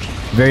Goran.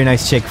 Very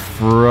nice check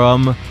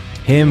from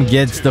him.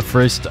 Gets the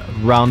first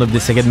round of the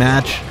second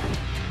match.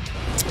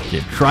 Okay,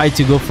 tried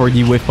to go for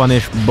the whiff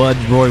punish, but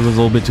Roy was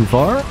a little bit too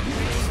far.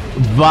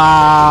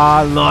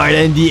 Bah, Lord,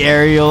 and the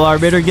aerial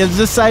Arbiter gets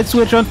the side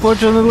switch,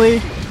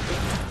 unfortunately.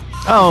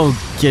 Oh,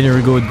 okay, here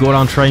we go with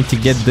Goran trying to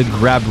get the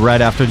grab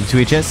right after the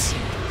 2HS.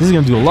 This is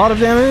going to do a lot of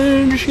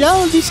damage.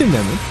 Yeah, decent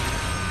damage.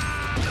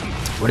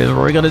 What is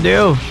Roy going to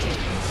do?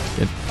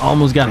 It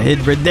almost got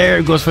hit right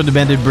there. Goes for the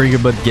Bandit Bringer,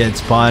 but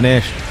gets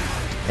punished.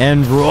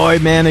 And Roy,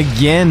 man,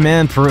 again,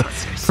 man,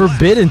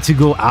 forbidden to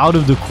go out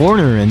of the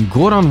corner. And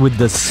Goran with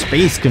the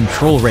space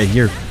control right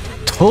here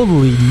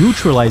totally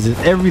neutralizes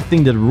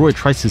everything that Roy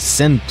tries to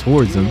send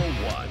towards him.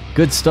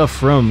 Good stuff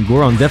from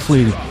Goran.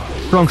 Definitely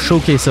strong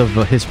showcase of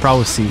his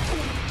prowess,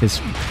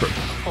 his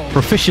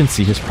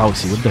proficiency, his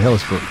prowess. What the hell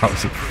is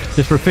prowess?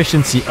 His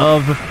proficiency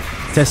of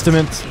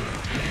Testament.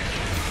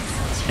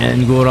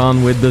 And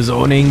Goran with the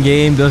zoning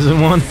game, doesn't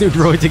want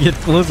Roy to get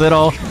close at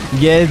all.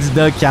 Gets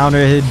the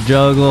counter hit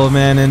juggle,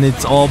 man, and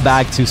it's all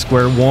back to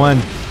square one.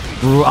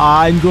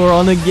 And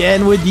Goran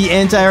again with the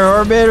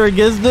anti-arbiter,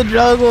 gets the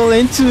juggle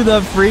into the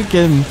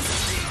freaking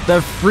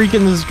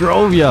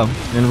Nostrovia.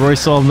 And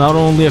Roysol, not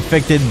only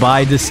affected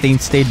by the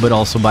stained state, but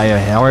also by a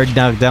hard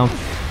knockdown,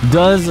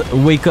 does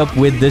wake up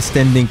with the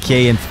standing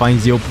K and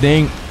finds the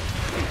opening.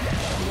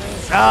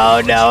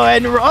 Oh no,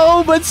 and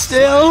but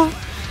still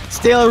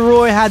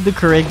Roy had the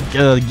correct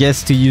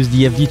guess to use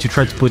the FD to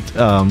try to put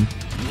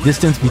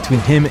distance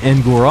between him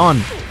and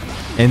Goran.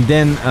 And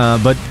then,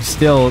 but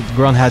still,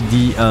 Goran had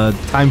the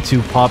time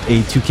to pop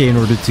a 2K in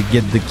order to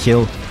get the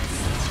kill.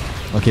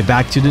 Okay,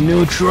 back to the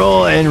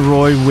neutral, and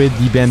Roy with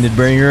the Bandit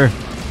Bringer.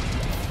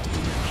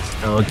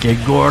 Okay,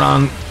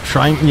 Goran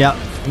trying,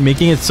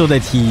 making it so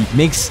that he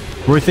makes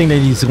Roy think that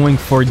he's going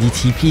for the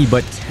TP,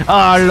 but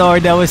oh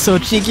lord, that was so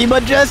cheeky.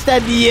 But just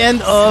at the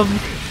end of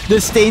the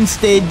stained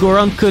state,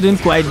 Goran couldn't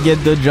quite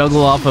get the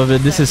juggle off of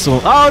it. This is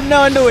so, oh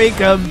no, in the wake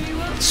up,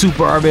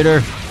 Super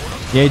Arbiter.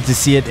 You hate to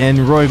see it, and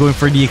Roy going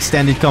for the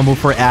extended combo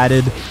for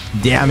added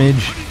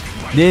damage.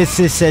 This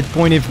is set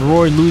point. If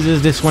Roy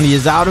loses this one, he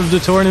is out of the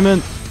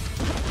tournament.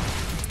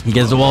 He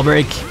gets the wall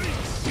break.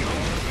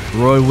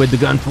 Roy with the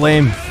gun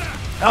flame.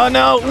 Oh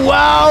no,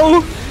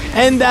 wow!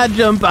 And that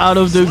jump out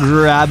of the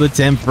grab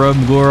attempt from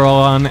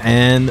Goran,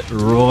 and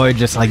Roy,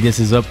 just like this,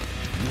 is up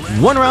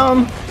one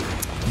round.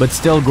 But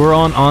still,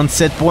 Goran on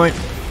set point.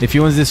 If he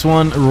wins this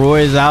one,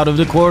 Roy is out of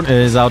the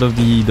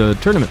the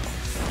tournament.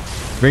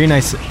 Very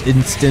nice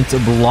instant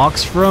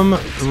blocks from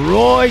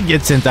Roy.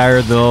 Gets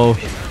entire though.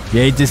 You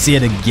hate to see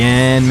it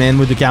again, man,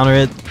 with the counter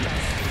hit.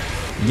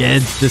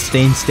 Gets the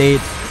stained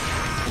state.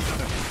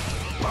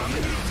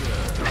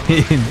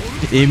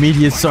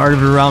 Immediate start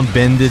of the round,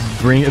 bended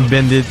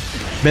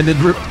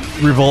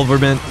revolver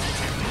bent.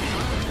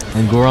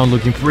 And Goran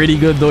looking pretty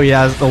good though. He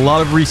has a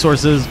lot of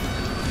resources.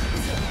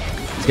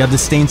 He's got the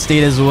stained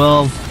state as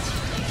well.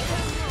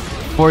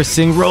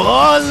 Forcing roll.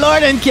 Oh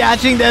lord, and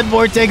catching that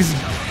vortex.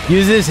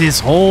 Uses his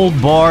whole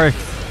bar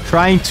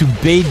trying to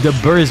bait the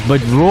burst,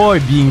 but Roy,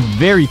 being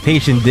very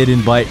patient,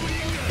 didn't bite,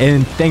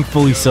 and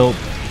thankfully so.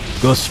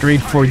 Goes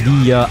straight for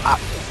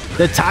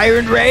the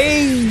Tyrant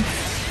Ray.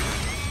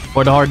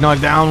 For the hard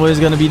knockdown, what is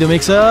going to be the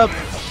mix-up?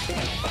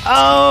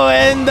 Oh,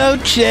 and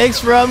the checks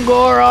from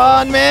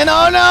Goran, man.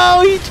 Oh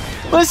no, he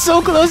was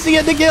so close to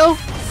get the kill.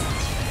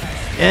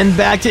 And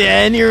back to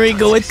end. Here we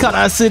go with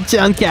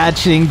Karasu-chan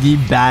catching the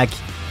back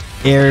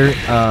air.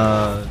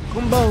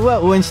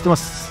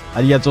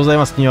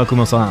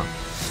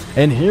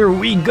 And here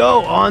we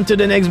go on to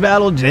the next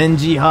battle.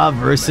 Denjiha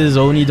versus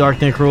Oni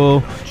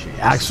DarkNecro.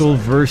 Axel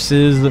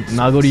versus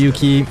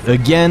Nagoriyuki.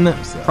 Again,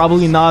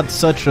 probably not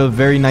such a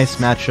very nice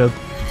matchup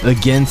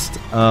against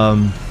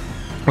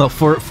well,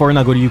 for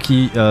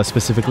Nagoriyuki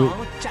specifically,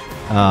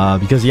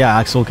 because yeah,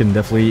 Axel can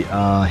definitely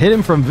hit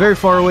him from very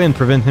far away and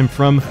prevent him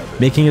from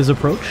making his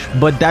approach.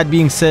 But that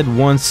being said,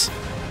 once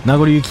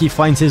Nagoriyuki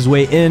finds his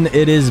way in,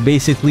 it is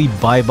basically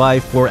bye-bye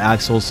for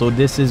Axel. So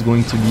this is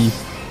going to be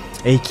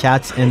a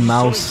cat and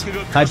mouse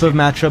type of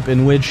matchup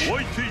in which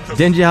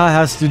Denjiha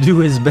has to do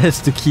his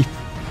best to keep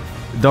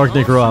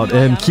DarkNecro out,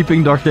 and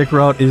keeping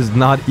DarkNecro out is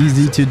not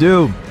easy to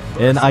do,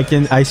 and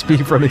I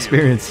speak from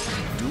experience.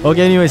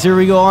 Okay, anyways, here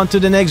we go on to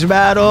the next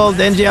battle.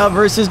 Denjiha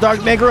versus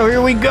DarkNecro.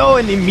 Here we go.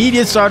 An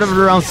immediate start of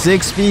around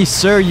 6p.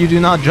 Sir, you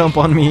do not jump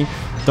on me.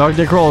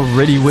 DarkNecro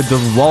already with the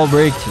wall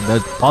break.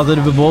 That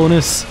positive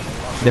bonus.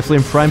 Definitely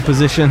in prime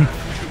position.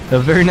 A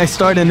very nice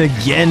start. And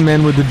again,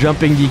 man, with the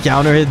jumping, the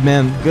counter hit,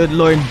 man. Good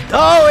lord.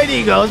 Oh, and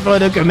he goes for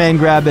the command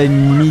grab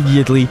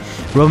immediately.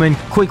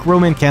 Quick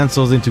Roman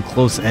cancels into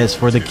close S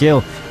for the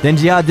kill.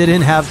 Denjiha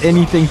didn't have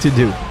anything to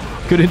do.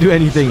 Couldn't do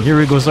anything. Here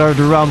we go, started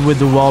the round with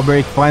the wall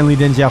break. Finally,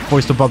 Denjiha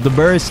forced to pop the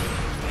burst.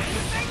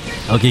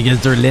 Okay,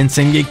 gets their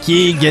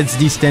Lensengeki, gets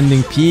the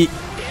standing P.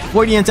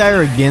 For the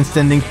entire again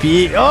standing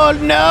P. Oh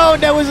no,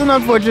 that was an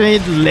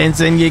unfortunate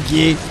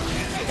Lensengeki.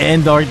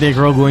 And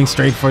DarkNecro going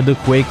straight for the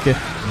quick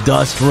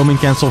dust Roman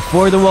cancel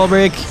for the wall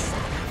break.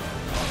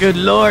 Good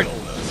lord.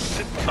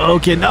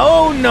 Okay,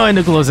 no, in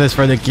the closest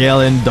for the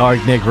kill, and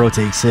DarkNecro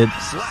takes it.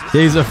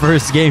 Takes the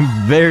first game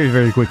very,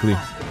 very quickly.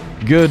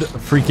 Good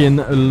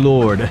freaking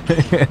lord.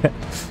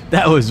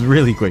 That was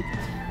really quick.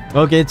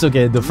 Okay, it's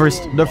okay. The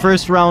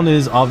first round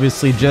is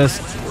obviously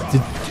just to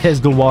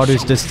test the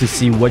waters, just to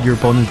see what your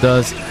opponent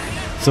does.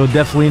 So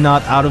definitely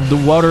not out of the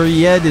water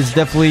yet. It's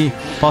definitely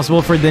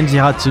possible for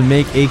Denjiha to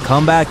make a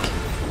comeback.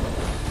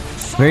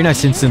 Very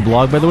nice instant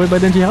block, by the way, by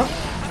Denjiha.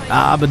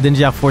 But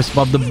Denjiha forced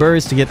pop the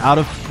burst to get out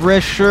of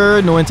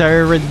pressure. No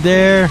entire right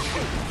there.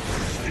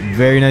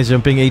 Very nice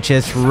jumping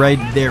HS right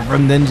there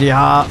from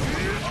Denjiha.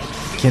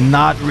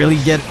 Cannot really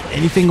get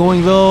anything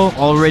going though.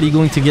 Already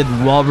going to get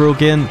wall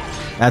broken.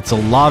 That's a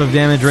lot of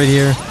damage right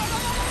here.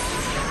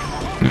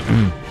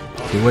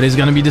 Okay, what is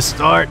going to be the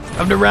start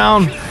of the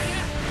round?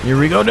 Here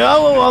we go.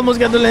 No,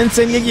 almost got the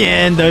Lensing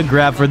again. The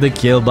grab for the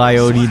kill by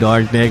Oni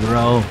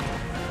DarkNecro.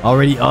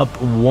 Already up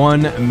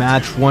one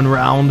match, one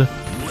round.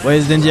 What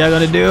is Denjiha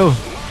going to do?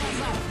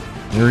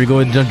 Here we go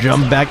with the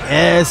jump back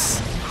S.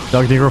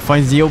 DarkNecro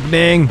finds the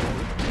opening.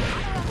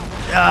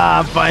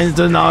 Finds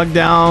the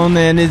knockdown,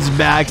 and it's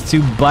back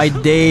to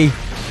bite day.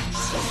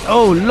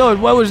 Oh lord,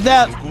 what was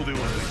that?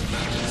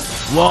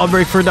 Wall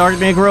break for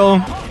DarkNecro.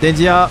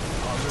 Denjiha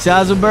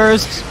has a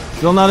burst.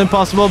 Still not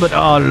impossible, but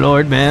oh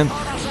lord, man.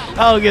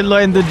 Oh good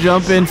lord, and the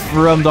jump in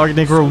from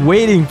DarkNecro,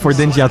 waiting for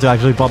Denjiha to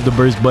actually pop the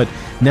burst, but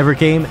never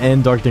came,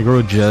 and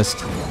DarkNecro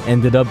just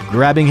ended up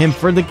grabbing him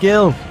for the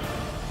kill.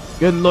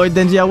 Good lord,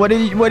 Denjiha, what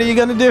are you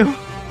gonna do?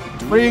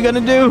 What are you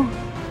gonna do?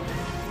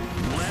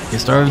 Okay,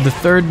 start of the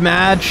third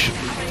match.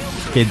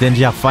 Okay,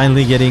 Denjiha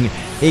finally getting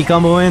a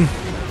combo in.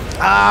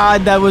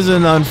 That was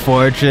an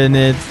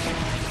unfortunate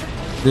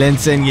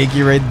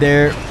Lensengeki right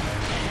there.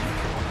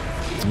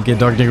 Okay,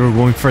 DarkNecro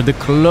going for the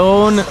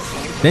clone.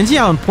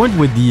 Denjiha on point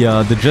with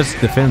the just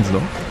defense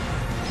though.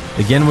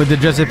 Again with the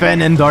just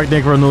defense, and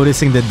DarkNecro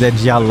noticing that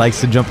Denjiha likes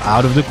to jump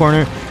out of the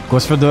corner.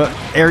 Goes for the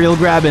aerial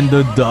grab and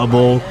the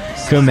double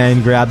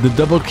command grab. The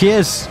double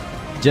kiss.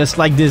 Just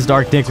like this,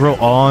 DarkNecro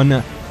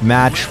on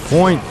match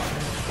point.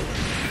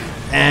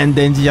 And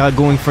Denjiha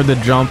going for the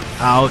jump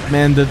out,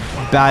 man. The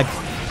back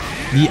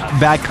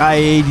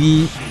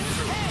IAD.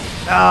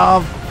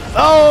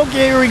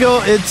 Okay, here we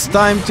go. It's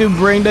time to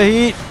bring the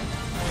heat.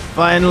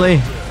 Finally,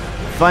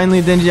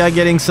 Denjiha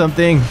getting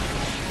something.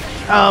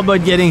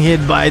 But getting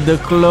hit by the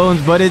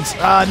clones. But it's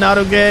not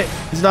okay.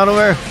 It's not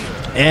over.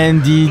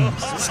 And the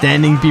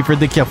standing P for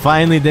the kill.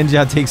 Finally,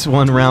 Denjiha takes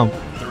one round.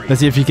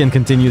 Let's see if he can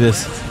continue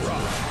this.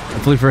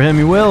 Hopefully for him,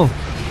 he will.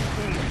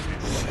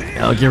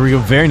 Okay, here we go.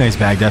 Very nice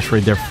backdash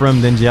right there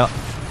from Denjiha.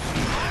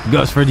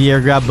 Goes for the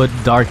air grab, but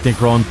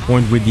DarkNecro on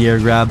point with the air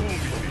grab.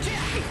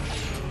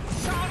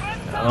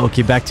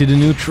 Okay, back to the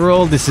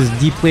neutral. This is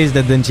the place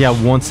that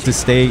Denjiha wants to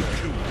stay.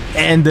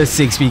 And the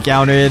 6p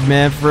counter hit,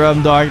 man,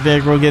 from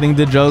DarkNecro, getting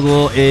the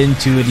juggle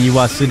into the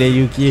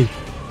Wasudeyuki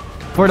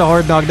for the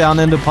hard knockdown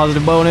and the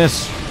positive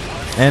bonus.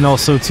 And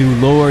also to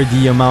lower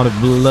the amount of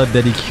blood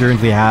that he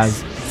currently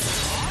has.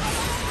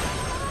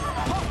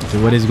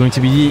 So what is going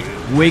to be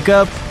the wake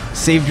up?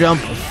 Safe jump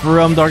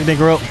from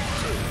DarkNecro.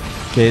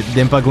 Okay,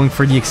 Denpa going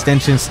for the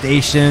extension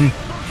station.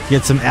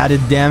 Get some added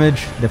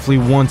damage. Definitely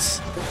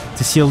wants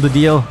to seal the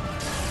deal.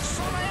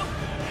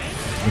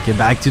 Okay,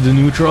 back to the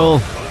neutral.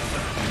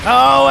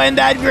 Oh, and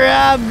that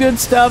grab. Good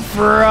stuff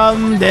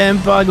from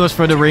Denjiha. Goes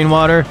for the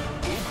rainwater.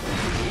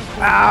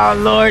 Oh,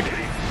 Lord.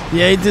 You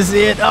hate to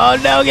see it. Oh,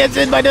 no. Gets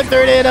hit by the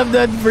third hit of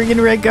the freaking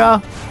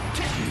Rekka.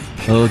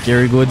 Okay,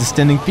 here we go with the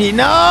standing P.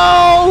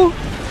 No!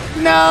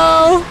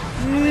 No!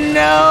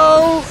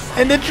 No!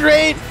 And the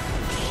trade.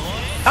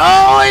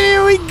 Oh, and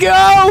here we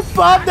go!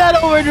 Pop that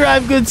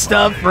overdrive. Good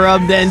stuff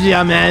from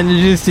Denjiha, man.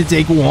 Just to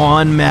take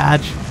one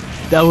match.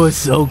 That was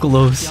so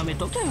close.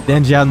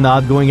 Denjiha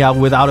not going out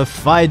without a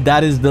fight.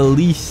 That is the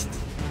least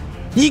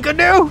he could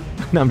do.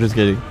 No, I'm just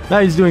kidding.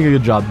 No, he's doing a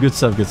good job. Good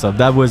stuff, good stuff.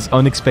 That was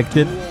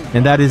unexpected.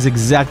 And that is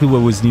exactly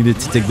what was needed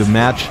to take the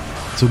match.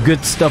 So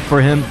good stuff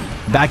for him.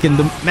 Back in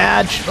the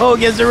match. Oh,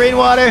 gets the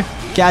rainwater.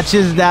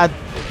 Catches that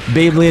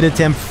Beyblade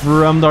attempt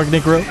from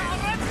DarkNecro.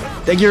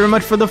 Thank you very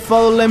much for the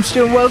follow,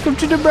 Lemster. Welcome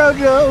to the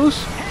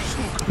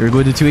Brojos. Here we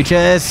go to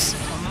 2HS.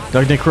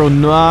 DarkNecro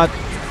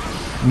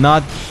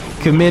not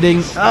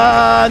committing.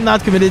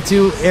 Not committed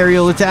to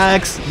aerial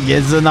attacks.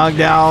 Gets the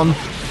knockdown.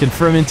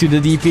 Confirm into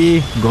the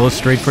DP. Goes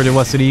straight for the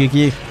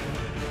Nagoriyuki.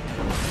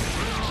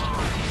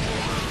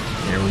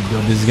 There we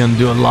go. This is gonna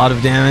do a lot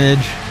of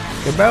damage.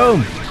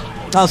 Boom.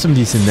 Some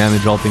decent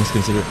damage, all things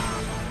considered.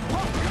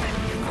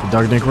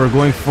 DarkNecro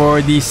going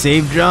for the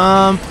save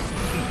jump.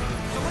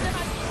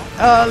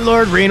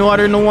 Lord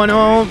Rainwater no 1-0.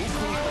 Oh,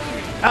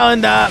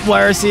 and that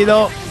YRC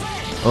though.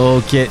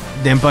 Okay,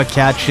 Denjiha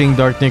catching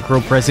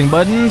DarkNecro pressing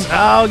buttons.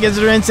 Oh, gets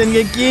the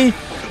Rensengeki.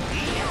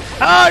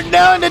 Oh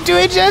no, the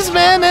 2HS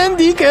man, and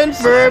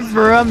deconfirmed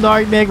from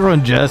DarkNecro.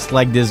 And just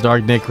like this,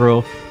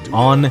 DarkNecro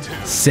on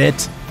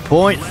set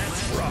point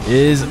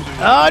is...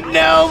 Oh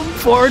no,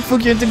 forward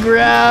Fukun to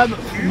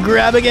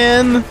grab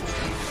again.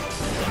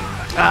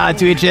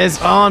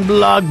 2HS on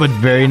block, but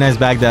very nice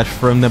backdash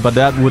from them, but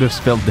that would have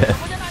spelled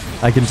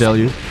death, I can tell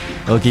you.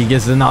 Okay,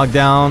 gets the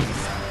knockdown,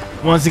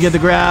 wants to get the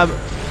grab.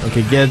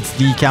 Okay, gets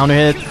the counter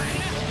hit,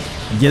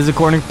 gets the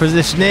corner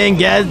positioning,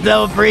 gets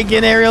the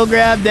freaking aerial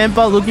grab.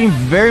 Denjiha looking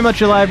very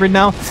much alive right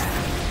now.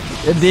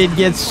 It did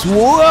get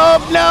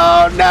swooped.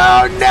 No,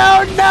 no,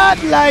 no,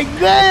 not like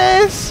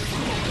this.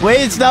 Wait,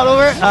 it's not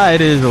over?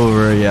 It is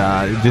over.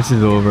 Yeah, this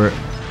is over.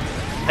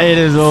 It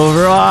is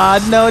over.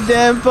 No,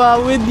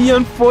 Denjiha with the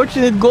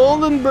unfortunate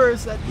golden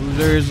burst.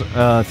 Losers,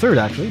 third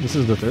actually. This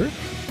is the third.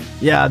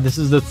 Yeah, this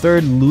is the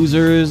third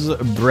losers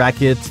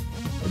bracket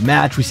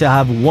match. We still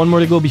have one more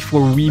to go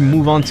before we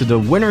move on to the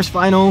winners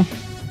final.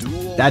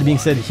 That being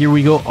said, here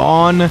we go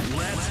on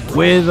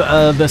with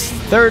the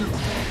third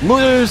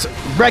losers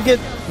bracket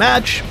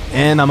match.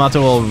 And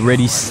Amato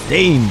already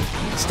stained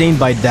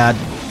by that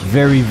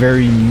very,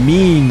 very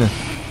mean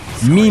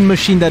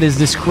machine that is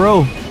this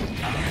crow.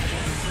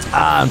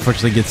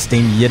 Unfortunately gets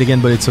stained yet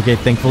again, but it's okay,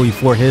 thankfully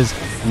for his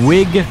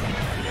wig.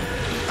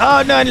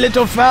 Oh no, and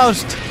little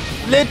Faust.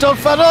 Little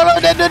Faust, oh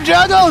no, the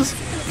juggles.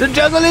 The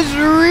juggle is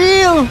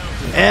real.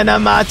 And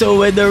Amato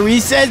with the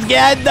reset,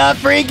 get the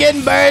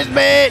freaking burst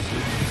bait.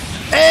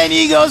 And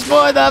he goes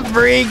for the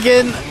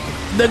freaking,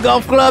 the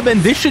golf club,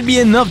 and this should be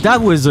enough.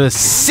 That was a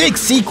sick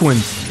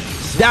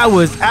sequence. That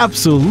was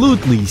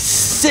absolutely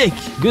sick.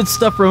 Good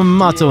stuff from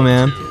Amato,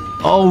 man.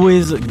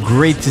 Always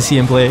great to see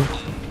him play.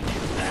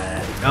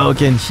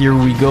 Okay, and here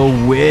we go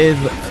with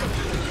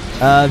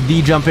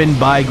the jump in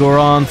by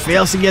Goran.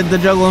 Fails to get the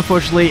juggle,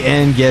 unfortunately,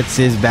 and gets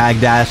his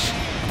backdash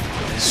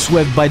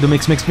swept by the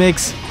mix.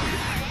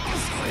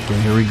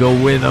 Okay, here we go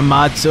with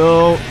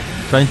Amato.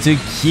 Trying to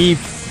keep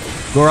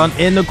Goran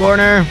in the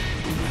corner.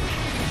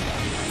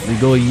 We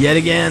go yet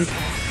again.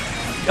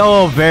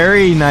 Oh,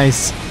 very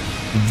nice.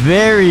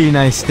 Very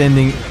nice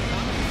standing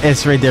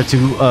S right there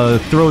to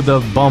throw the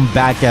bomb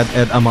back at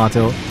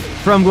Amato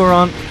from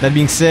Goran. That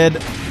being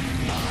said,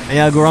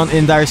 yeah, Goran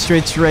in dire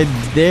straits right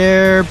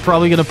there.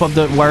 Probably gonna pop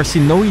the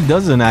YRC. No, he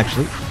doesn't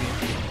actually.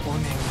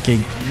 Okay,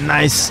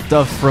 nice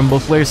stuff from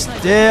both players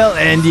still.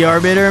 And the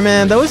Arbiter,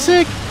 man, that was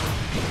sick.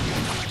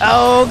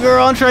 Oh,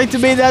 Goran trying to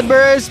bait that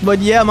burst, but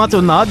yeah, Amato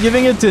not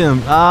giving it to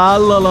him. I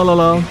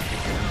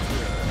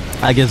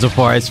guess the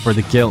Forest for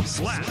the kill.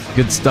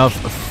 Good stuff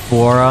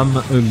for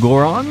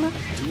Goran.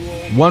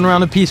 One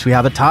round apiece. We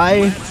have a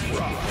tie.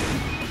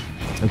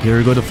 Okay, here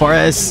we go to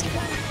Forest.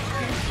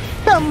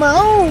 Come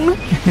on.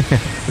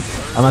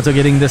 Amato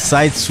getting the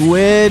side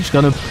switch.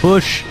 Gonna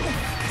push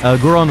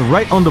Goran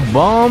right on the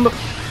bomb.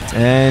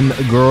 And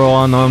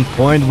Goran on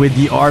point with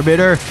the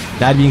Arbiter.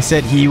 That being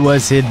said, he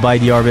was hit by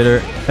the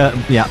Arbiter.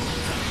 Yeah.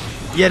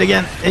 Yet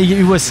again,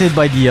 he was hit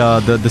by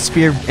the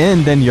spear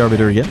and then the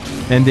Arbiter again.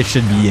 And this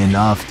should be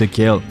enough to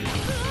kill.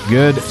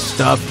 Good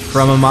stuff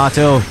from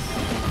Amato.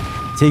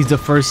 Takes the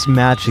first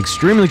match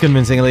extremely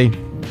convincingly.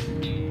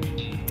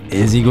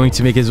 Is he going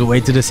to make his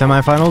way to the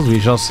semifinals? We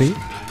shall see.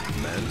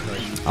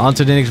 On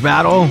to the next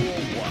battle.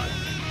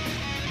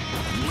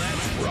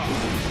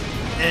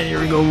 And here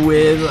we go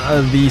with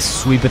the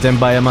sweep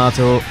attempt by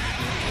Amato.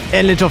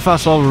 And Little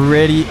Faust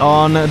already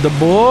on the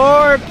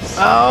board.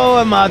 Oh,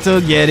 Amato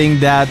getting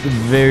that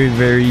very,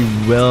 very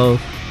well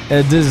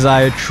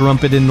desired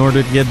trumpet in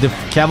order to get the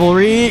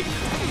cavalry.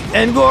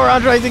 And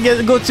Goran tries to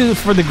go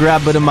for the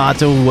grab, but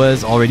Amato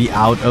was already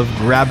out of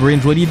grab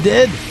range. What he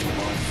did,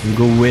 we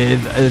go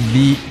with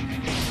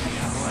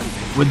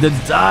the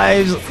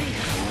dives,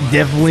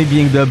 definitely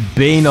being the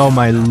bane. Oh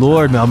my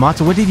lord, man.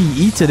 Amato, what did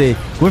he eat today?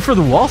 Went for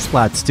the wall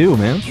splats too,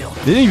 man.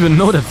 Didn't even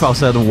know that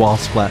Faust had a wall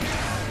splat.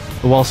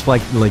 A wall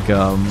splat like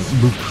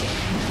loop.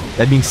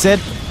 That being said,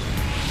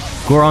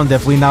 Goran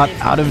definitely not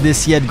out of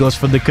this yet. Goes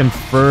for the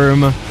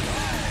confirm.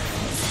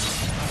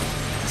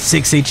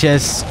 6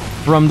 HS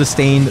from the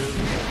Stained.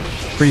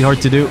 Pretty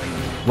hard to do.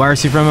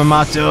 YRC from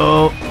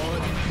Amato.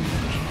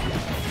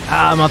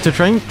 Amato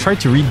tried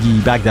to read the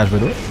backdash by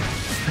the way.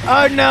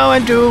 Oh no,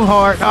 and too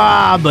hard.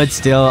 But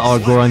still,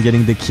 Goran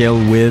getting the kill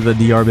with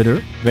the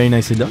Arbiter. Very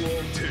nicely done.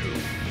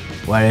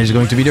 Why is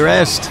going to be the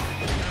rest?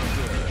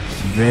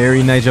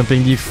 Very nice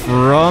jumping D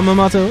from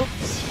Amato.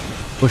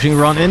 Pushing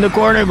Goran in the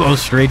corner.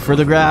 Goes straight for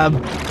the grab.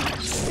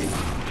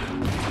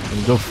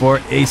 Go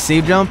for a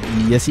save jump.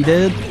 Yes, he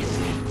did.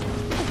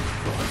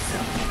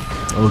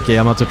 Okay,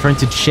 Amato trying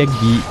to check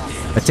the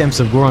attempts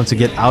of Goran to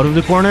get out of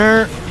the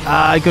corner.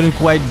 I couldn't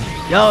quite...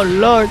 Oh,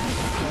 Lord.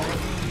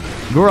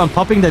 Goran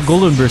popping that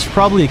Golden Burst,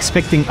 probably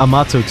expecting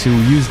Amato to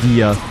use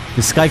the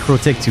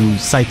Skycrow tech to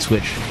side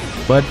switch.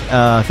 But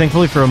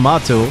thankfully for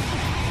Amato,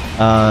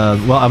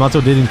 well, Amato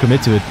didn't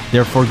commit to it.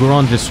 Therefore,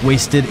 Goran just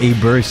wasted a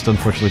burst,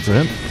 unfortunately for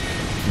him.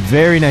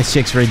 Very nice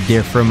checks right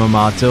there from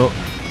Amato.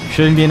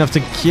 Shouldn't be enough to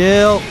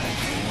kill.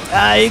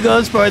 He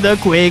goes for the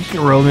quick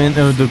Roman,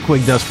 the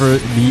quick dust for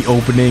the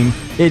opening.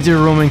 It's a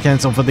Roman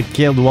cancel for the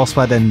kill, the wall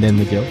splat, and then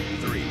the kill.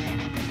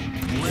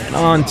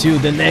 On to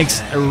the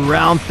next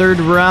round, third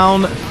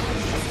round.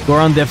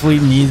 Goran definitely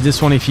needs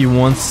this one if he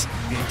wants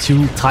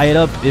to tie it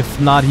up. If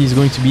not, he's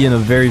going to be in a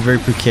very, very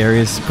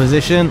precarious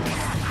position.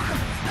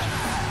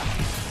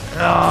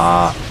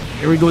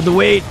 Here we go with the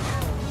weight.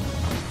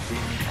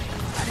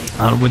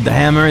 With the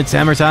hammer, it's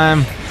hammer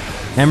time.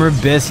 Hammer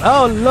best.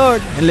 Oh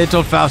lord! And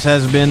little Faust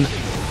has been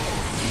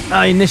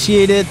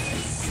initiated.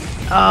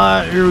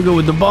 Here we go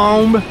with the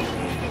bomb.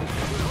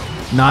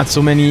 Not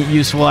so many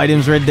useful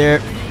items right there,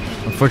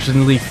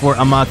 unfortunately for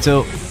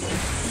Amato.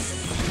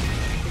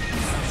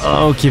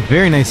 Okay,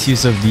 very nice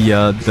use of the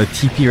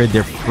TP right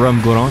there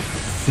from Goran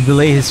to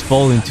delay his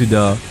fall onto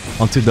the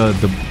what's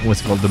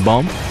it called, the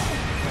bomb.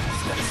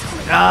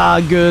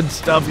 Good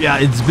stuff. Yeah,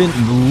 it's been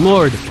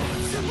lord.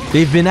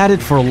 They've been at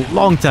it for a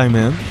long time,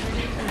 man.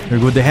 Here we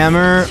go with the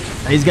hammer.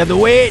 He's got the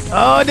weight.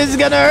 Oh, this is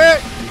gonna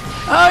hurt.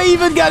 Oh, he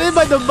even got hit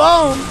by the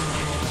bomb.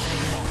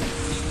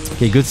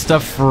 Okay, good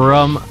stuff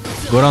from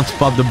Goran to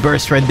pop the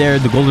burst right there,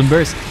 the golden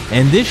burst.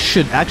 And this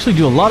should actually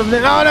do a lot of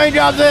damage. Oh, no, he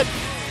drops it.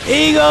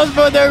 He goes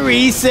for the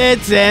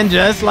resets, and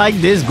just like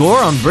this,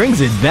 Goran brings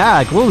it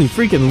back. Holy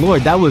freaking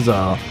lord, that was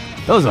a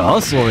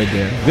hustle right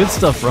there. Good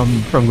stuff from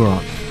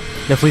Goran.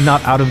 Definitely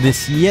not out of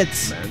this yet.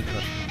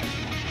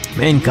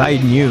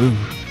 Mankind new.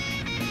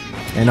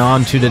 And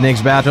on to the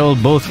next battle,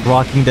 both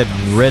rocking that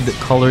red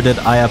color that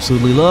I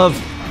absolutely love.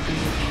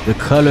 The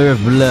color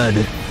of blood.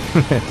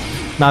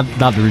 not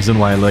the reason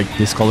why I like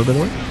this color, by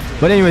the way.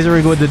 But anyways, here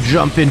we go with the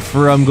jump in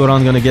from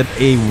Goran. Gonna get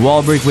a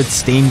wall break with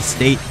Stained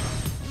State.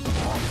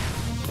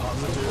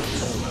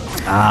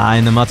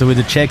 And Amato with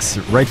the checks,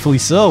 rightfully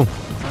so.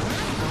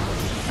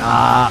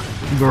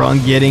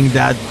 Goran getting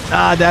that.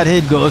 That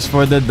hit goes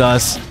for the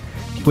dust.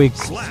 Quick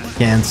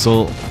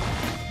cancel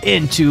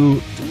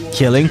into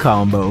killing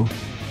combo.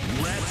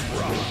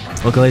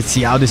 Okay, let's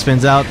see how this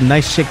pans out.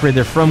 Nice check right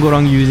there from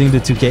Goran using the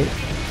 2K.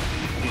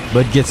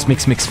 But gets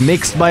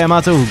mixed by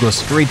Amato, who goes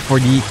straight for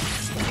the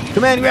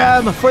command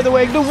grab for the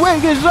wake. The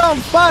wake is on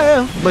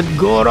fire. But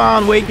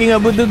Goran waking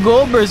up with the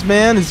gold burst,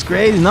 man. It's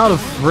crazy, not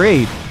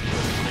afraid.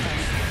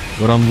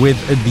 Goran with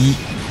the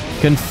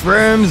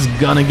confirms.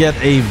 Gonna get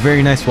a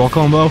very nice wall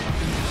combo.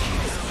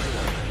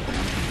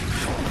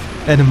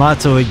 And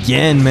Amato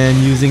again,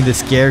 man, using the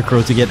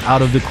Scarecrow to get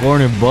out of the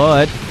corner,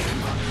 but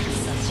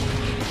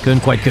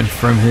couldn't quite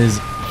confirm his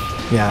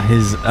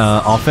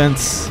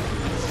offense.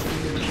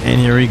 And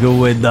here we go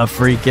with the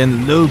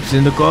freaking loops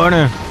in the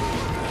corner.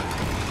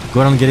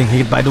 Goran getting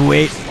hit by the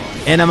weight.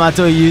 And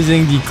Amato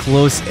using the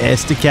close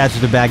S to catch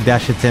the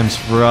backdash attempts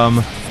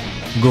from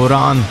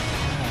Goran.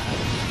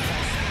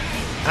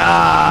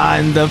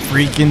 And the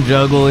freaking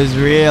juggle is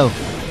real.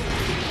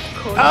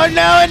 Oh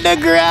no, and the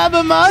grab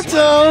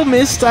Amato!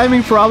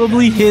 Mistiming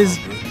probably his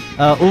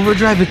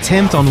overdrive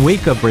attempt on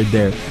wake up right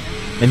there.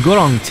 And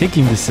Goran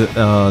taking this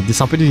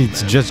opportunity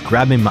to just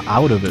grab him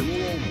out of it.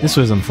 This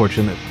was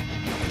unfortunate.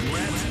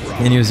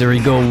 Anyways, there we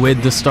go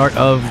with the start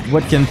of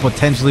what can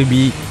potentially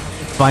be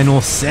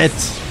final set.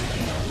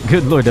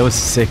 Good lord, that was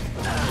sick.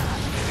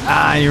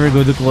 Here we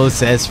go, the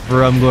close S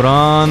from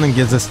Goran and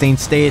gets a Stained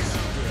State.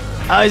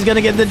 He's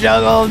gonna get the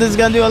juggle. This is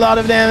gonna do a lot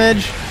of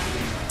damage.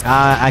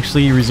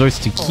 Actually, he resorts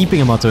to keeping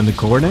Amato in the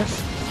corner.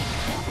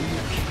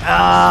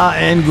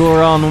 And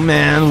Goran,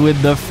 man, with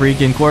the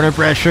freaking corner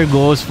pressure,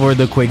 goes for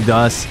the quick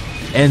dust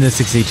and the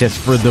 6 HS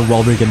for the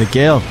wall break and the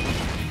kill.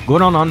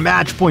 Goran on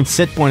match point,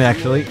 set point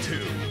actually.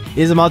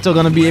 Is Amato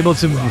gonna be able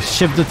to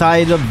shift the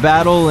tide of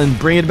battle and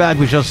bring it back?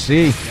 We shall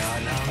see.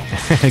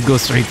 Go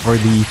straight for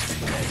the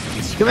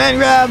Command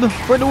grab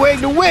for the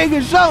wig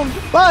is on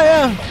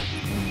fire!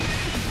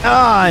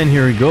 Ah, and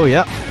here we go,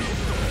 yep.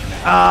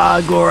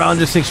 Ah, Goran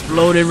just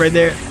exploded right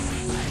there.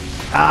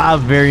 Ah,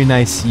 very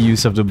nice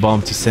use of the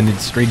bomb to send it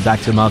straight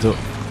back to Amato.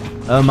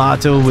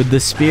 Amato with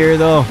the spear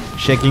though,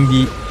 checking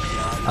the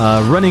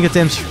running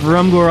attempts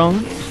from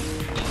Goran.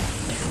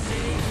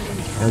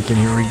 Okay,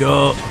 here we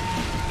go.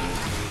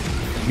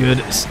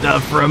 Good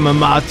stuff from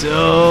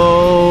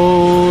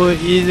Amato.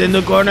 He's in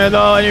the corner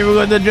though, and here we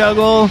go the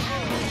juggle.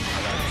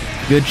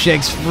 Good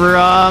checks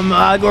from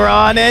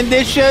Goran, and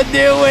this should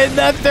do with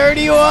the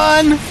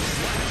 31.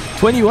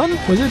 21?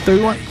 Was it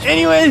 31?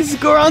 Anyways,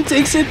 Goran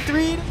takes it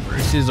 3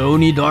 versus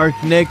Oni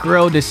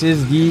DarkNecro. This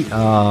is the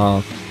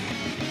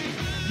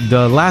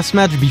last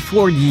match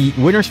before the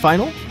winners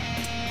final.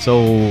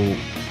 So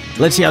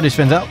let's see how this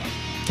pans out.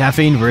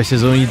 Caffeine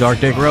versus Oni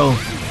DarkNecro.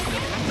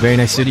 Very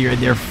nice city right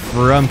there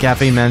from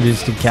Caffeine.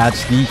 Manages to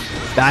catch the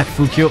back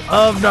Fukyo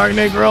of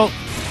DarkNecro.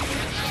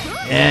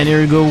 And here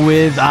we go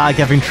with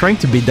Caffeine trying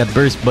to beat that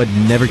burst, but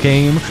never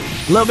came. A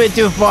little bit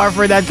too far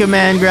for that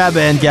command grab,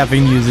 and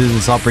Caffeine uses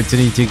this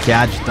opportunity to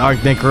catch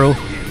DarkNecro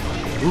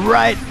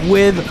right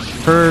with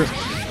her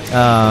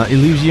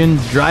illusion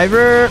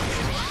driver.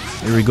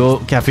 Here we go.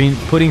 Caffeine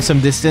putting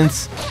some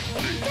distance.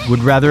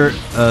 Would rather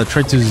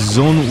try to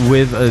zone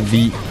with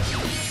the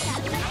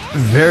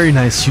very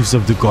nice use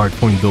of the guard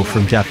point though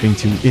from Caffeine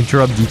to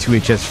interrupt the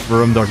 2HS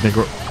from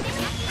DarkNecro.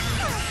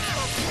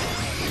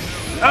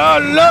 Oh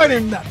lord,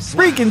 and that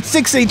freaking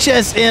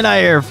 6HS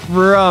anti-air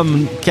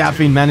from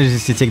Caffeine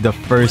manages to take the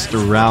first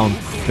round.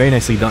 Very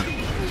nicely done.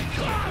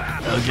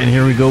 Again,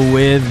 here we go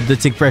with the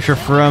tick pressure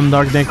from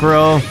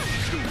DarkNecro.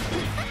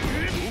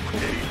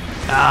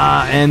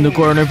 And the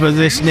corner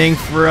positioning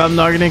from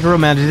DarkNecro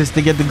manages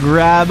to get the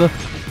grab.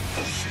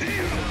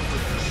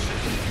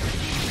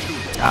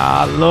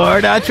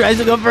 Lord, tries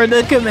to go for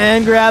the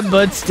command grab,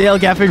 but still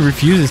Caffeine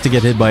refuses to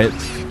get hit by it.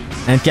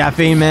 And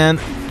Caffeine, man,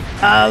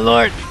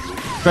 Lord,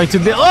 trying to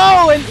build.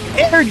 Oh, and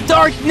air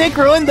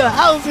DarkNecro in the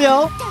house,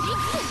 yo.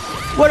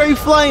 What are you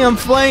flying? I'm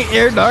flying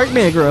air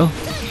DarkNecro.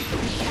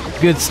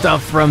 Good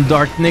stuff from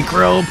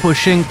DarkNecro,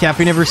 pushing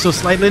Caffeine ever so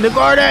slightly in the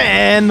corner,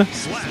 and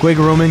quick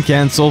Roman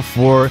cancel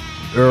for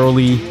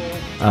early,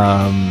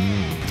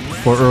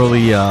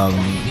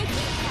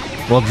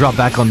 well, drop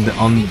back on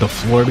the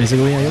floor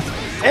basically, I guess.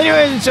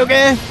 Anyways, it's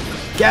okay.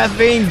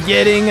 Caffeine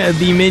getting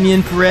the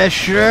minion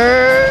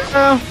pressure.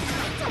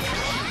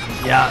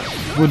 Yeah,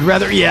 would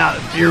rather, yeah,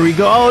 here we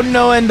go. Oh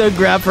no, and the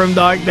grab from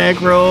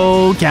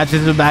DarkNecro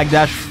catches the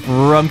backdash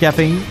from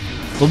Caffeine. A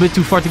little bit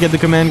too far to get the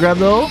command grab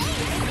though.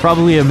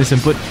 Probably a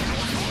misinput.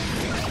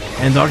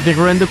 And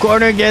DarkNecro in the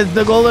corner gets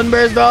the golden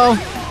burst though.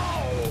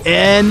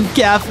 And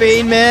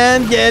Caffeine,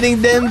 man,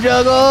 getting them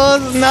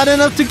juggles. Not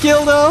enough to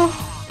kill though.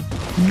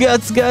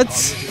 Guts.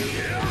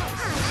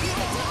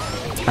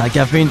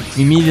 Caffeine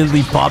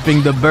immediately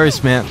popping the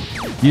burst, man.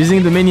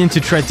 Using the minion to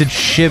try to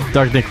chip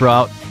DarkNecro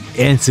out.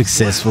 And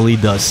successfully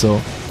does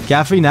so.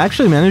 Caffeine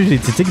actually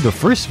managed to take the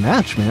first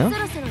match, man.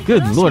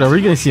 Good lord, are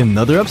we gonna see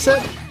another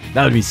upset?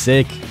 That would be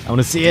sick. I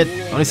wanna see it.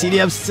 I wanna see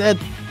the upset.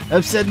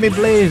 Upset me,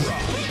 please.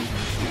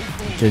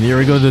 Okay, here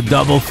we go, the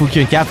double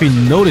Fukyo.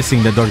 Caffeine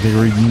noticing that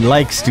DarkNecro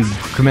likes to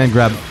command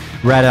grab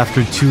right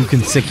after 2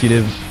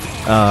 consecutive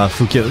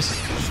Fukyos.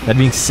 That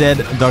being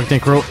said,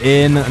 DarkNecro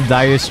in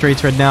dire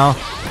straits right now,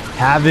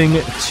 having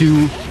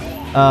to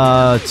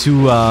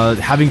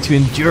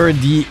endure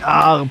the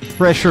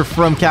pressure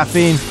from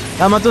Caffeine.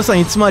 Amato-san、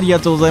いつもありが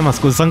とうございます。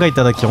これ参加い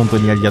ただき本当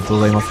にありがとう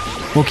ございます。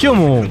もう今日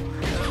も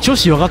調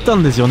子良かった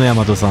んですよね、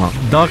Amatoさん。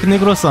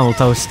DarkNecroさんを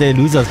倒して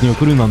ルーザーズに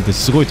送るなんて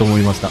すごいと思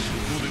いました。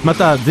ま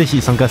たぜ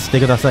ひ参加して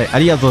ください。あ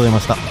りがとうございま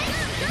した。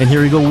And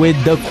here we go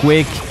with the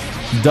quick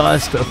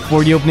dust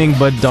for the opening,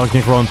 but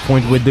DarkNecro on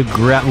point with the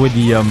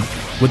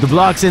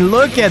blocks. And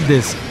look at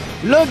this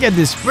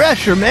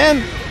pressure,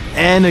 man.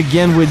 And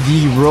again with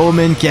the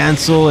Roman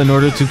cancel in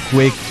order to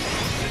quick.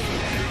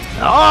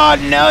 Oh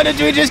no, the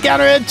Twitch just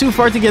counter it. Too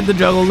far to get the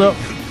juggle though.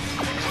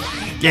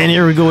 And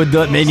here we go with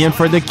the minion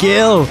for the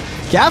kill.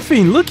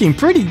 Caffeine looking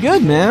pretty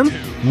good, man.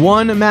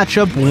 1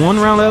 matchup, 1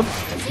 round up.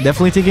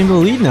 Definitely taking the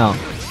lead now.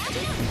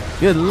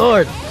 Good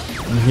lord.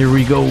 And here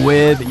we go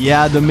with,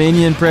 yeah, the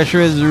minion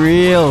pressure is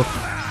real.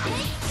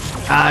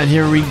 And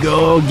here we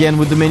go again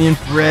with the minion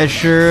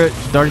pressure.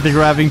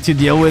 DarkNecro having to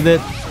deal with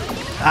it.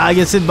 I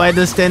gets hit by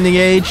the standing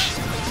H.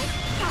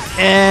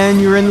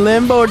 And you're in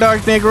limbo,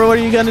 DarkNecro. What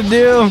are you gonna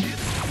do?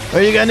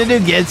 What are you gonna do?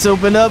 Gets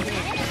opened up.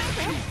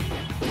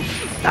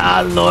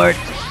 Lord.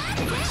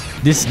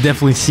 This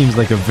definitely seems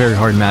like a very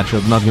hard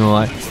matchup, not gonna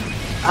lie.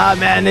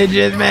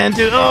 Manages, man,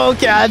 to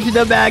catch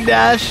the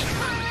backdash.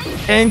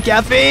 And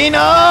Caffeine,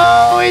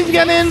 he's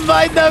gonna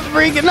invite the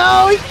freaking,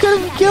 no, he could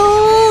have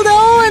killed,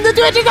 and the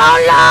twitching,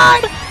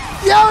 Lord!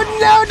 No,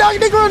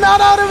 DarkNecro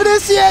not out of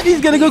this yet. He's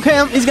gonna go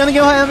ham.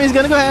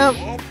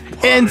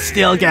 And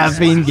still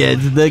Caffeine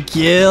gets the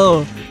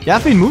kill.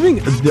 Caffeine moving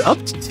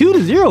up to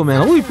 2-0,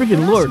 man. Holy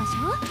freaking lord.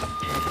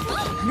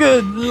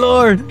 Good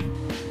lord.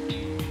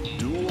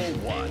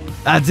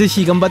 ぜ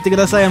ひ頑張ってく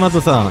ださい、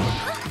Amatoさん。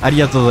あり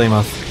がとうござい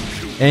ます。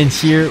And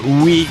here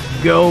we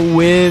go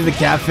with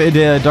Caffeine.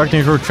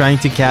 DarkNecro trying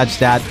to catch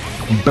that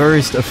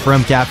burst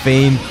from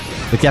Caffeine.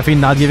 The Caffeine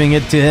not giving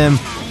it to him.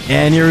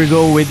 And here we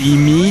go with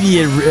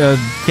immediate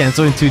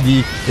cancel into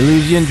the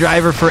Illusion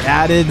Driver for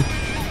added.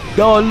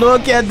 Go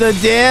look at the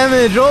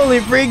damage. Holy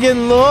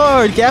freaking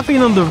lord.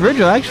 Caffeine on the verge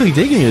of actually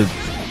taking it.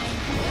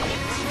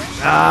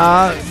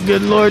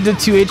 Good lord, the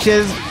 2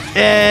 HS.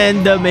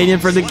 And the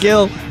Manian for the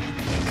kill.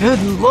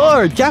 Good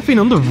lord. Caffeine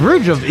on the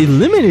verge of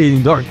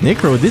eliminating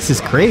DarkNecro. This is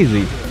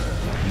crazy.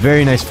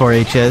 Very nice 4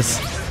 HS.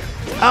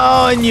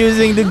 Oh, and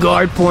using the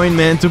guard point,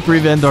 man, to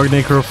prevent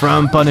DarkNecro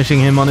from punishing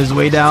him on his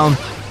way down.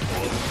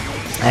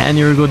 And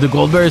here we go, the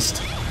gold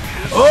burst.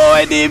 Oh,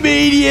 and the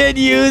immediate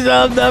use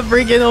of the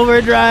freaking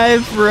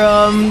overdrive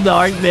from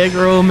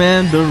DarkNecro,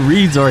 man. The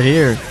reads are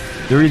here.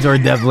 The reads are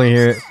definitely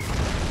here.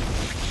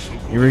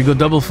 Here we go,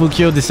 double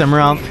Fukyo this time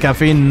around.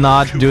 Caffeine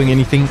not doing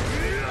anything.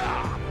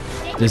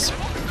 Just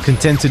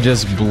content to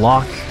just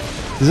block.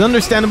 This is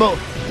understandable.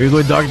 Here we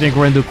go,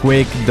 DarkNecro and the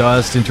Quake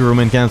Dust into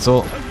Roman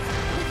Cancel.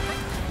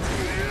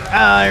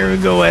 Here we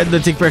go, and the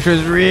tick pressure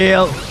is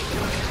real.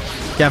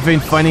 Caffeine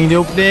finding the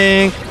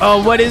opening.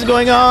 Oh, what is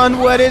going on?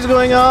 What is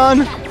going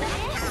on?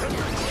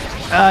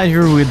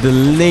 Here with the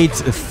late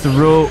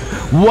throw.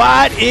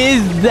 What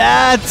is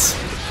that?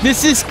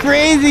 This is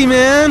crazy,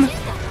 man.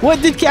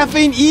 What did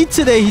Caffeine eat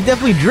today? He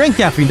definitely drank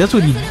caffeine. That's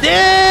what he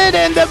did.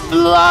 And the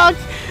block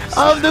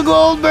of the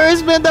gold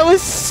burst, man. That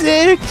was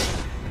sick.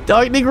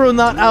 DarkNecro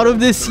not out of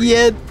this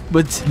yet.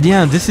 But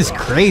yeah, this is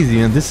crazy,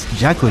 man. This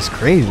Jacko is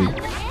crazy.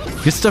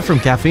 Good stuff from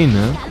Caffeine,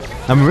 man.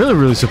 I'm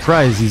really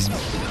surprised. He's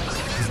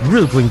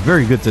really playing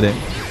very good today.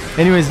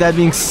 Anyways, that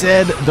being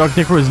said,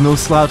 DarkNecro is no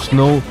slouch,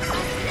 no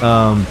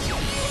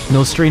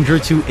stranger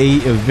to a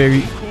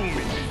very...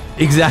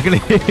 Exactly.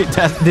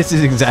 This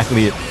is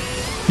exactly it.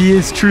 He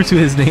is true to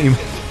his name.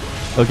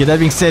 Okay, that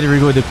being said, here we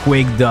go with the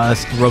Quake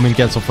Dust. Roman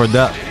Cancel for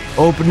the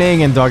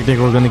opening, and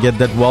DarkNecro gonna get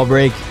that wall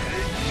break.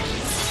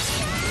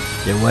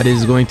 Okay, what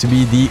is going to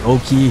be the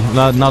Oki?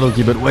 Not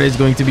Oki, but what is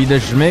going to be the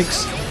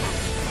Schmix?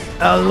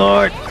 Oh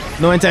lord.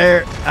 No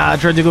entire.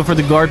 Tried to go for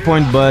the guard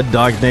point, but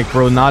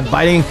DarkNecro not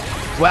biting.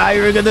 Wow,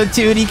 you're gonna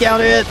 2D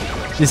counter it.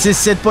 This is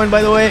set point,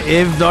 by the way.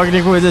 If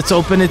DarkNecro is it's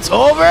open, it's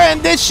over,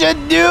 and this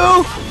should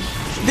do.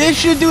 This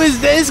should do. Is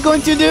this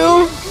going to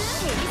do?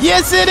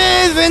 Yes, it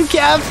is, and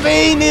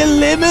Caffeine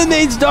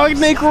eliminates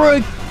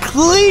DarkNecro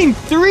clean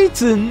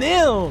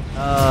 3-0.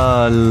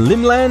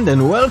 Limland,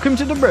 and welcome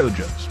to the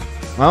Brojos.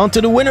 On to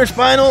the winners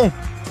final.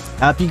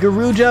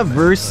 HappyGRJ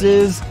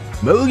versus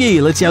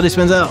Mugi. Let's see how this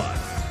spins out.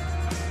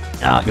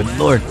 Good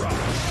lord.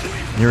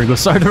 Here we go.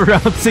 Start of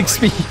round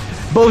 6P.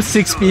 Both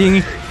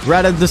 6Ping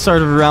right at the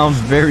start of the round.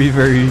 Very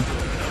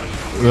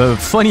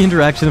funny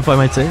interaction, if I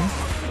might say.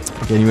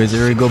 Okay, anyways,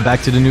 here we go.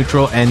 Back to the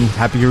neutral, and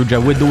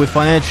HappyGRJ with the whip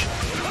punish.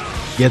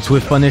 Gets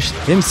whip punished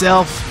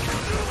himself.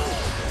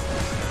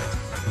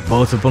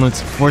 Both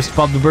opponents forced to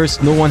pop the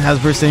burst. No one has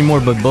burst anymore,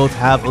 but both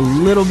have a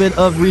little bit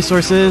of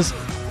resources.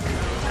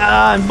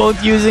 And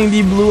both using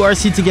the blue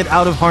RC to get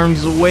out of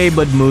harm's way,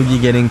 but Mugi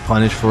getting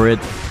punished for it.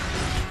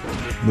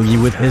 Mugi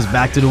with his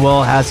back to the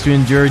wall has to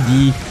endure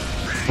the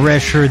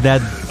pressure that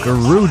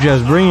GGST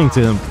is bringing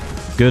to him.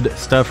 Good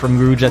stuff from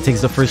GGST. Takes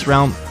the first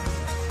round.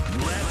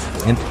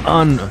 And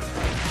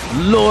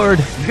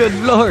good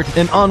lord,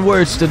 and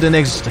onwards to the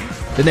next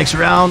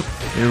round.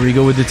 Here we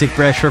go with the tick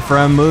pressure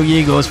from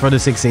Mugi. Goes for the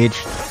 6H.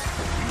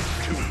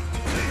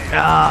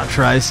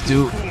 Tries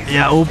to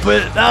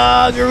open.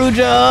 GGST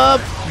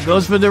up.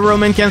 Goes for the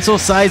Roman Cancel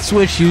side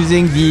switch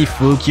using the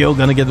Fukyo.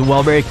 Gonna get the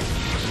wall break.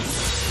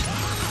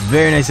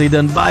 Very nicely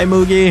done by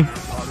Mugi.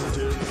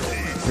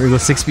 Here we go,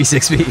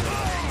 6P.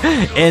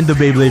 And the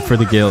Beyblade for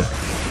the kill.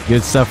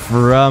 Good stuff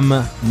from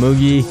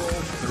Mugi.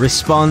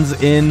 Responds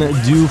in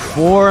due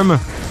form.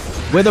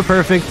 With a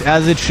perfect,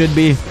 as it should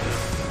be.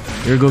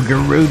 Here we go,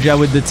 GGST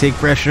with the take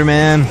pressure,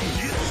 man.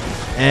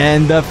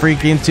 And the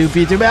freaking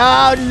 2P2.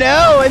 Oh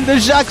no! And the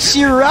Jacques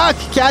Chirac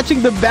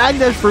catching the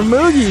backdash for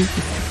Mugi.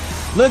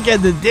 Look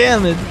at the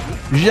damage.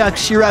 Jacques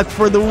Chirac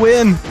for the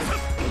win.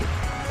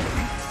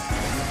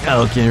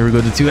 Okay, here we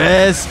go to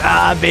 2S.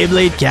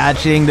 Beyblade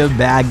catching the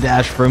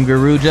backdash from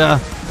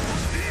GGST.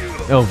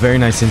 Oh, very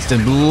nice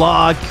instant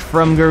block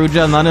from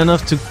GGST. Not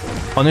enough to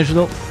punish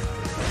though.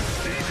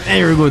 And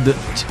here we go the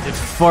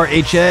for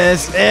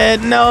HS.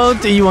 And no,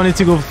 he wanted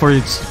to go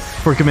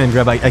for command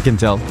grab. I can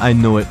tell. I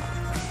know it.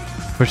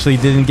 Unfortunately,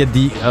 didn't get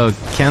the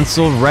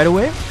cancel right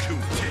away.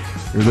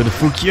 Here we go to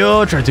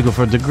Fukyo. Tried to go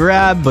for the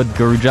grab, but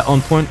GGST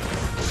on point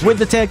with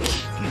the tech.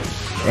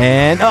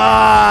 And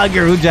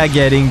GGST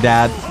getting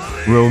that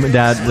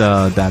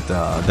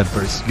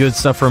burst. Good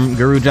stuff from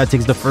GGST.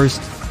 Takes the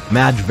first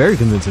match very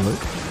convincingly.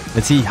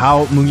 Let's see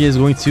how Mugi is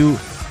going to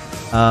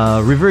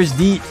reverse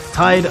the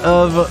tide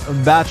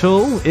of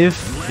battle,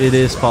 if it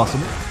is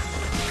possible.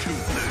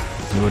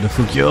 Go to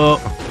Fukyo.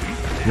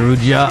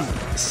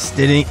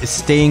 GGST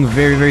staying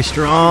very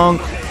strong,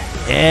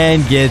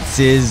 and gets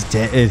his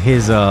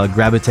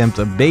grab attempt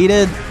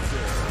abated.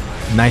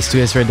 Nice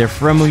 2S right there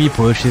from Mugi.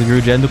 Pushes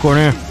GGST in the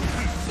corner.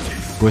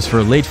 Goes for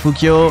a late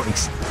Fukyo.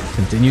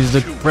 Continues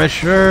the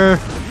pressure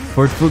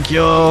for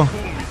Fukyo.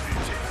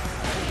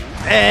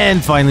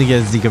 And finally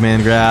gets the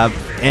command grab.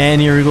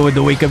 And here we go with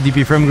the wake up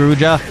DP from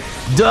Garuja.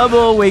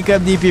 Double wake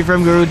up DP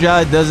from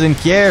Garuja. Doesn't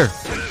care.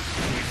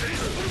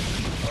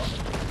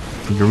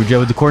 Garuja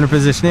with the corner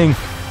positioning.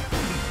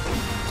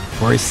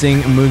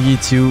 Forcing Mugi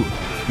to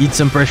eat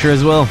some pressure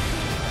as well.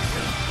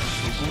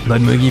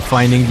 But Mugi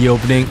finding the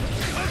opening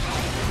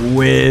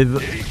with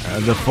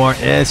the far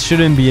S.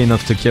 Shouldn't be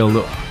enough to kill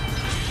though.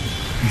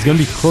 It's gonna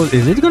be close.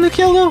 Is it gonna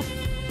kill though?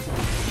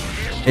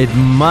 It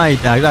might.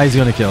 It's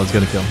gonna kill. It's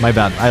gonna kill. My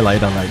bad. I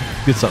lied.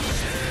 Good stuff.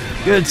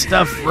 Good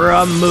stuff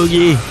from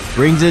Mugi.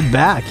 Brings it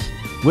back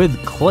with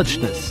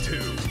clutchness.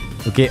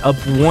 Okay, up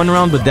one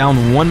round but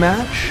down one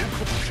match.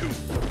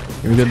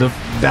 Here we go. The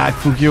back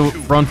Fukyo,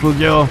 front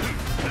Fukyo.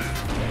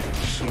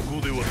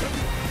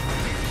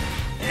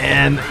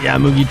 And yeah,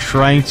 Mugi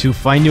trying to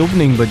find the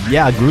opening, but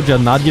yeah, Garuja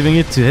not giving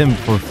it to him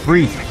for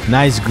free.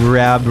 Nice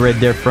grab right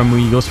there from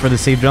Mugi. Goes for the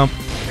safe jump.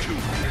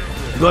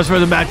 Goes for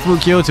the back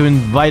Fukyo to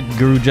invite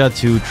Garuja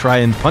to try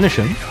and punish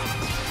him.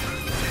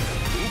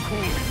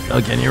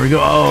 Again, here we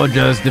go. Oh,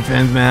 just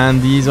defense, man.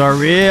 These are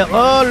real.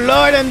 Oh,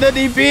 Lord, and the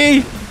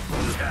DP.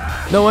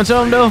 No one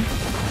saw him, though.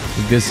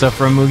 Good stuff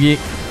from Mugi.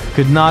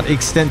 Could not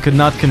extend, could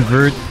not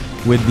convert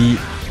with the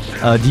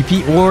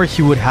DP, or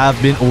he would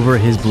have been over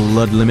his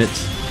blood limit.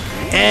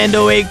 And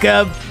a wake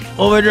up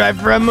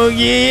overdrive from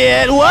Mugi.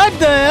 And what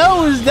the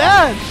hell was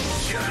that?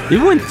 It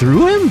went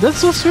through him? That's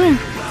so strange.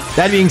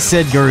 That being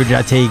said,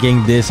 Garuja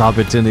taking this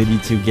opportunity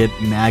to get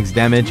max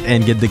damage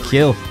and get the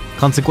kill.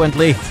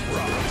 Consequently,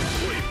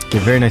 okay,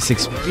 very nice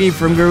XP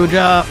from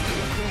Garuja.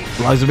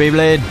 Logs the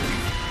Beyblade.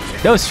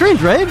 That was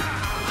strange, right?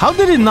 How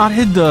did it not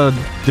hit the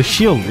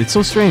shield? It's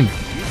so strange.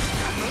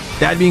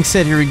 That being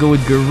said, here we go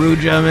with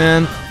Garuja,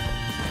 man.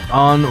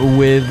 On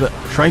with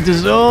trying to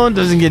zone.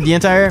 Doesn't get the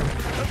entire.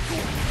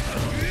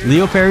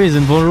 Leo parry is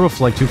invulnerable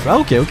for like 2.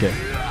 Okay.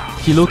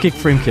 Kilo kick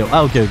frame kill.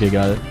 Okay,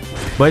 got it.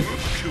 But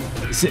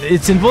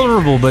it's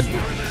invulnerable, but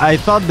I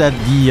thought that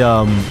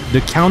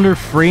the counter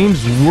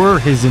frames were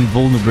his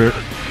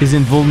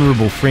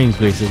invulnerable frames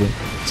basically.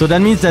 So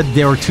that means that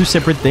there are two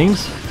separate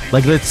things.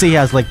 Like let's say he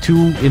has like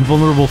 2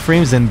 invulnerable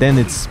frames and then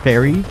it's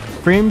parry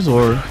frames,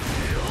 or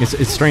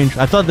it's strange.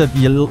 I thought that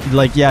he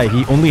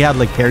only had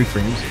like parry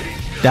frames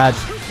that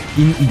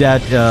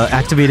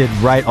activated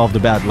right off the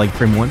bat, like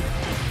frame 1.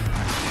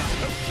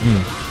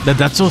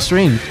 That's so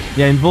strange.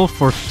 Yeah, invul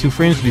for 2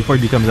 frames before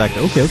it becomes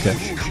active. Okay.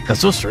 That's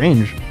so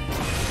strange.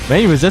 But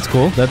anyways, that's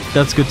cool.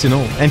 That's good to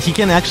know. And he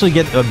can actually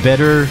get a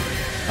better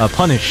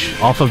punish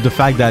off of the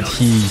fact that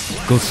he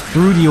goes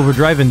through the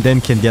overdrive and then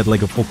can get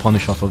like a full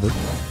punish off of it.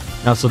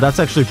 Now, so that's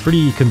actually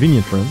pretty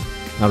convenient for him,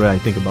 now that I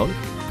think about it.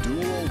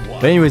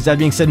 But anyways, that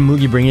being said,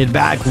 Mugi bringing it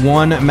back.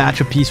 1 match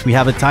apiece. We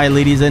have a tie,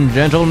 ladies and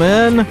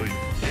gentlemen.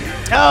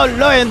 Oh,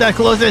 Lord, and the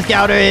closest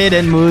counter hit,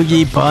 and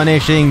Mugi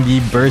punishing the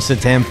burst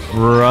attempt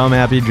from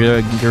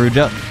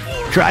HappyGRJ.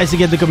 Tries to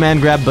get the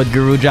command grab, but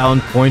Garuja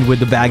on point with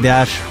the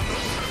backdash.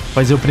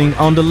 Finds opening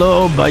on the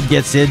low, but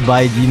gets hit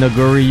by the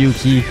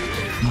Nagoriyuki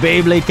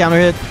Beyblade counter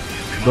hit.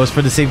 Goes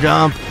for the safe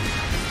jump.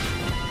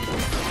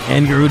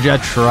 And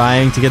Garuja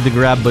trying to get the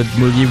grab, but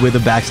Mugi with a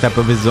backstep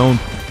of his own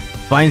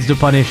finds the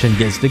punish and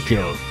gets the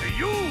kill.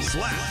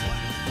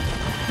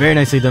 Very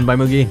nicely done by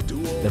Mugi.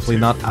 Definitely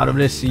not out of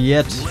this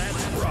yet.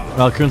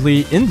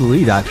 Currently in the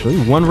lead, actually.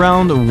 1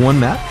 round, 1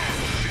 match.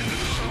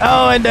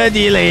 Oh, and the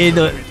delayed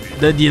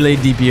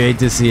DP. Hate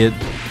to see it.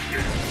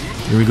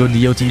 Here we go,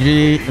 the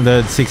OTG,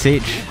 the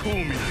 6H.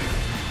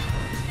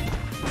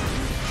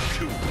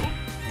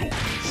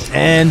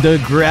 And the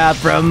grab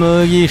from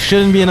Mugi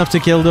shouldn't be enough to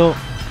kill though.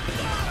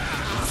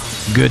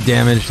 Good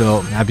damage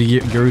though.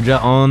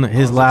 HappyGRJ on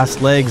his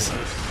last legs.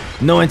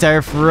 No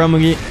entire from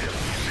Mugi.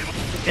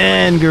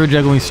 And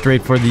Garuja going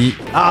straight for the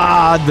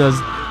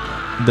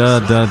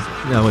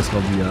what's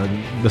called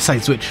the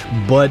side switch.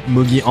 But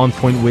Mugi on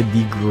point with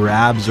the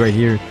grabs right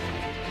here.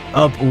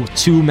 Up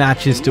 2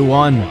 matches to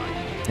 1.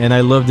 And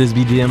I love this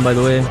BGM, by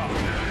the way.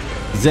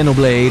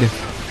 Xenoblade.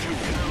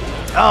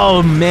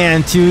 Oh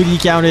man, 2D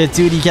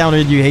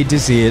countered. You hate to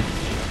see it.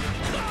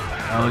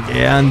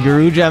 Okay, and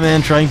Garuja,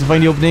 man, trying to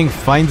find the opening.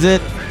 Finds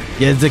it.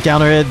 Gets the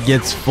counter hit.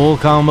 Gets full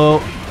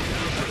combo.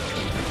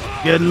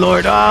 Good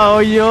lord. Oh,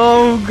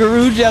 yo,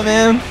 Garuja,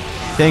 man.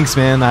 Thanks,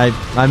 man.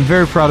 I'm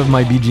very proud of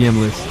my BGM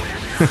list.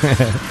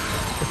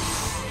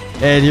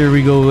 And here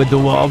we go with the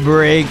wall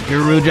break.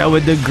 Garuja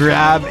with the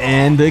grab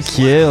and the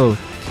kill.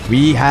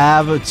 We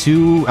have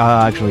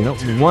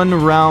 1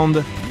 round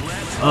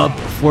up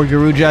for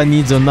Garuja.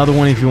 Needs another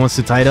one if he wants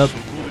to tie it up.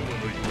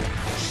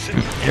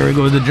 Here we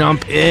go with the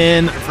jump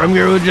in from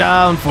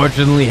Garuja.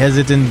 Unfortunately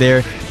hesitant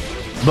there,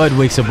 but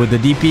wakes up with the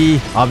DP.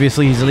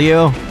 Obviously he's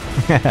Leo.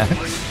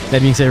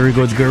 That being said, here we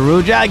go with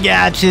Garuja.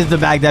 Catches the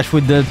backdash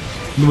with the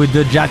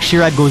Jack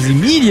Shirat. Goes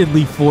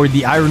immediately for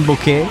the Iron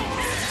Bouquet.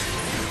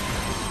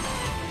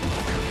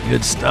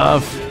 Good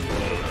stuff.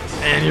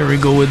 And here we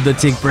go with the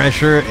take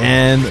pressure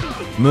and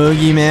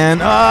Mugi,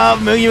 man. Oh,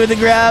 Mugi with the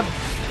grab.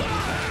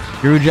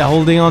 Garuja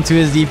holding on to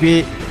his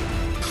DP.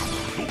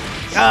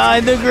 Ah,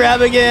 and the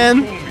grab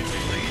again.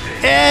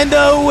 And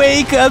a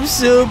wake-up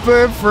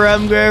super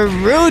from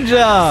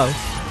Garuja.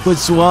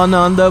 Puts one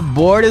on the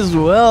board as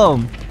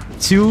well.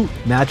 2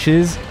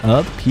 matches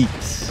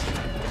apiece.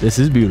 This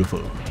is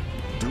beautiful.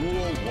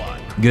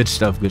 Good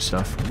stuff, good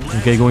stuff.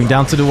 Okay, going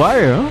down to the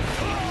wire, huh?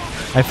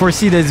 I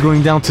foresee that it's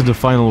going down to the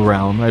final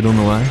round. I don't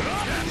know why.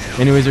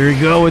 Anyways, here we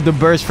go with the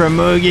burst from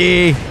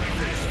Mugi.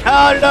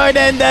 Oh lord,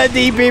 and the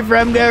DP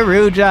from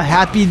Garuja.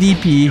 Happy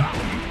DP.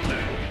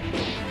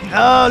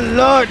 Oh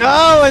lord.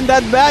 Oh, and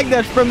that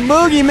backdash from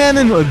Mugi, man.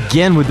 And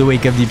again with the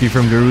wake-up DP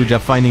from Garuja,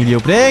 finding the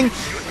opening.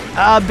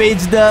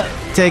 Baits the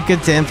take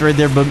attempt right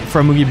there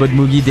from Mugi, but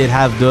Mugi did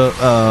have the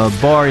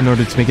bar in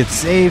order to make it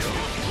safe.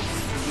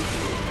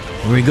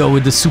 Here we go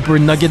with the super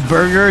nugget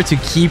burger to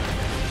keep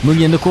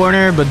Mugi in the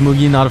corner, but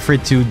Mugi not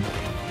afraid to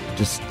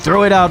just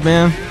throw it out,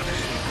 man.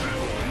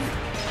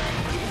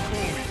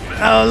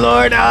 Oh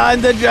lord,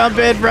 and the jump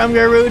in from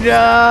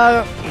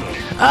Garuja.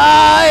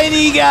 And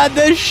he got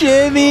the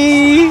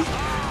shimmy.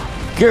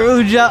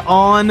 Garuja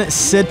on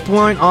set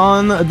point,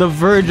 on the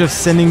verge of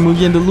sending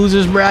Mugi in the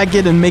loser's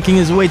bracket and making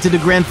his way to the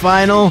grand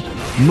final.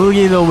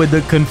 Mugi though with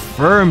the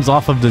confirms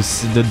off of the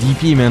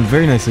DP, man.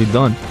 Very nicely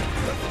done.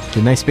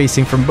 Okay, nice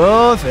spacing from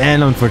both,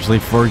 and unfortunately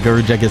for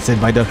Garuja gets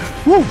hit by the...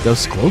 Woo, that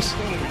was close.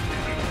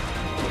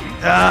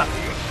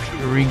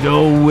 Here we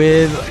go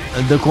with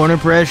the corner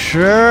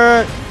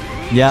pressure.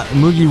 Yeah,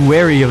 Mugi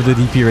wary of the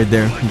DP right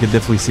there. You can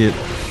definitely see it.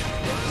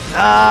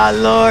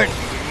 Lord.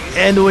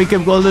 And the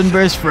wake-up golden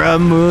burst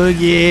from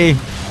Mugi.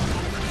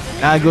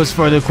 Goes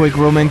for the quick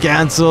Roman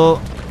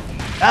cancel.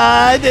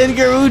 Then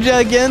Garuja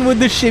again with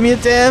the shimmy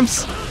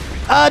attempts.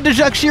 The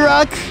Jacques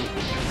Chirac.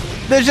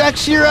 The Jacques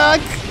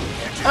Chirac.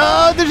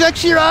 Oh, the Jacques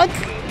Chirac.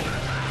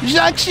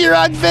 Jacques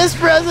Chirac, best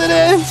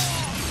president.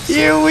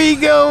 Here we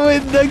go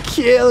with the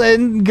kill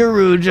and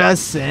Garuja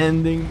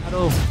sending.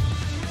 Oh,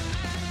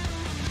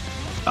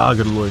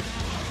 good lord.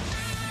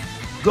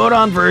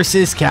 Goran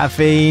versus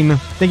Caffeine.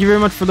 Thank you very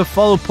much for the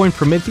follow, Point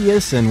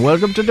Prometheus, and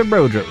welcome to the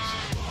Brojos.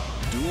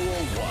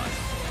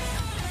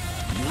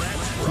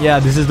 Yeah,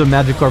 this is the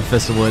Magikarp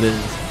Festival, it is.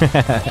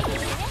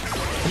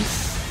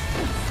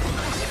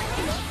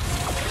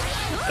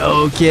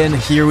 Okay, and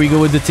here we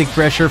go with the tick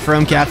pressure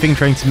from Caffeine,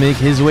 trying to make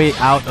his way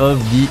out of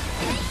the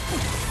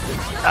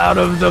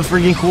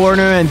freaking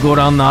corner, and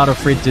Goran not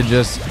afraid to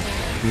just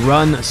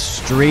run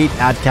straight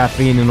at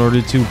Caffeine in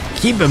order to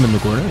keep him in the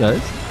corner, that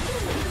is.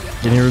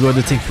 And here we go with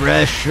the tick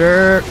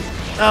pressure.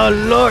 Oh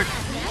lord.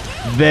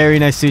 Very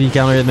nice 2D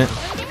counter hit, man.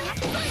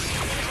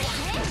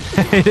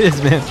 It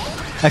is, man.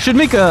 I should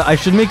make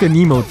an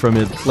emote from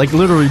it. Like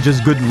literally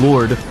just good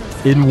lord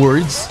in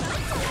words.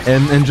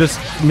 And just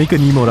make an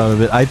emote out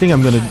of it. I think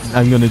I'm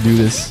gonna do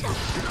this.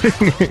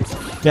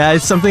 Yeah,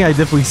 it's something I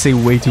definitely say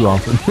way too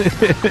often.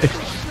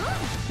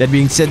 That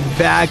being said,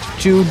 back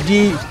to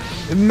the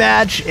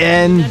match,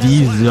 and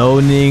the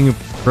zoning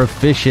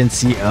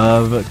proficiency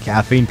of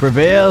Caffeine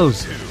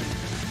prevails.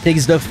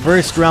 Takes the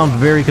first round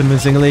very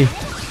convincingly.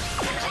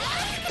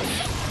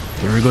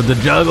 Here we go, the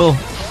juggle.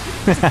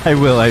 I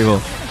will.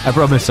 I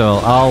promise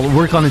I'll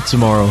work on it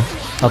tomorrow.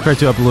 I'll try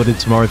to upload it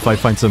tomorrow if I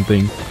find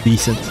something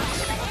decent.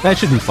 That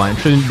should be fine.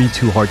 Shouldn't be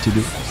too hard to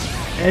do.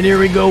 And here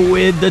we go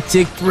with the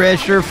tick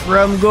pressure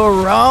from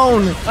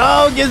Goran.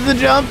 Oh, gets the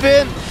jump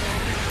in.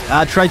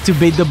 I tried to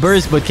bait the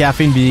burst, but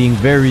Caffeine, being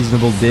very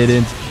reasonable,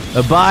 didn't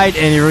abide.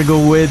 And here we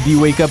go with the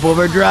wake up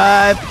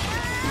overdrive.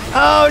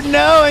 Oh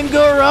no, and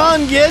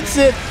Goran gets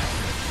it.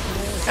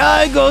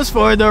 It goes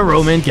for the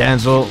Roman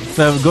cancel.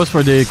 Goes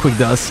for the quick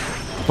dust,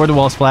 for the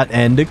wall splat,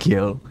 and the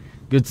kill.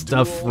 Good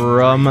stuff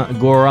from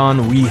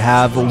Goran. We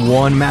have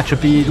one round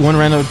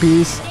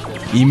apiece.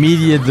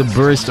 Immediate the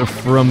burst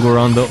from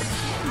Goran though.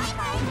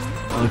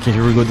 Okay,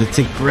 here we go, the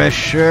tick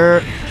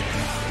pressure.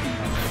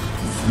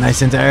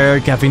 Nice anti-air.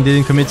 Caffeine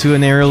didn't commit to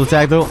an aerial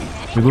attack though.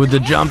 We go with the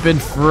jump in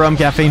from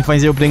Caffeine,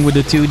 finds the opening with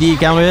the 2D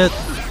counter hit.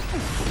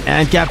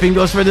 And Caffeine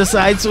goes for the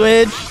side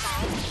switch.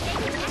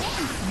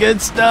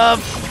 Good stuff.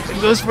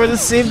 Goes for the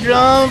safe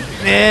jump.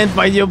 And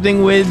finds the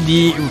opening with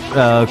the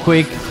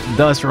quick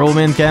dust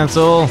Roman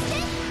cancel.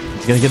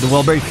 He's gonna get the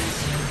wall break.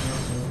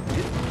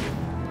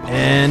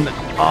 And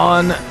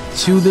on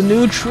to the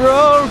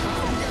neutral.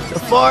 The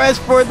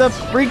forest for the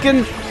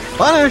freaking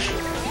punish.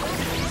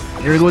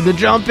 Here we go with the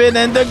jump in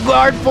and the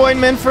guard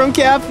appointment from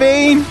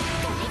Caffeine.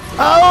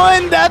 Oh,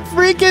 and that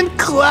freaking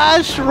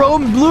clash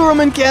blue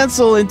Roman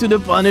cancel into the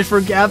punish for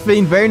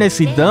Caffeine. Very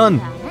nicely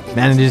done.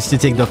 Manages to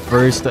take the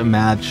first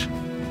match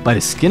by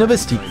the skin of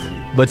his teeth.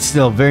 But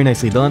still, very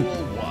nicely done.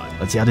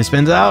 Let's see how this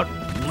spins out.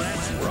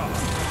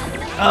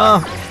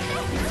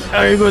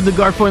 There you go with the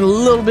guard point a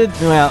little bit.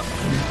 Well,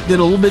 did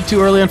a little bit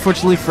too early,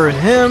 unfortunately for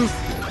him.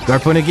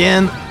 Guard point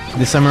again.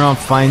 This time around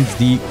finds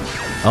the...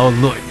 Oh,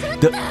 look.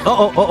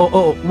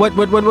 What?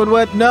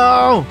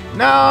 No!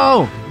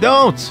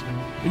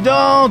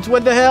 Don't!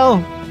 What the hell?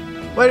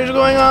 What is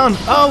going on?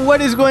 Oh, what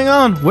is going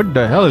on? What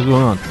the hell is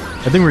going on?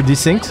 I think we're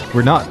desynced.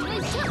 We're not.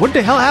 What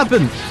the hell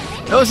happened?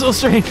 That was so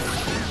strange.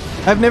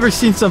 I've never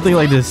seen something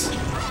like this.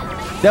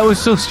 That was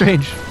so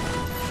strange.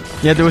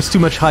 Yeah, there was too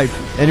much hype.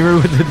 Anyway,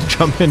 with the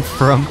jump in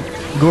from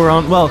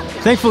Goran. Well,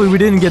 thankfully we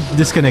didn't get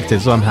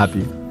disconnected, so I'm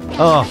happy.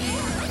 Oh.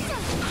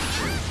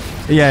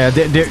 Yeah,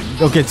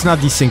 okay, it's not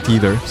desynced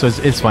either, so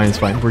it's fine, it's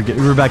fine.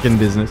 We're back in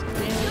business.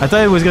 I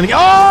thought it was gonna get...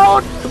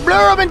 Oh! The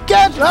Blue Ribbon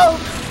catch! Oh!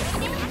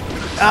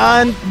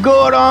 And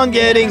Goran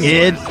getting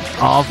hit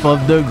off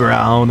of the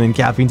ground, and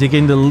Caffeine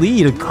taking the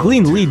lead. A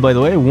clean lead, by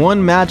the way.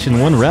 One match in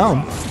one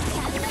round.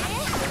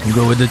 We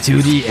go with the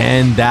 2D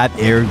and that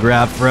air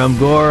grab from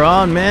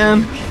Goran,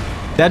 man.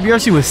 That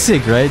BRC was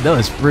sick, right? That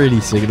was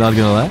pretty sick, not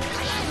gonna lie.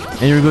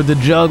 And here we go, the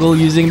juggle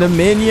using the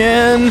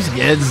minions.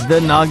 Gets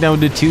the knockdown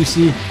with the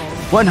 2C.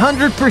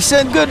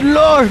 100%, good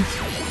lord!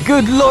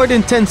 Good lord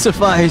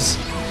intensifies.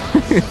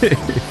 Here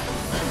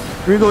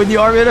we go with the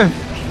Arbiter.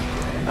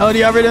 Oh,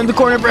 the Arbiter in the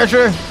corner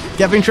pressure.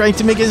 Caffeine trying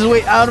to make his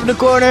way out of the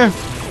corner.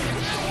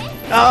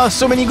 Oh,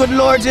 so many good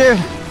lords here.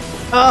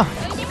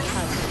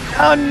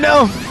 Oh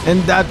no!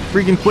 And that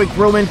freaking quick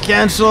Roman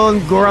cancel.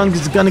 And Goran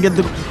is gonna get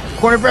the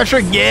corner pressure.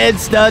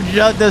 Gets the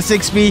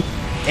 6P.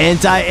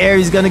 Anti-air.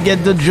 He's gonna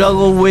get the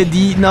juggle with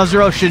the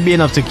Nazaro. Should be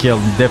enough to kill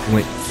him,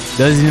 definitely.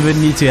 Doesn't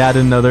even need to add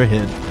another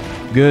hit.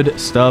 Good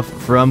stuff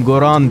from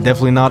Goran.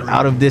 Definitely not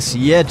out of this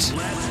yet.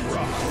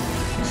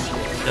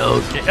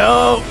 Okay.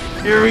 Oh,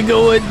 here we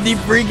go with the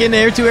freaking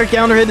air-to-air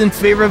counter hit in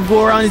favor of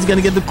Goran. He's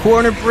gonna get the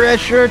corner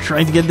pressure.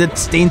 Trying to get that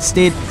stained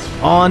state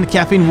on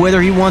Caffeine,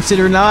 whether he wants it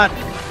or not.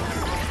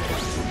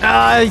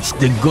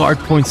 The guard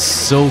point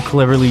so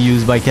cleverly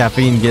used by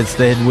Caffeine. Gets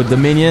the hit with the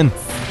minion.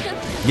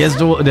 Gets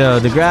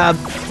the grab.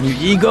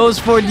 He goes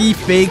for the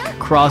fake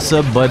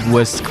cross-up, but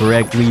was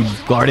correctly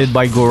guarded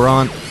by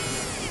Goran.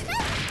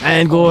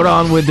 And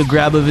Goran with the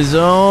grab of his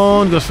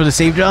own. Goes for the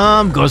safe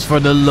jump. Goes for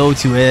the low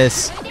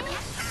 2S.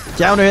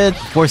 Counter hit.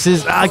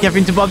 Forces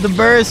Caffeine to pop the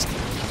burst.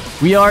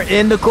 We are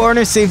in the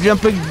corner. Safe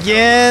jump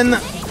again.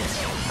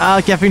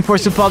 Caffeine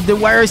forced to pop the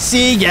wire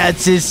C.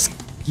 Gets his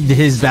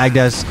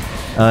backdash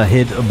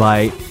hit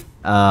by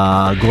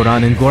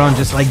Goran. And Goran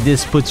just like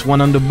this puts one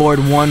on the board.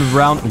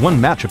 One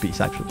match apiece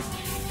actually.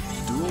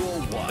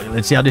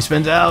 Let's see how this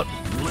spins out.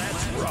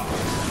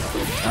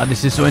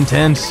 This is so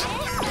intense.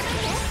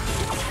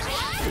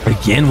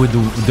 Again with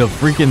the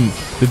freaking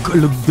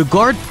the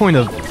guard point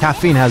of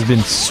Caffeine has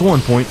been so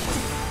on point.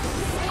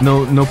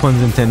 No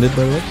puns intended,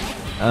 by the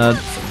way.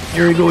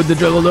 Here we go with the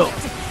juggle though.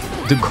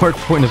 The guard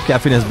point of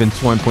Caffeine has been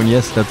so on point.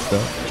 Yes, that's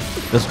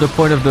the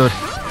point of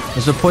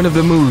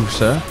the move,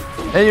 sir.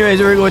 Anyways,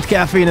 here we go with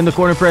Caffeine in the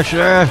corner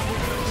pressure.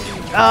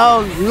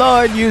 Oh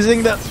lord,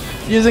 using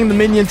the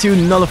minion to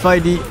nullify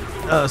the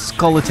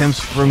skull attempts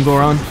from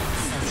Goran.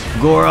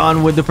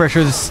 Goran with the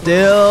pressure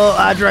still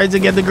tries to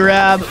get the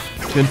grab.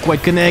 Couldn't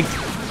quite connect.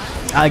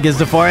 Gets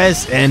the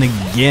 4S, and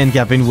again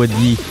Caffeine with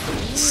the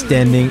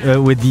standing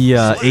with the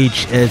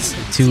HS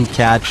to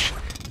catch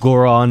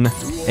Goran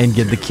and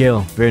get the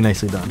kill. Very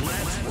nicely done.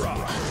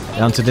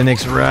 Down to the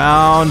next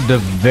round. The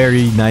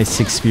very nice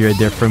 6P right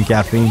there from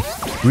Caffeine.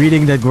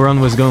 Reading that Goran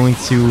was going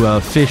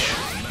to fish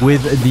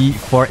with the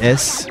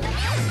 4S.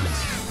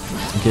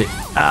 Okay.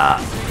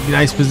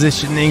 Nice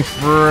positioning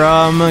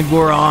from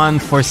Goran,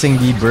 forcing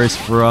the burst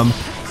from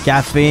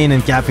Caffeine,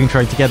 and Caffeine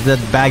trying to get that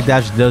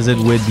backdash. Does it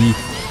with the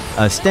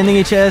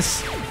standing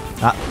HS.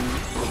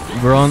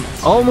 Goran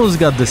almost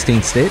got the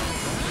stained state.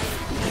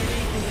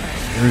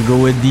 Here we go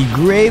with the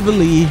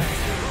Gravely.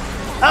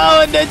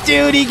 Oh, and the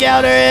 2D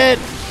counter hit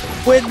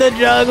with the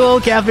juggle.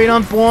 Caffeine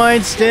on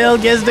point. Still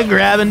gets the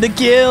grab and the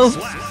kill.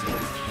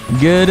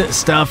 Good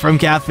stuff from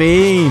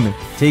Caffeine.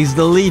 Takes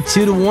the lead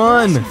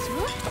 2-1.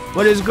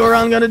 What is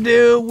Goran gonna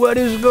do? What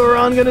is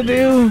Goran gonna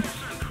do?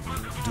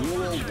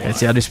 Let's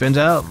see how this spins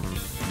out.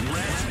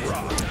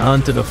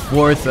 On to the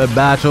fourth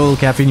battle.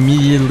 Caffeine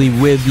immediately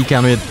with the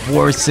counter hit,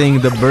 forcing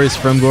the burst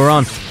from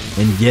Goran,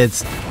 and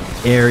gets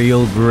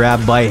aerial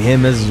grab by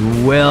him as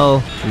well.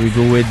 Here we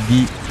go with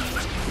the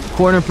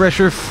corner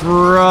pressure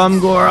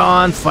from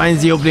Goran.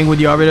 Finds the opening with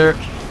the Arbiter.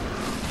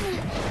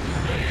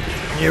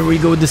 Here we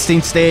go with the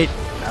stained state.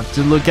 Have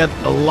to look at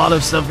a lot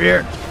of stuff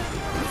here.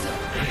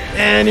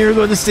 And here we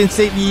go with the stained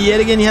state. Yet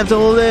again, you have to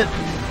hold it.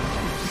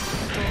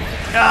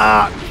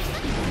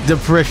 The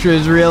pressure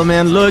is real,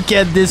 man. Look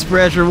at this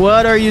pressure.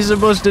 What are you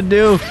supposed to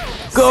do?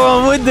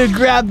 Goran with the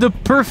grab. The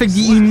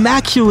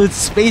immaculate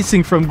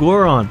spacing from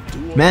Goran.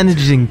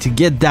 Managing to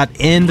get that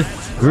end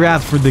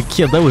grab for the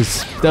kill. That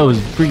was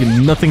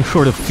freaking nothing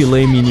short of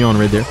filet mignon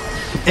right there.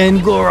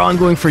 And Goran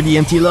going for the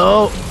empty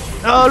low.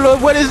 Oh,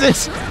 look, what is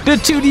this? The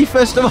 2D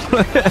festival.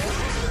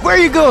 Where are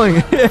you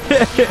going?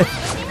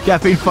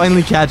 Caffeine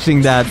finally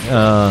catching that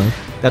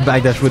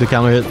backdash with the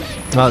counter hit.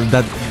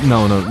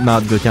 No,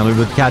 not the counter,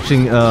 but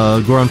catching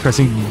Goran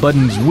pressing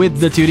buttons with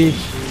the 2D.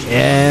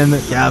 And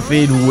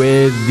Caffeine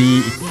with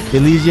the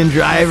Elysian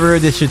driver.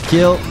 This should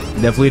kill.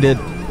 Definitely did.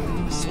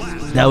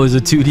 That was a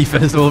 2D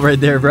festival right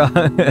there, bro.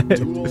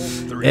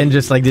 And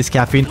just like this,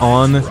 Caffeine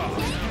on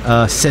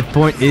set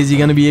point. Is he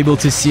going to be able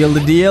to seal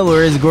the deal,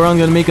 or is Goran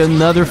going to make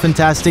another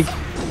fantastic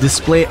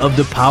display of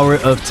the power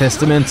of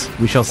Testament?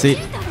 We shall see.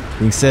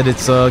 Being said,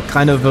 it's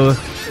kind of a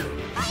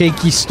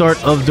shaky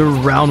start of the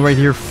round right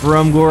here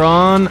from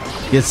Goran.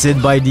 Gets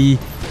hit by the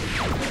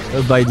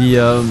by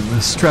the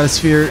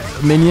Stratosphere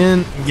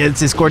minion.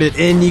 Gets escorted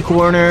in the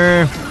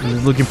corner.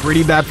 Looking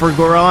pretty bad for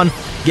Goran.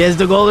 Gets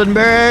the golden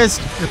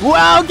burst.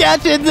 Wow,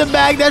 catches the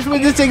backdash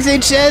with the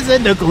 6-8 chest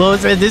and the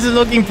closer. This is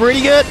looking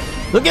pretty good.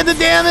 Look at the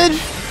damage.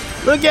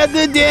 Look at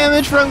the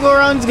damage from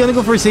Goran. He's gonna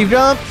go for a safe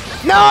jump.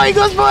 No, he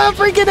goes for a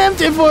freaking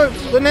empty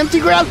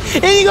grab.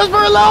 And he goes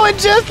for a low, and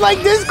just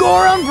like this,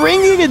 Goran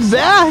bringing it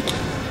back.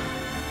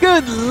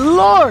 Good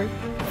lord.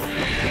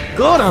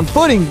 Goran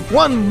putting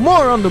one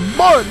more on the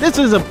board. This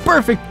is a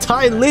perfect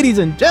tie, ladies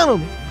and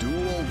gentlemen.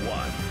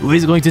 Who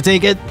is going to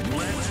take it?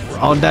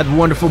 On that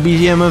wonderful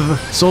BGM of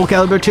Soul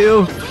Calibur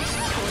 2.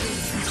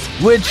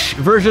 Which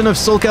version of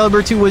Soul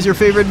Calibur 2 was your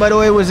favorite, by the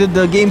way? Was it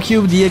the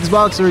GameCube, the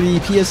Xbox, or the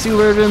PS2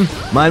 version?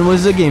 Mine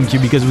was the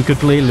GameCube because we could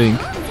play Link.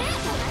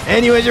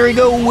 Anyways, here we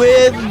go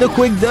with the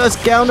quick dust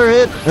counter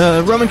hit.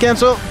 Roman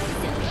cancel.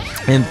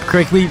 And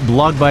correctly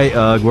blocked by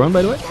Goran,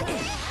 by the way.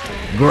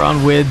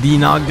 Goran with the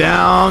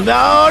knockdown.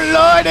 Oh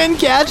lord, and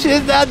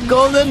catches that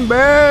golden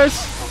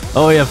burst.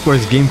 Oh yeah, of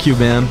course, GameCube,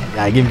 man.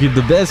 Yeah, GameCube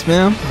the best,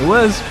 man. It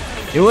was.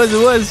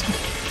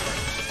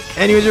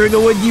 Anyways, here we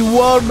go with the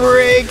wall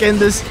break and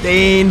the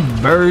stained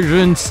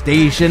version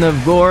station of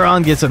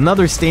Goran. Gets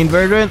another stained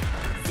version.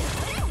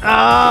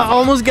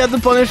 Almost got the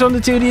punish on the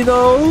 2D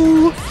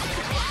though.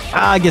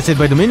 Gets hit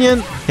by the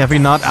minion.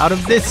 Caffeine not out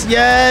of this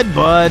yet,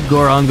 but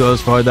Goran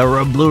goes for the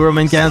blue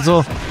Roman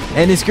cancel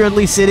and is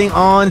currently sitting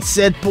on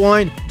set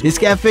point. Is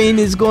Caffeine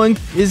going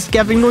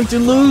to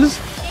lose?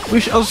 We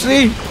shall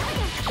see.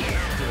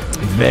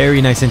 Very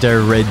nice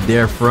entire right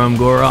there from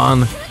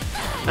Goran.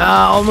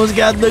 Almost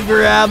got the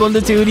grab on the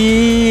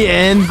 2D,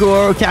 and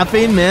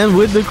Caffeine, man,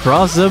 with the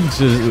cross up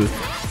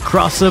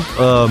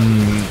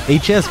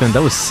HS, man.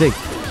 That was sick.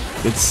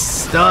 Good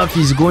stuff.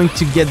 He's going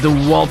to get the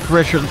wall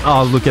pressure.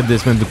 Oh, look at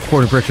this, man. The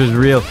corner pressure is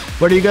real.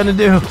 What are you gonna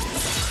do?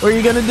 What are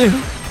you gonna do?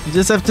 You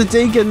just have to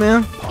take it,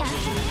 man.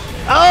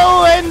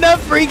 Oh, and the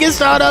freaking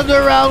start of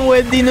the round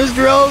with the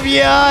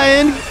Nostrovia,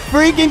 and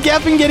freaking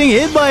Caffeine getting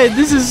hit by it.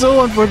 This is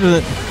so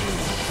unfortunate.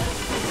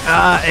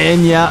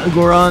 And yeah,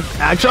 Goran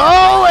actually.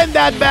 Oh, and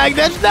that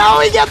backdash. No,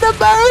 he got the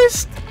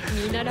burst.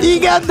 He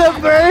got the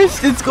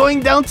burst. It's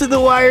going down to the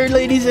wire,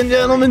 ladies and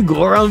gentlemen.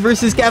 Goran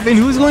versus Caffeine.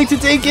 Who's going to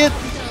take it?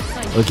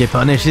 Okay,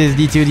 punishes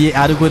D2D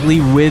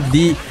adequately with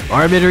the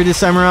Arbiter this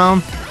time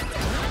around.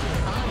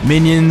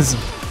 Minions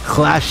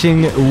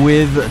clashing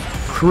with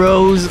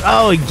Crows.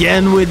 Oh,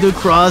 again with the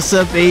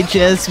cross-up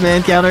HS,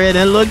 man, counter it.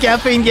 And look,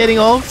 Caffeine getting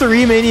all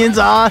 3 minions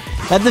on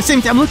at the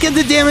same time. Look at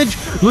the damage.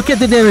 Look at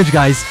the damage,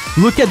 guys.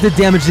 Look at the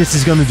damage this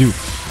is gonna do.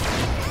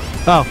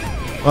 Oh,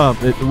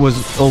 it was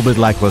a little bit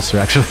lackluster,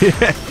 actually.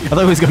 I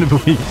thought it was gonna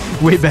be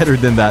way better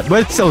than that.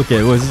 But it's okay,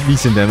 it was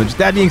decent damage.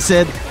 That being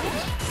said,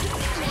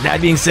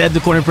 the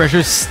corner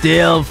pressure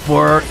still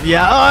for...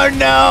 Yeah, oh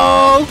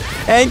no!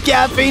 And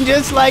Caffeine,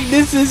 just like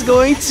this, is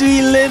going to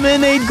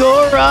eliminate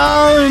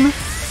Goran!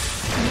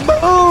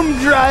 Boom!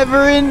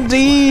 Driver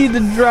indeed!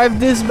 Drive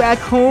this back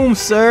home,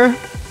 sir!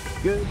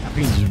 Good.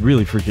 Caffeine's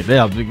really freaking...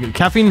 Yeah,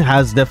 Caffeine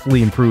has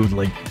definitely improved.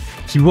 Like,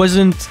 he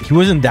wasn't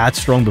that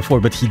strong before,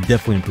 but he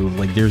definitely improved.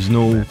 Like, there's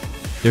no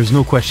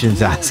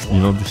questions asked, you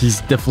know?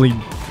 He's definitely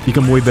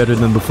become way better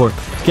than before.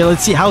 Okay,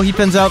 let's see how he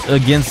pans out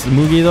against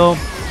Mugi, though.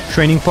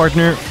 Training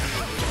partner.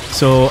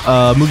 So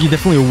Mugi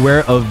definitely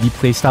aware of the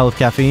playstyle of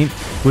Caffeine.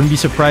 Wouldn't be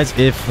surprised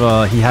if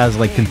he has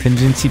like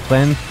contingency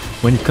plan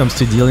when it comes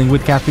to dealing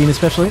with Caffeine,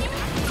 especially.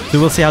 So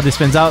we'll see how this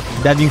pans out.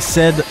 That being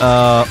said,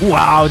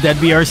 wow, that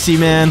BRC,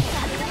 man.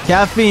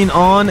 Caffeine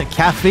on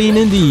Caffeine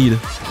indeed.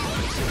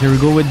 Here we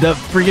go with the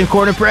freaking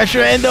corner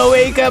pressure and the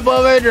wake up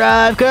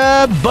overdrive.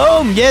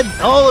 Boom! Get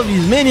all of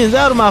these minions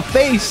out of my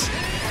face.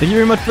 Thank you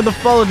very much for the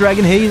follow,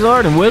 Dragon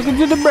Hazard, and welcome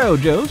to the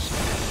Brojos.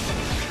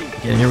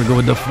 And here we go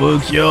with the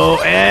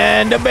Fukyo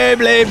and the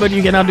Beyblade, but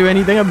you cannot do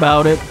anything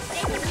about it.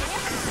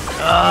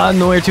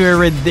 Nowhere to air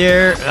right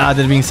there. That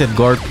being said,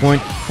 guard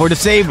point for the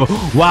save.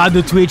 Wow,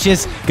 the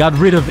Twitches got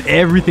rid of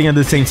everything at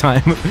the same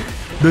time.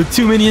 The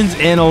 2 minions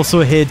and also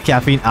hit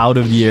Caffeine out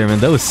of the air, man.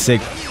 That was sick.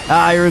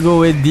 Here we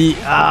go with the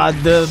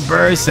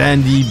burst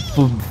and the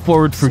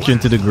forward friction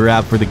to the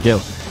grab for the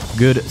kill.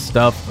 Good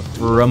stuff.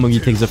 Mugi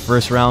takes the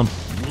first round.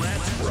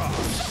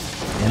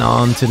 And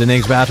on to the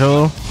next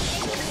battle.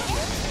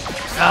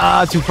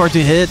 Too far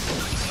to hit.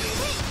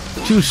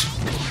 Too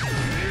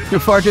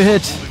far to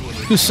hit.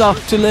 Too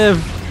soft to live.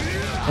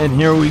 And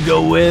here we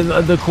go with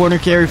the corner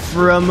carry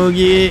from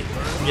Mugi.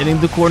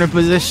 Getting the corner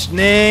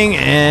positioning.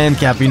 And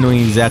Caffeine knowing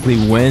exactly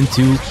when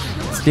to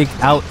stick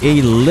out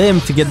a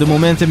limb to get the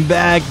momentum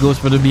back. Goes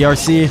for the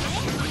BRC.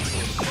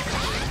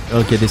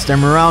 Okay, this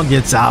time around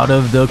gets out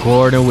of the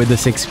corner with the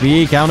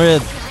 6P. Counter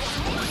it.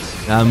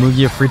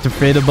 Mugi free to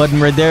fade the button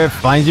right there.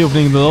 Finds the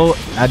opening below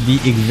at the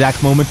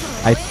exact moment.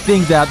 I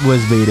think that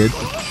was baited.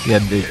 Yeah,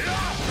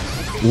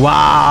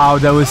 wow,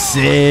 that was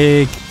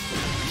sick.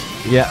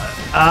 Yeah.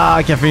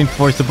 Caffeine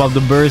forced to pop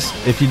the burst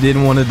if he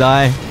didn't want to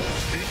die.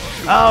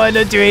 Oh, and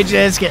the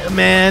 2HS,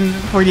 man,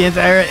 for the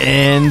entire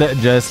end.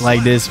 Just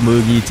like this,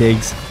 Mugi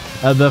takes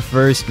the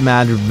first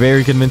match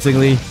very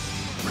convincingly.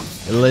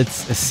 Let's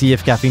see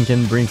if Caffeine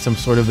can bring some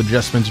sort of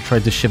adjustment to try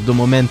to shift the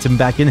momentum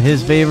back in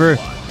his favor,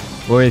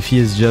 or if he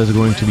is just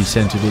going to be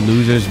sent to the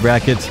losers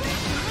bracket.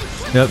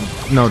 No,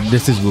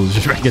 this is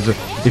losers bracket. So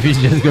if he's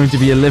just going to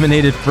be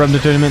eliminated from the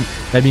tournament.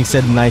 That being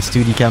said, nice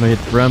 2D counter hit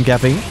from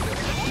Caffeine.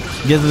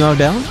 Gets the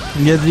knockdown,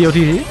 gets the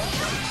OTG.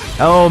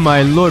 Oh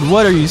my lord,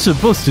 what are you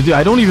supposed to do?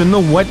 I don't even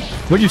know what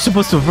you're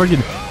supposed to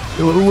freaking...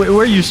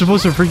 Where you're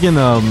supposed to freaking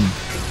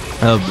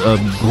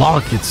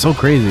block. It's so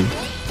crazy.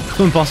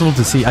 So impossible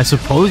to see. I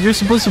suppose you're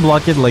supposed to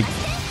block it like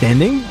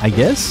standing, I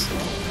guess.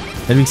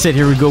 That being said,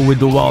 here we go with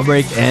the wall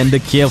break and the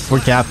kill for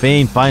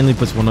Caffeine. Finally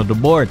puts one on the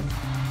board.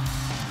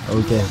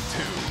 Okay.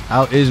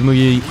 How is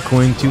Mugi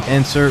going to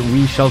answer?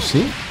 We shall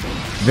see.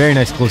 Very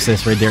nice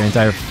closest right there.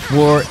 Entire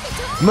floor.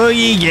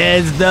 Mugi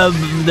gets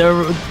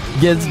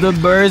the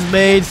burst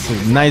baits.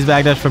 Nice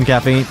backdash from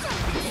Caffeine.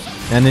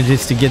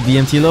 Manages to get the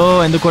empty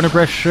low and the corner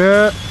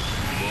pressure.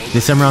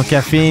 This time around,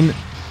 Caffeine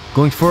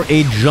going for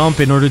a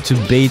jump in order to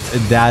bait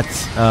that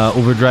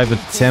overdrive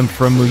attempt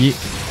from Mugi.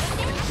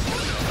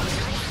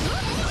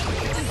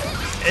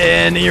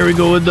 And here we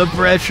go with the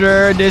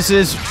pressure. This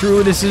is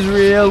true. This is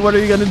real. What are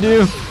you gonna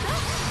do?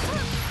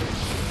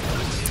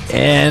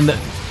 And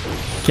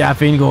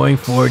Caffeine going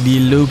for the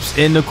loops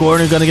in the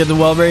corner. Gonna get the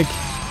wall break.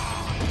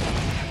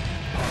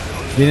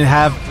 Didn't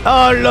have...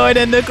 Oh lord,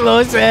 and the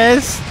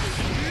closest.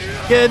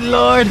 Good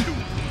lord.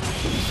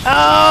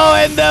 Oh,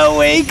 and the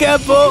wake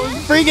up. Oh,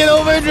 freaking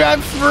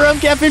overdrive from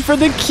Caffeine for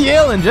the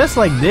kill. And just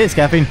like this,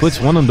 Caffeine puts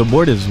one on the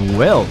board as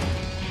well.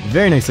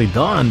 Very nicely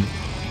done.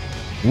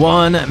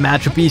 One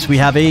match apiece. We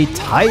have a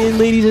tie,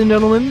 ladies and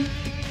gentlemen.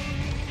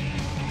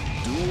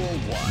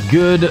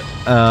 Good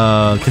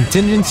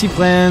contingency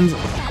plans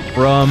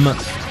from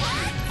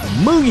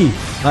Mugi.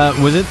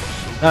 Was it?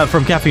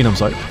 From Caffeine, I'm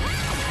sorry.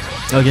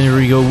 Okay, here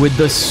we go with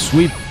the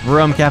sweep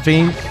from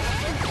Caffeine.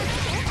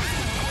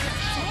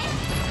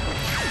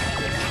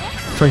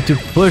 Trying to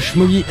push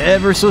Mugi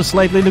ever so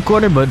slightly in the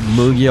corner, but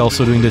Mugi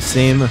also doing the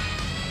same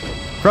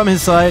from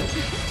his side.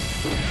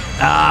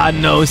 Ah,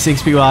 no,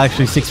 6P. Well,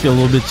 actually, 6P a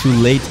little bit too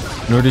late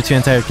in order to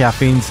anti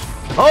Caffeine's.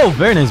 Oh,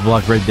 very nice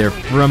block right there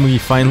from Mugi.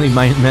 Finally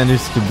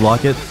managed to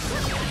block it.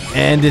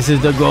 And this is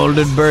the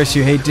golden burst.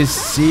 You hate to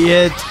see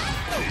it.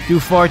 Too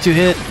far to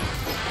hit.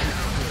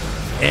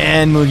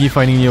 And Mugi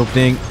finding the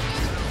opening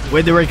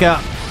with the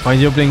breakout.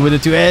 Finds the opening with the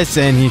 2S,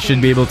 and he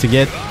should be able to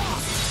get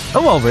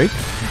a wall break.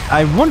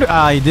 I wonder...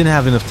 I didn't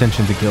have enough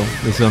tension to kill.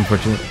 This is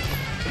unfortunate.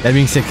 That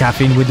being said,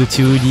 Caffeine with the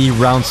 2D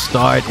round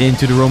start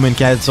into the Roman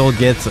Castle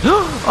gets...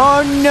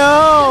 Oh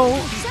no!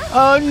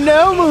 Oh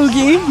no,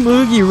 Mugi!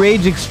 Mugi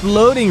rage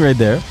exploding right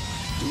there.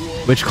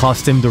 Which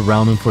cost him the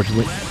round,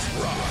 unfortunately.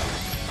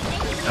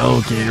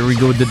 Okay, here we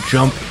go with the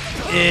jump.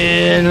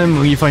 And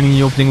Mugi finding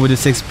the opening with a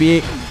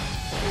 6P.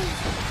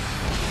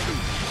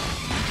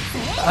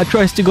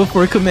 Tries to go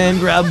for a command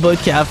grab, but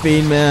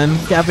Caffeine, man.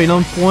 Caffeine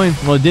on point.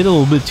 Well, it did a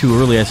little bit too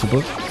early, I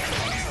suppose.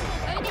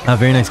 A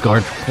very nice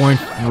guard point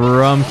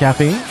from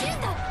Caffeine.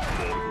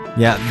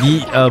 Yeah,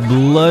 the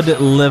blood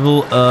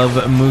level of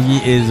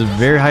Mugi is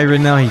very high right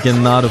now. He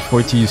cannot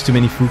afford to use too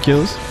many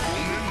Fukyos.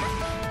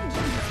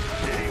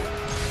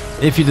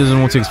 If he doesn't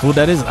want to explode,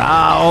 that is.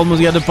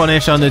 Almost got the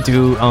punish on the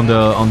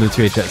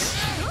 2HS.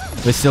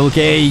 But still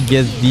okay, he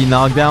gets the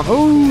knockdown.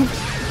 Oh!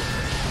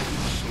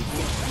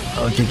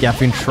 Okay,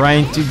 Caffeine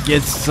trying to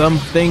get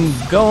something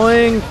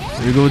going.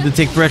 Here we go with the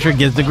take pressure,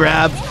 gets the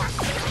grab.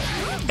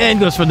 And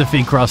goes for the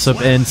fake cross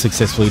up and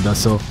successfully does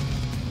so.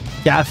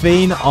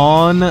 Caffeine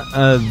on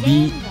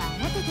the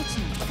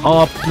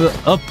up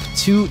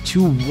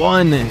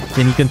 2-1.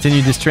 Can he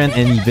continue this trend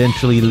and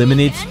eventually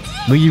eliminate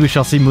Mugi? We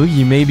shall see.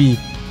 Mugi may be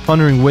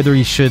pondering whether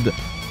he should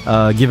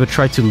give a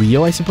try to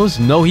Leo, I suppose.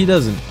 No, he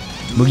doesn't.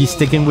 Mugi's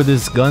sticking with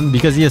his gun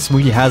because yes,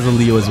 Mugi has a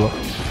Leo as well.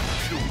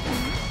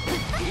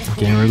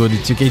 Okay, here we go to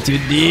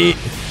 2K2D.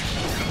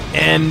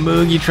 And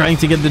Mugi trying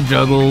to get the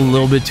juggle a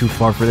little bit too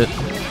far for it.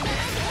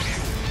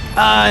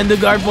 And the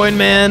guard point,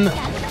 man.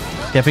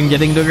 Caffeine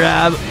getting the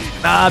grab.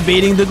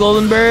 Baiting the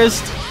golden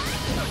burst.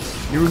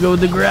 Here we go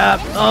with the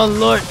grab. Oh,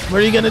 lord.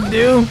 What are you going to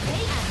do?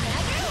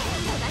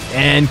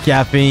 And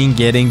Caffeine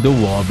getting the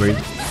wall break.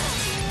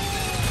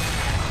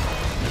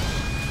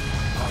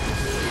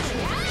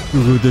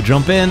 Here we go with the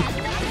jump in.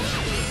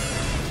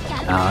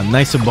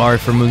 Nice bar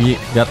for Mugi.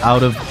 Got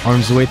out of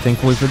harm's way,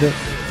 thankfully for that.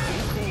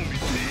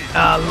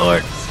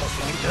 Lord.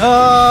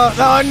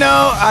 Oh,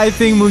 no. I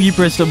think Mugi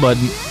pressed the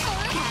button.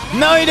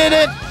 No, he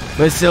didn't.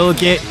 But still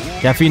okay.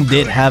 Caffeine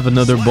did have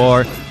another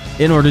bar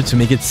in order to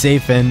make it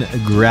safe and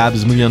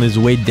grabs Mugi on his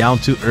way down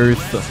to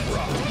earth.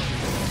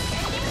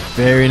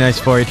 Very nice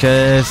far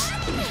HS.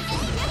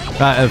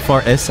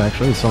 Far S,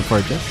 actually. It's not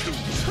far HS.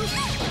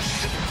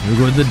 We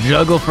go with the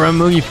juggle from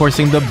Mugi,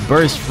 forcing the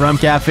burst from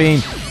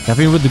Caffeine.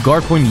 Caffeine with the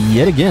guard point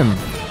yet again.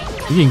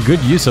 Making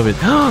good use of it.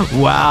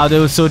 Wow, that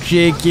was so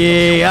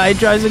cheeky. He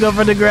tries to go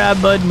for the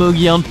grab, but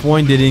Mugi on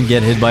point didn't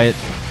get hit by it.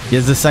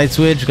 Gets the side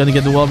switch, gonna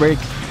get the wall break.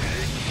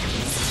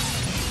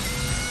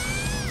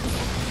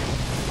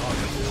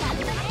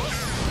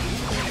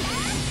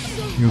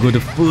 Here we go to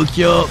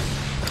Fukyo.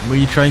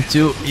 Mugi trying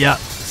to,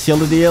 seal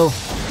the deal.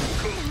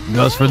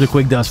 Goes for the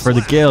quick dust for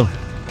the kill.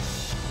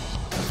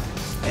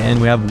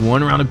 And we have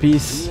 1 round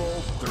apiece.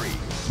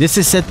 This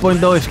is set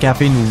point though. If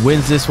Caffeine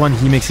wins this one,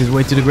 he makes his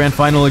way to the grand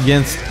final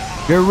against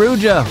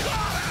Garuja.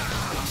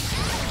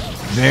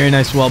 Very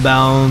nice wall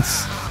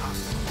bounce.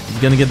 He's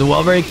gonna get the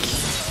wall break.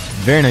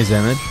 Very nice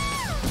damage.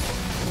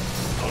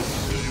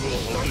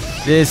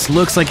 This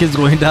looks like it's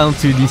going down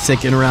to the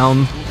second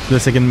round, the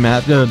second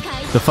match, the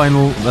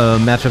final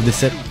match of the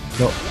set.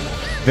 So,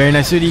 very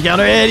nice 2D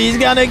counter hit. He's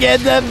gonna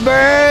get the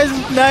burst.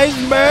 Nice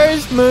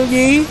burst,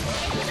 Mugi.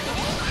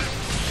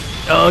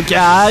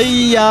 Okay,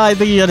 yeah, I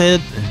think he got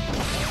hit.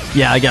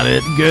 Yeah, I got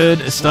it.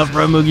 Good stuff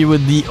from Mugi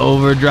with the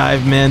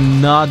overdrive,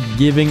 man. Not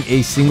giving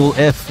a single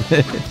F.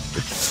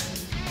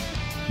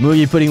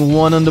 Mugi putting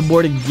 1 on the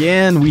board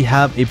again. We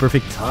have a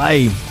perfect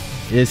tie.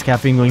 Is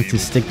Caffeine going to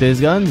stick to his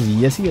guns?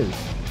 Yes, he is.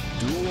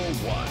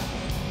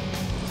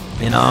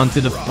 And on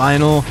to the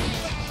final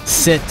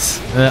set.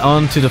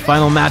 On to the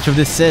final match of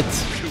this set.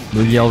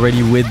 Mugi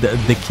already with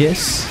the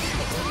kiss.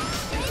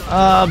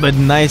 But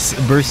nice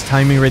burst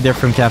timing right there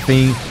from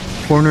Caffeine.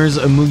 Corners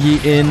Mugi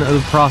in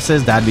the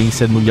process. That being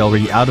said, Mugi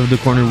already out of the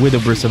corner with a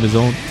burst of his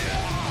own.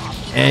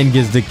 And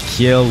gets the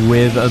kill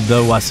with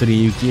the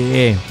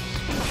Wasuriyuki.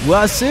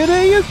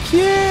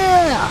 Wasuriyuki!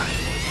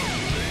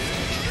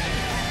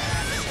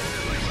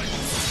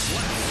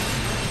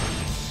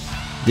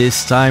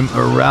 This time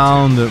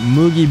around,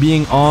 Mugi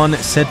being on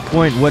set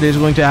point. What is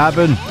going to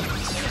happen?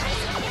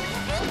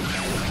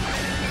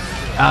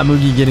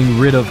 Mugi getting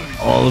rid of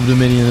all of the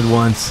minions at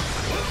once.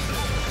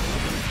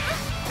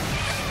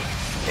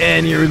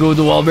 And here we go with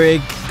the wall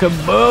break.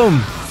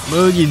 Kaboom!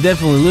 Mugi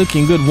definitely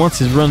looking good once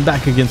he's run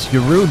back against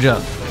Garuja.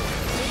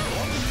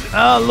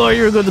 Oh lord,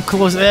 here we go, the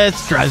close edge.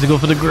 Tries to go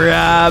for the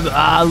grab.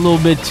 A little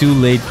bit too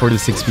late for the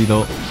 6P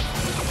though.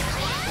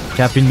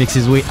 Caffeine makes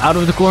his way out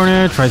of the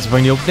corner. Tries to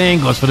find the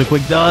opening. Goes for the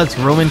quick dodge.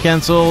 Roman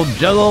cancel.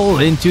 Juggle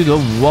into the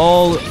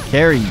wall.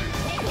 Carry.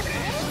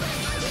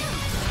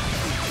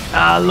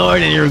 Ah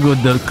lord, and here we go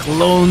with the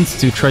clones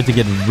to try to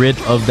get rid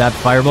of that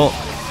fireball.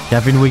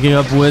 Caffeine waking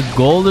up with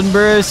golden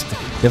burst.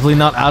 Definitely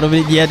not out of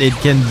it yet. It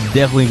can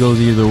definitely go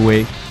either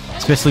way,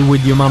 especially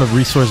with the amount of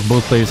resource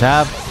both players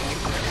have.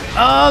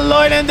 Oh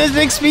lord, and this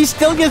XP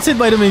still gets hit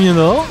by the minion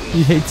though.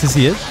 You hate to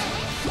see it.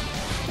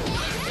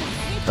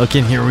 Okay,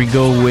 and here we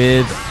go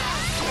with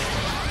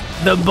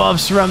the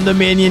buffs from the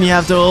minion. You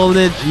have to hold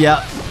it.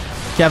 Yeah,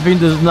 Caffeine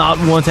does not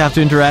want to have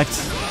to interact.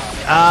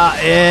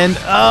 And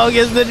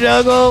gets the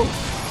juggle.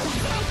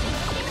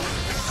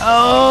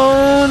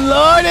 Oh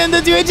lord, and the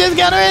 2HS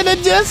counter, and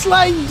just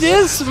like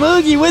this,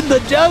 Mugi with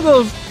the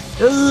juggles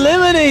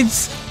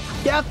eliminates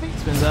Caffeine.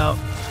 Spins out.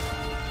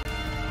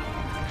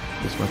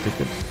 This one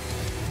picked it.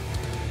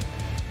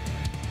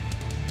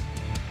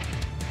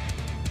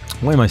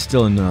 Why am I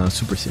still in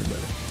Super Saiyan, by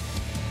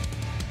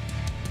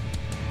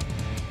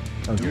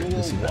the way? Okay,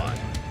 let's see that.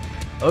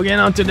 Okay,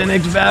 on to the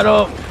next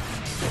battle.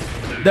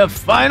 The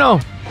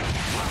final.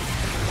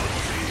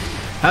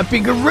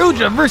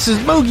 HappyGRJ versus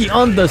Mugi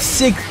on the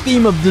 6th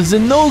theme of the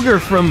Zinogre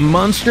from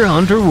Monster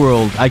Hunter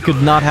World. I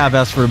could not have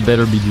asked for a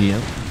better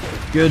BGM.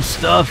 Good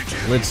stuff.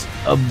 Let's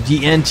up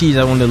the antes.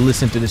 I want to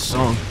listen to this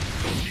song.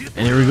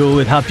 And here we go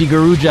with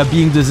HappyGRJ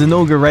being the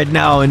Zinogre right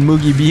now and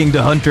Mugi being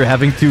the hunter,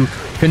 having to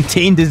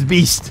contain this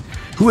beast.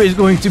 Who is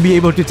going to be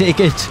able to take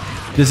it?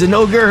 The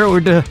Zinogre or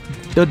the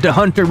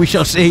hunter, we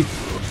shall say.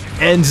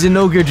 And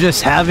Zinogre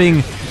just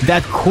having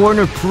that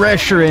corner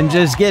pressure and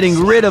just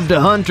getting rid of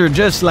the hunter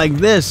just like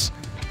this.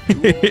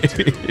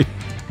 Okay,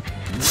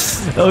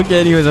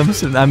 anyways,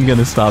 I'm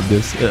gonna stop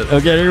this.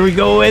 Okay, here we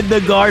go with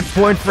the guard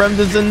point from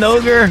the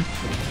Zinogre.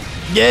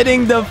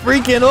 Getting the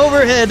freaking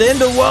overhead and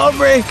the wall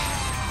break.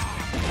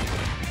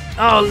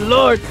 Oh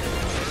lord.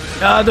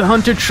 The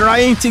hunter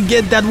trying to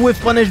get that whiff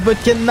punish but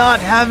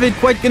cannot have it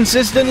quite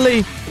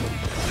consistently.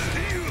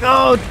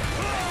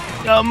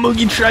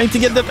 Mugi trying to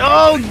get that.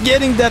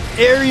 Getting that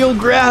aerial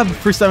grab.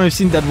 First time I've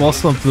seen that wall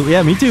slump.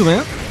 Yeah, me too,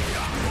 man.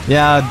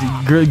 Yeah,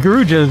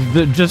 Garuja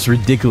is just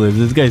ridiculous.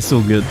 This guy's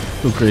so good.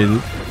 So crazy.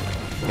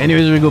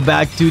 Anyways, we go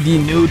back to the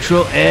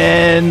neutral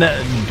and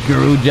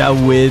Garuja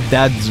with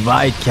that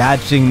Zvite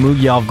catching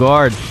Mugi off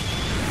guard.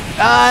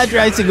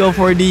 Tries to go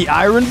for the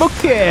Iron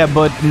Bouquet,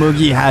 but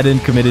Mugi hadn't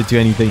committed to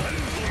anything.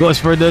 Goes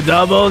for the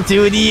double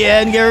to the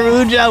end.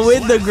 Garuja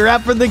with the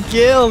grab for the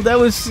kill. That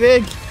was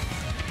sick.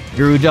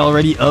 Garuja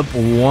already up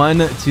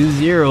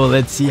 1-0.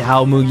 Let's see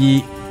how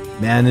Mugi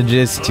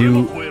manages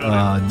to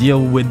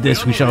deal with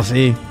this, we shall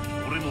see.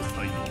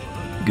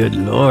 Good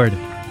lord.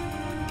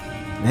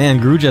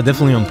 Man, Garuja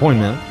definitely on point,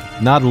 man.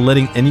 Not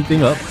letting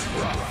anything up.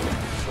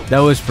 That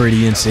was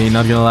pretty insane,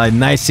 not gonna lie.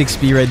 Nice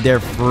 6P right there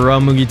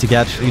from Mugi to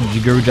catch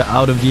Garuja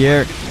out of the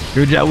air.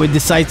 Garuja with the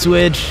side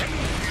switch.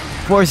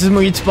 Forces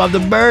Mugi to pop the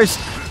burst.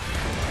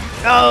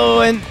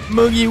 And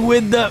Mugi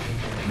with the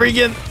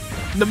freaking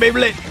the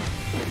Beyblade.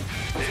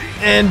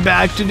 And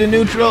back to the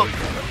neutral.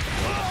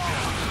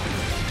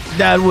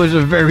 That was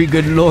a very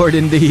good lord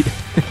indeed.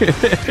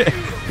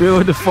 We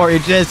with the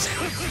 4HS.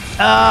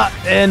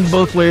 And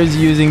both players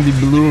using the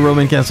blue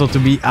Roman cancel to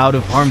be out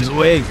of harm's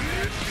way.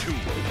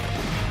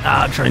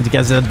 Trying to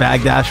catch that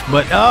backdash,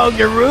 but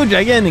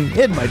Garuja getting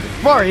hit by the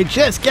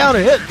 4HS counter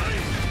hit.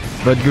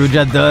 But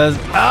Garuja does.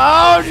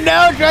 Oh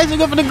no! Tries to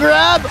go for the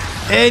grab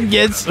and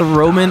gets a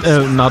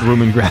not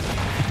Roman grab.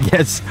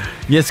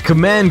 Yes,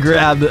 command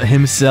grab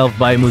himself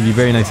by Mugi.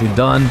 Very nicely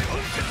done.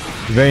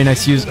 Very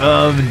nice use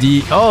of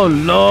the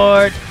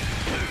lord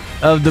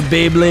of the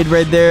Beyblade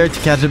right there to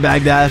catch a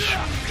backdash.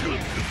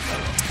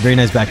 Very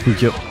nice back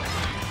Pukyo.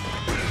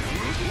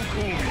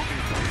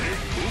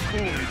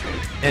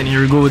 And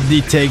here we go with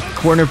the take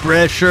corner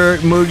pressure.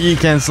 Mugi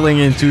canceling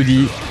into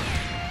the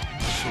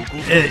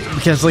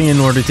canceling in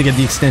order to get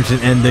the extension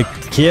and the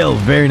kill.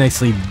 Very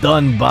nicely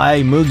done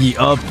by Mugi.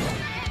 Up,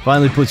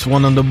 finally puts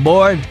one on the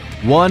board.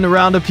 One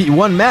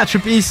match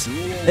apiece.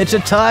 It's a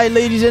tie,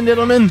 ladies and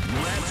gentlemen.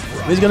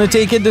 Who's gonna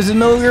take it? Does it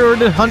Ogre or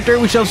the Hunter?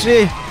 We shall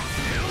see.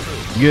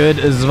 Good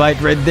Zvite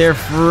right there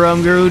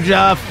from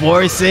Garuja,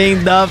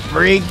 forcing the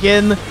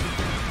freaking.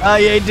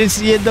 I hate to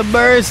see it, the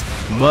burst.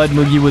 But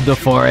Mugi with the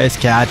forest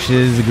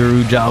catches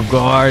Garuja off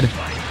guard.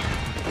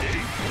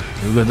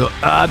 We go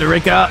to the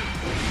Rika.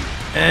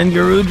 And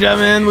Garuja,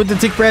 man, with the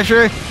tick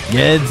pressure,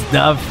 gets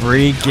the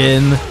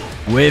freaking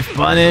whiff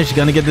punish.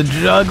 Gonna get the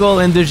juggle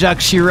and the Jacques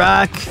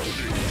Chirac.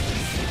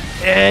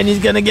 And he's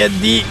gonna get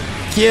the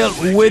kill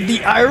with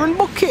the Iron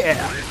Bouquet.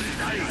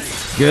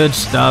 Good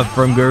stuff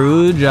from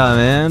Garuja,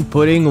 man.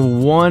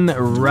 Putting one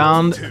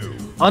round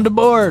on the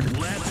board.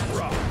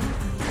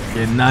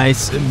 Okay,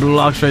 nice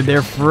blocks right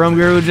there from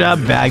Garuja.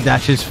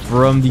 Backdashes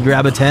from the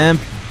grab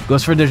attempt.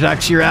 Goes for the Jacques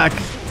Chirac.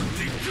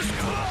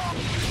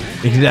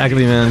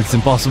 Exactly, man. It's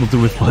impossible to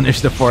whiff punish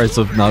the force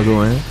of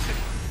Nago, man.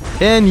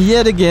 And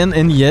yet again,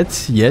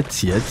 Garuja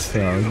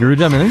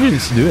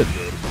manages to do it.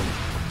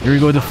 Here we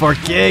go to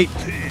 4K.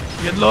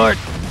 Good lord.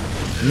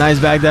 Nice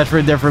backdash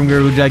right there from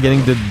Garuja,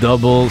 getting the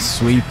double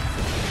sweep.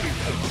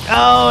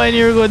 Oh, and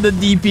here we go with the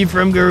DP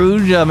from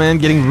Garuja, man,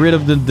 getting rid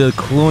of the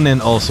clone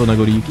and also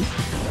Nagoriyuki.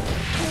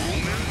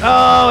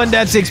 Oh, and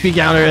that 6P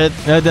counter hit.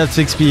 That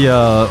 6P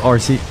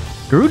RC.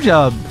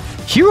 Garuja,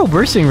 hero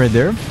bursting right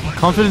there.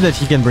 Confident that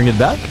he can bring it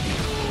back.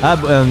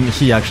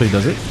 He actually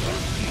does it.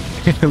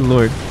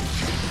 Lord.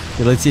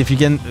 Okay, let's see if you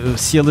can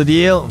seal the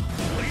deal.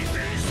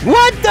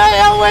 What the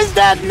hell was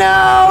that?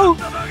 No!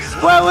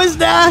 What was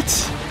that?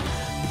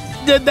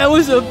 That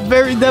was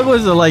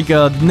like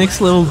a next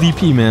level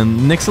DP,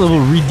 man. Next level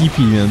re-DP,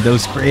 man. That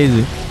was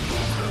crazy.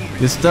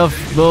 This stuff,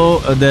 though,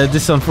 this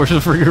is unfortunate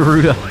for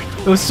Garuda.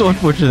 It was so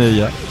unfortunate,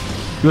 yeah.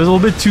 He was a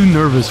little bit too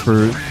nervous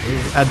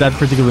at that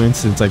particular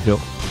instance, I feel.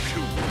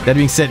 That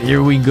being said,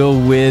 here we go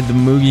with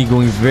Mugi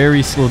going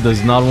very slow.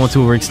 Does not want to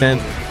overextend.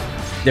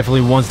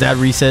 Definitely wants that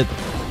reset.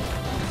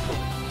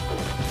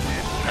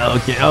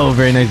 Okay,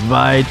 very nice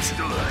bite.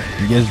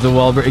 Gets the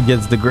wall break,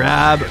 gets the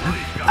grab.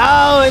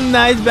 Oh, a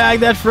nice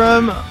backdash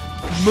from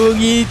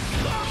Mugi.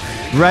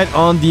 Right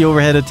on the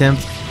overhead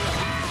attempt.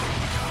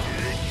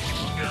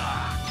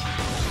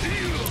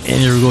 And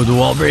here we go, the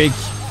wall break.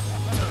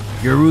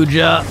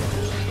 Garuja,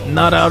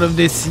 not out of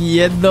this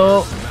yet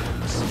though.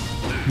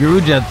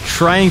 Garuja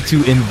trying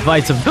to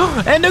invite some.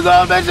 And the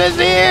Gilgamesh is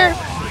here!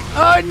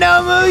 Oh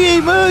no,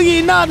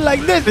 Mugi, not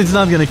like this. It's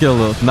not gonna kill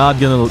though. Not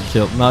gonna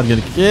kill.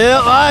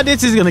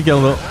 This is gonna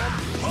kill though.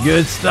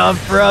 Good stuff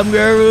from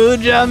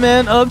Garuja,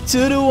 man. Up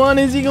to the 1.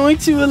 Is he going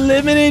to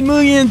eliminate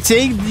Mugi and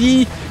take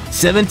the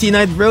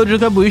 79th Brojo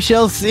Cup? We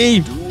shall see.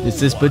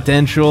 This is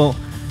potential.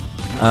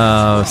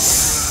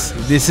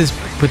 This is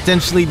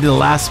potentially the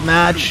last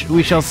match.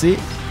 We shall see.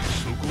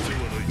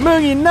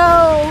 Mugi,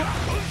 no!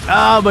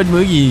 But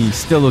Mugi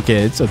still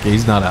okay. It's okay.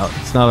 He's not out.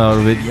 It's not out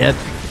of it yet.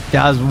 He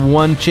has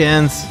one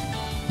chance.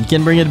 He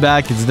can bring it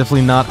back. It's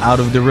definitely not out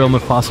of the realm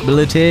of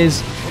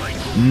possibilities.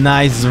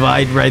 Nice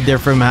fight right there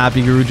from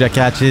Happy. Garuja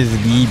catches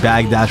the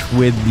backdash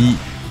with the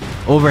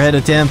overhead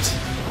attempt.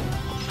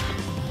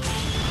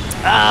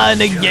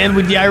 And again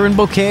with the Iron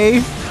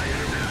Bouquet.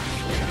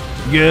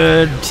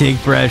 Good take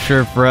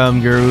pressure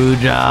from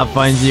Garuja.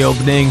 Finds the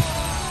opening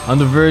on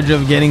the verge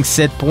of getting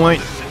set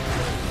point.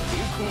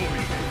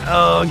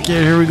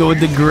 Okay, here we go with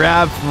the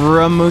grab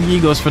from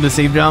Mugi. Goes for the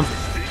safe jump.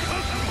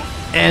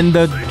 And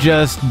the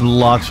just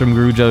blocks from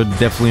Garuja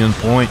definitely on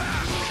point.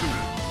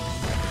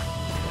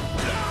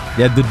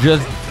 Yeah,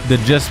 the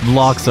just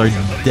blocks are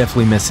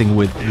definitely messing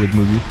with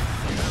Mugi.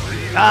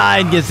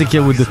 And gets the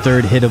kill with the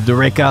 3rd hit of the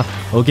Reka.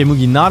 Okay,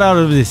 Mugi not out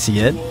of this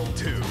yet.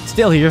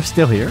 Still here.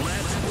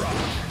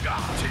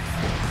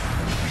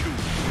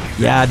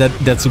 Yeah,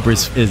 that super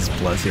is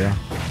plus, yeah.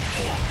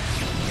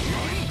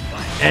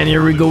 And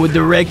here we go with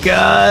the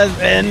Reka.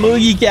 And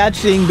Mugi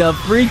catching the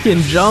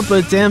freaking jump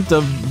attempt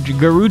of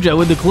Garuja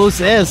with the close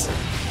S.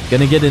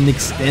 Gonna get an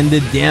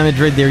extended damage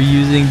right there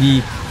using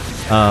the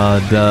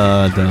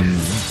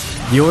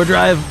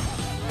overdrive,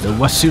 the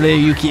Wasule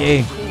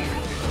Yukie.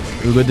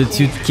 We got the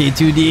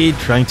 2K2D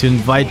trying to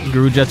invite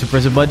Garuja to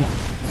press a button.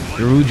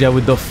 Garuja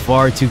with the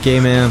far 2K,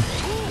 man.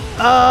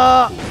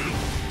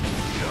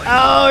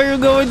 Here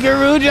we go with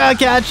Garuja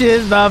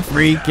catches the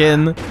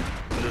freaking.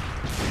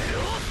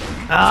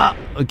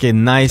 Okay,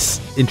 nice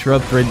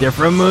interrupt right there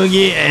from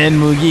Mugi. And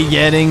Mugi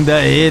getting the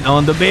hit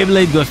on the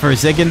Beyblade. Goes for a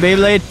second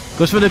Beyblade.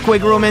 Goes for the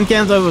quick Roman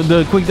cans of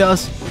the quick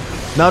dust.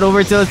 Not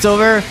over till it's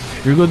over.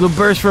 Here goes the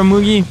burst from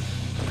Mugi.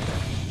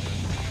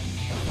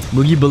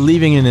 Mugi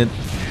believing in it.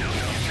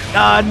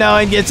 Ah, no,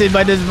 and gets hit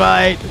by this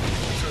bite.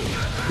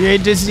 You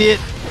hate to see it.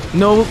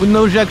 No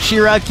Jacques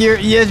Chirac here.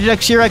 Yes,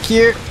 Jacques Chirac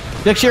here.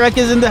 Jacques Chirac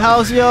is in the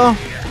house, yo.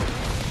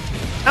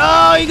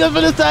 Oh, he goes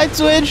for the side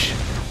switch.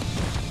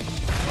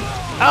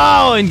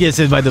 Oh, and gets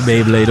hit by the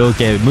Beyblade.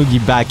 Okay,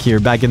 Mugi back here,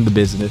 back in the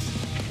business.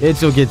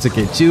 It's okay, it's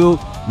okay. 2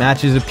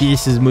 matches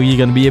apiece. Is Mugi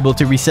gonna be able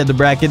to reset the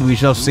bracket? We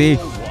shall see.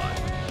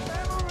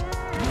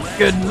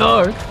 Good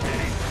lord.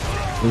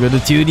 We got the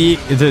 2D,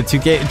 the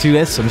 2K,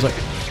 2S, I'm sorry.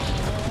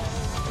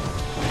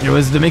 Here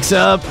was the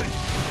mix-up.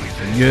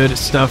 Good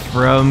stuff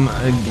from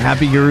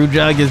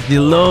HappyGRJ. Gets the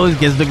lows,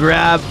 gets the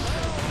grab.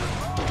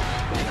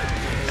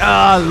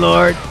 Ah,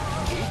 lord.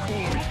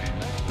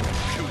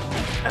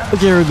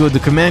 Okay, here we go, the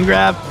command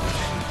grab.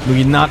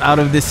 Mugi not out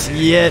of this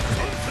yet.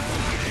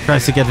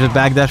 Tries to catch the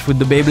backdash with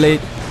the Beyblade.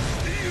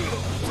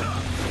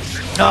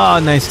 Oh,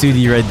 nice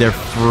 2D right there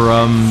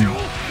from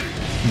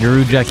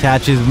GRJ.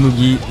 Catches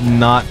Mugi,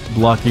 not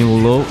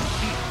blocking low.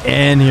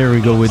 And here we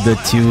go with the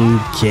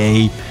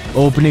 2K.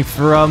 Opening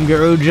from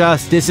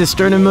GRJ. This is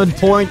tournament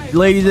point,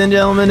 ladies and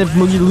gentlemen. If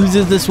Mugi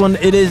loses this one,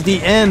 it is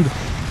the end.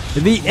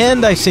 The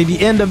end, I say, the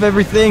end of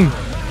everything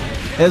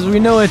as we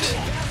know it.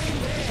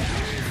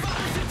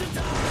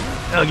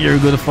 Oh, here we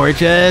go, the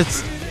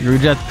 4HS.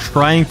 GRJ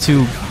trying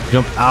to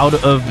jump out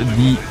of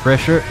the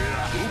pressure.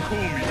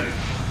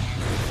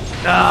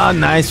 Ah,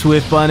 nice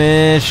whiff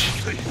punish.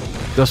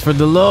 Goes for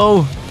the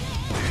low.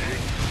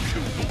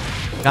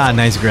 Ah,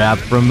 nice grab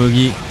from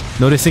Mugi.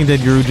 Noticing that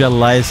GRJ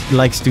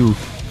likes to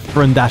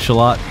front dash a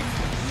lot.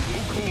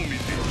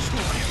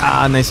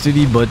 Ah, nice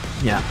 2D, but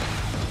yeah.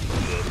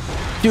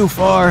 Too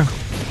far.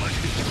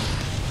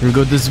 Here we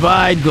go, the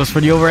Zvide. Goes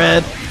for the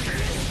overhead.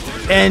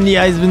 And the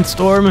Icewind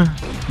Storm.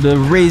 The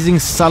Rising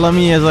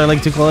Salami, as I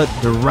like to call it.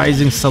 The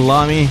Rising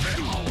Salami.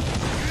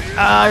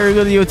 Ah, here we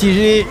go, the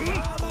OTG.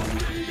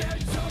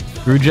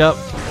 GRJ,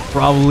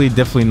 probably,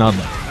 definitely not.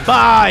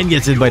 Ah, and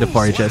gets hit by the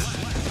party chest.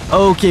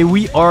 Okay,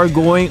 we are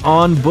going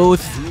on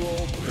both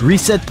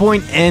reset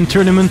point and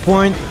tournament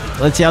point.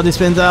 Let's see how this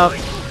pans out.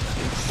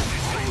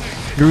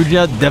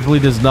 GRJ definitely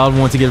does not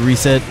want to get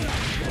reset.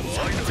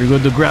 Here we go,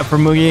 the grab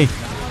from Mugi.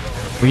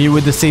 Mugi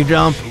with the safe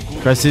jump.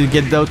 Tries to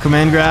get the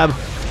command grab.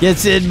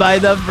 Gets hit by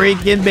the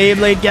freaking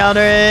Beyblade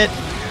counter hit.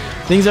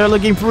 Things are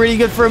looking pretty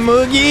good for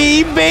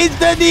Mugi. Baits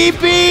the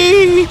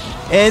DP.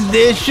 And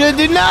this should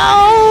do.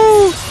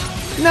 No!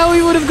 No,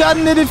 he would have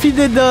gotten it if he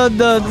did the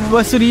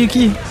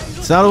Nagoriyuki.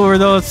 It's not over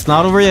though. It's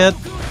not over yet.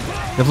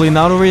 Definitely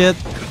not over yet.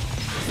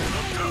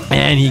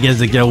 And he gets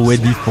the kill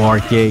with the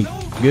 4K.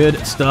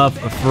 Good stuff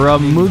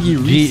from Mugi.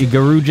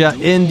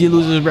 GGST in the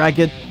loser's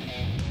bracket.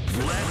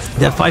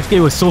 That 5K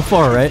was so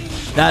far, right?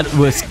 That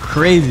was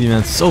crazy,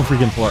 man. So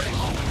freaking far.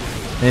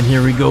 And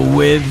here we go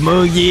with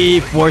Mugi,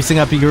 forcing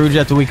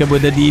HappyGRJ to wake up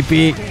with the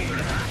DP.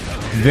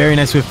 Very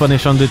nice with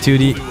punish on the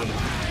 2D.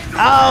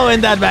 Oh,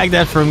 and that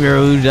backdash from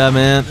GRJ,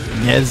 man.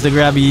 Gets the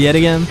grab yet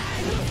again.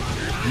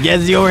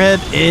 Gets the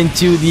overhead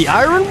into the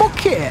Iron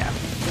Bouquet.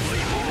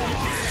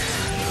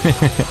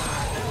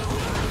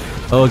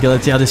 Okay,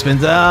 let's see how this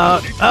spins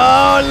out.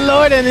 Oh,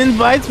 lord, and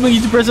invites Mugi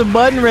to press a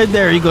button right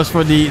there. He goes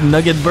for the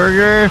Nugget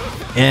Burger.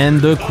 And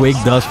the quick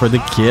does for the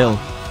kill.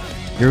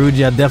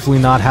 GRJ definitely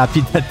not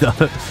happy that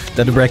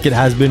the bracket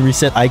has been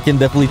reset. I can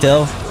definitely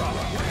tell.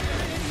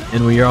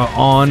 And we are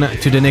on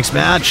to the next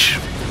match.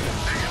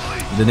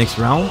 The next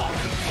round.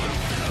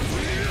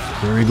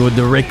 Here we go,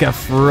 the Rika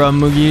from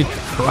Mugi.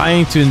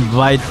 Trying to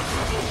invite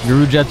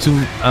GRJ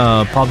to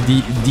pop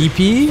the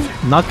DP.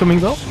 Not coming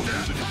though.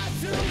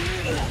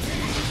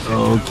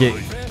 Okay.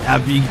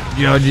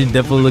 HappyGRJ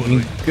definitely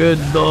looking good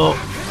though.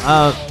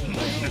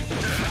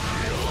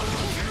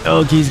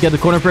 Okay, he's got the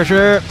corner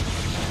pressure.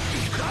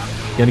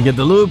 Gonna get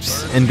the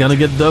loops and gonna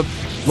get the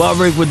wall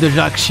break with the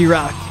Jacques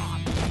Chirac.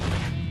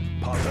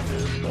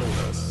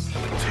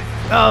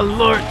 Oh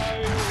lord.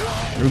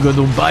 Here we go,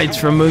 the bites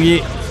from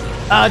Mugi.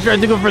 Tried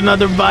to go for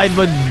another bite,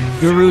 but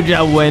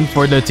GRJ went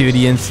for the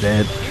 2D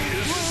instead.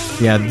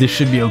 Yeah, this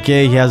should be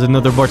okay. He has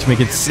another bar to make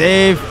it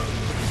safe.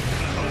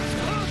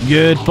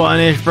 Good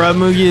punish from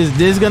Mugi. Is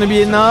this gonna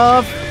be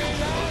enough?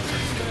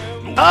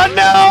 Oh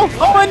no!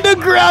 Oh, and the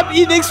grab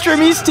in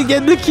extremis to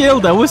get the kill.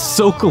 That was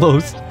so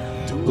close.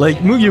 Like,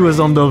 Mugi was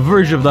on the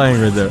verge of dying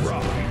right there.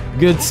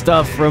 Good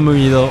stuff from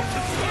Mugi though.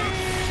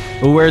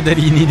 Aware that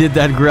he needed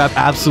that grab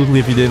absolutely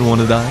if he didn't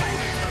want to die.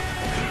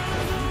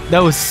 That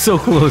was so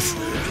close.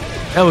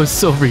 That was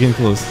so freaking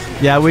close.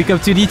 Yeah, wake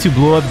up 2D to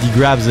blow up the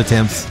grabs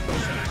attempts.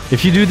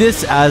 If you do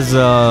this as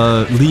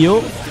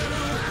Leo,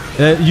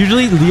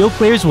 usually Leo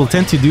players will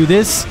tend to do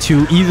this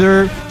to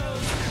either...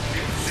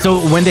 So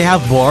when they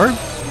have bar,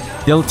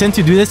 they'll tend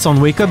to do this on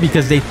wake up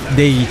because they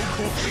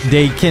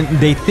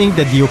think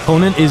that the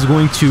opponent is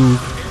going to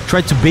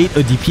try to bait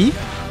a DP,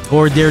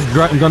 or they're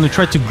gonna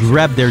try to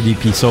grab their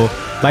DP. So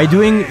by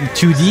doing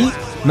 2D,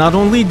 not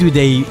only do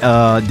they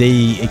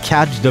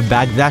catch the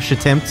backdash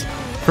attempt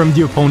from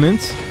the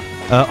opponent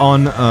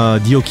on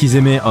the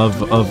Okizeme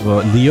of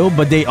Leo,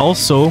 but they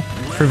also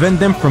prevent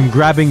them from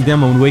grabbing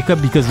them on wake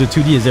up because the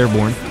 2D is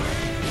airborne.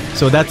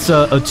 So that's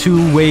a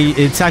two-way.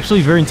 It's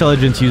actually very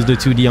intelligent to use the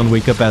 2D on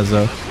wake up as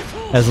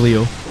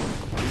Leo.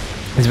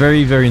 It's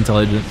very, very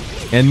intelligent.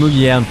 And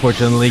Mugi,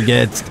 unfortunately,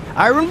 gets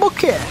Iron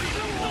Bouquet.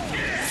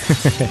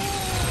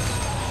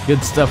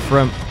 Good stuff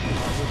from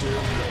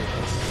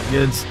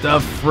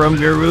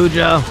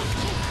Garuja.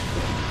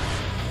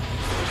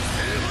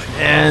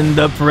 And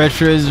the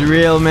pressure is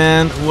real,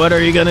 man. What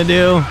are you gonna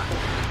do?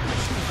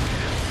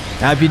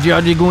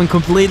 HappyGRJ going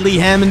completely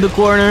ham in the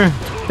corner.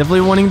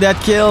 Definitely wanting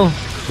that kill.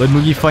 But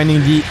Mugi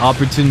finding the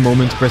opportune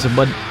moment to press a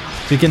button.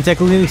 So you can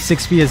technically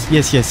 6P as...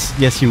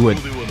 Yes, you would.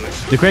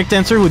 The correct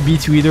answer would be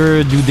to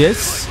either do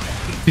this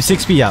to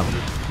 6P out.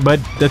 But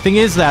the thing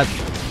is that...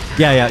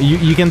 Yeah,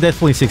 you can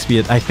definitely 6P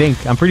it, I think.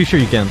 I'm pretty sure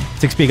you can.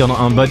 6P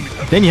on, but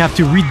then you have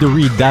to read the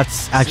read.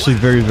 That's actually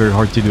very, very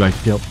hard to do, I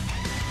feel.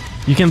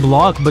 You can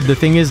block, but the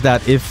thing is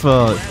that if...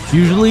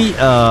 usually,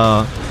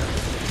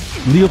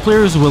 Leo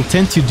players will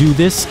tend to do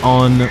this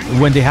on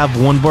when they have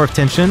 1 bar of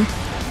tension.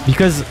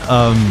 Because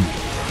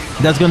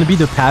that's going to be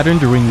the pattern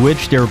during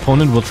which their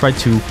opponent will try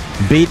to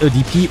bait a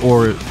DP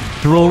or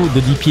throw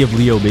the DP of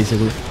Leo,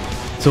 basically.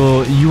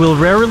 So you will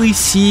rarely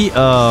see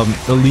a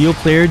Leo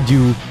player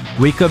do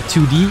wake up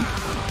 2D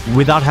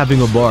without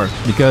having a bar,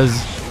 because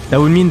that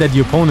would mean that the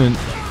opponent,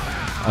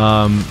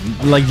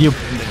 like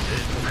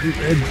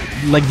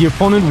the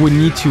opponent would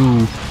need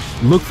to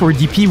look for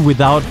DP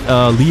without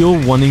Leo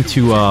wanting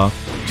to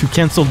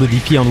cancel the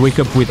DP on wake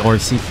up with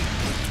RC.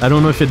 I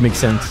don't know if it makes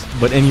sense,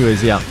 but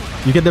anyways, yeah,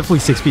 you can definitely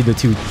 6P the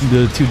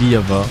 2D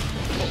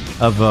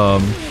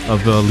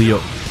of Leo.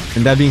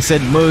 And that being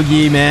said,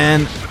 Mugi,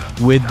 man,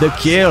 with the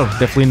kill,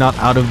 definitely not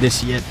out of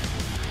this yet.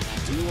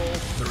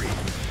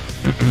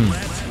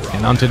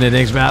 And on to the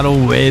next battle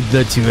with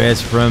the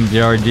 2S from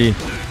GRG.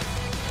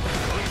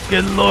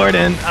 Good lord,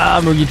 and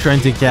Mugi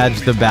trying to catch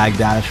the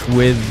backdash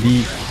with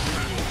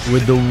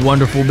the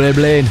wonderful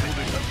Beyblade.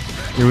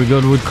 Here we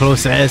go with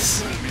close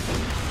S.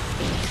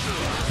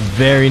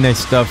 Very nice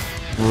stuff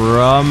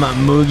from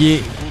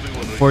Mugi.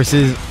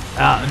 Forces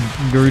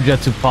Garuja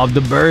to pop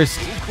the burst.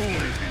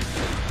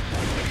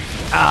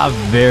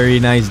 Very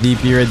nice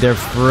DP right there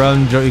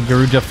from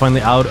Garuja,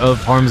 finally out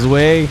of harm's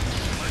way.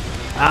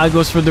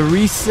 Goes for the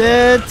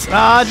reset.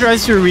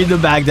 Tries to read the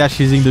backdash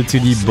using the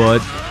 2D,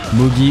 but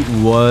Mugi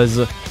was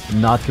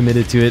not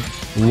committed to it.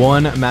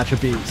 1 match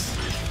apiece.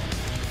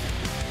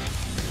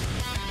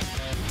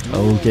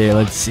 Okay,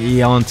 let's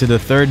see. On to the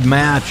 3rd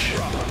match.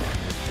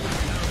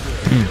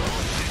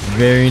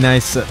 Very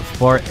nice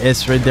far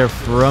S right there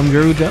from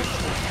Garuja.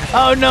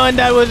 Oh no, and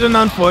that was an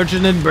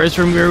unfortunate burst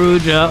from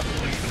Garuja.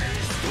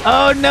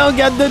 Oh no,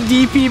 got the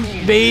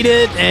DP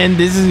baited, and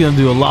this is gonna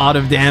do a lot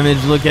of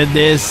damage. Look at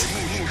this.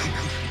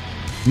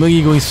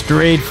 Mugi going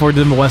straight for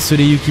the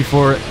Wasureyuki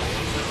for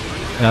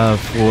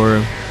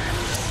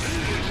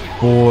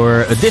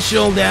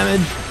additional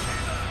damage.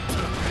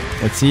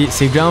 Let's see,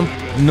 save jump.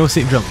 No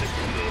save jump.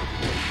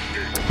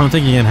 I don't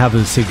think you can have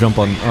a safe jump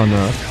on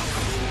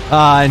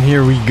and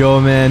here we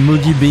go, man.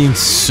 Mugi being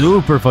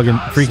super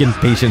freaking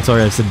patient.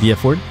 Sorry, I said the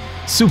F word.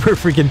 Super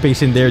freaking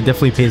patient there.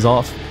 Definitely pays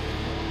off.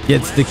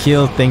 Gets the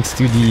kill thanks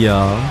to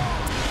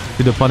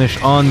the punish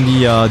on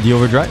the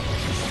overdrive.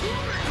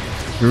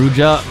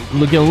 Garuja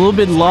looking a little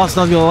bit lost,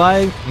 not gonna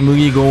lie.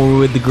 Mugi going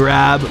with the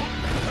grab.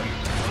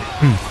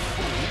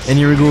 And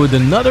here we go with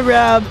another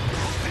grab.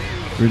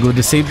 Here we go with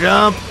the safe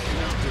jump.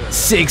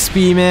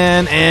 6P,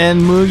 man,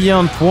 and Mugi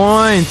on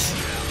point.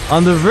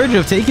 On the verge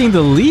of taking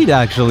the lead,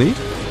 actually.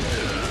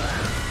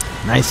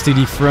 Nice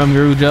 2D from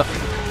Garuja.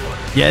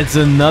 Gets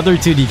another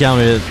 2D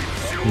counter hit.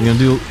 We're gonna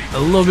do a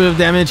little bit of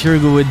damage. Here we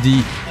go with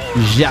the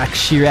Jacques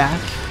Chirac.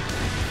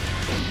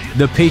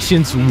 The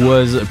patience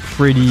was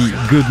pretty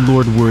good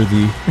lord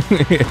worthy.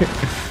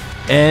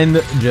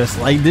 And just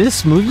like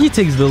this, Mugi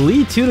takes the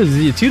lead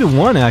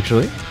 2-1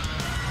 actually.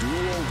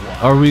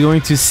 Are we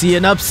going to see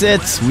an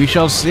upset? We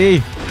shall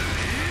see.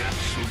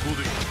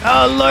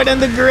 Oh lord,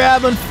 and the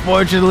grab,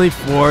 unfortunately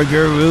for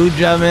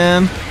Garuja,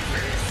 man.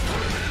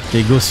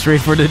 Okay, go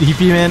straight for the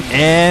DP, man.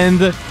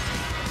 And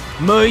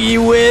Mugi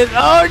with...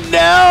 Oh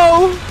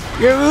no!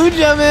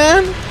 Garuja,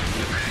 man!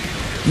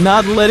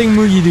 Not letting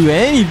Mugi do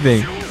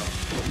anything.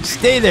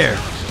 Stay there.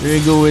 Here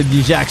we go with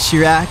the Jacques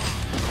Chirac.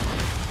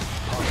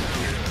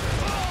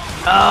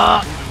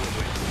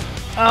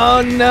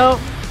 Oh no.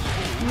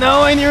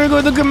 No, and here we go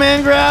with the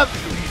command grab.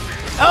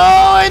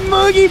 Oh, and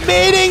Mugi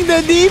baiting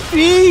the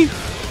DP.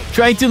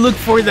 Trying to look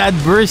for that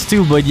burst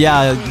too, but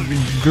yeah,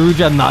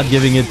 Garuja not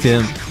giving it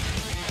to him.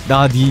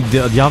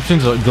 The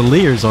options, the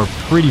layers are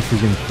pretty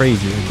freaking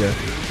crazy right there.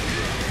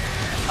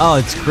 Oh,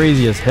 it's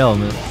crazy as hell,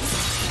 man.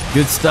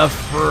 Good stuff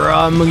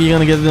from Mugi.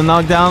 Gonna get the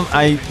knockdown.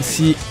 I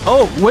see.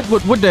 Oh,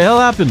 what the hell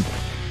happened?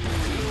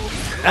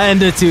 And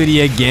the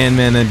 2D again,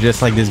 man. And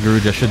just like this,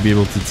 Garuja should be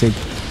able to take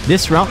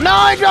this round.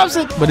 No, he drops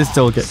it, but it's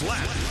still okay.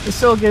 It's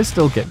still okay. It's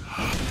still okay.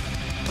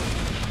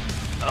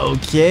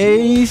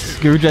 Okay,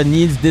 Garuja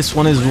needs this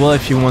one as well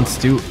if he wants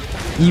to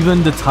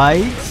even the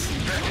tides.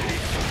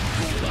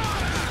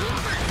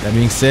 That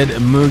being said,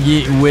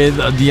 Mugi with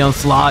the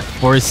onslaught,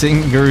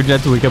 forcing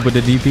Garuja to wake up with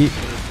the DP.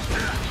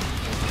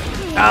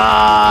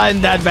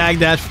 And that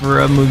backdash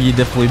for Mugi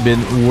definitely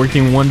been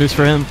working wonders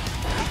for him.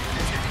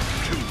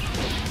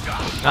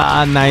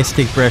 Nice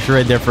take pressure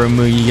right there for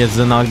Mugi, gets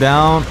the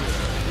knockdown.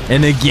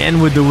 And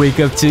again with the wake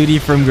up 2D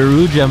from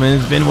Garuja, man,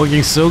 it's been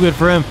working so good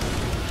for him.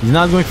 He's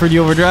not going for the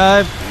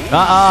overdrive.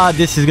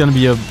 This is gonna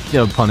be a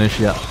punish,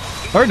 yeah.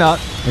 Or not.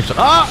 Actually,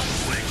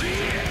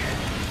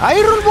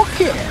 Iron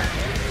Bucket.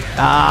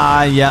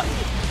 Yeah.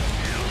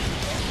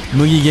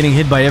 Mugi getting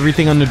hit by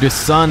everything under the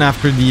sun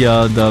after the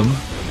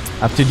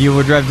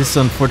overdrive. This is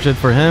unfortunate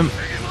for him.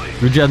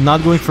 Garuja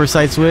not going for a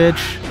side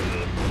switch.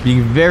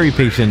 Being very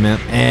patient, man.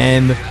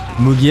 And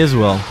Mugi as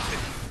well.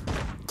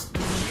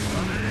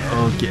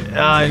 Okay,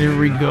 here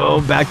we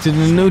go. Back to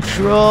the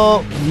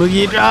neutral.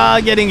 Mugi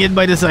getting hit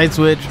by the side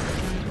switch.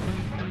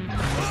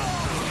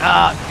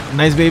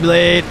 Nice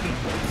Beyblade.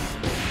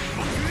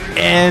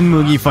 And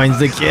Mugi finds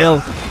the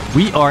kill.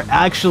 We are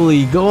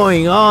actually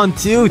going on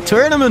to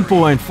tournament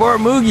point for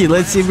Mugi.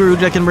 Let's see if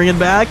Garuja can bring it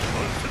back.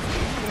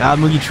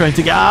 Mugi trying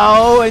to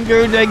go. And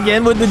Garuja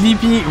again with the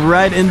DP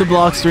right in the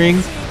block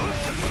strings.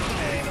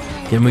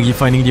 Okay, Mugi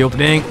finding the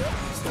opening.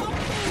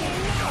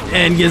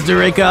 And gets the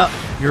rake up.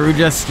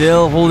 Garuja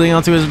still holding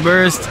onto his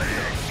burst.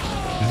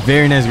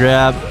 Very nice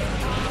grab.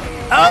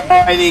 Oh,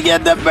 and he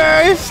gets the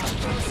burst.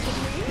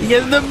 He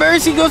gets the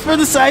burst. He goes for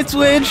the side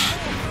switch.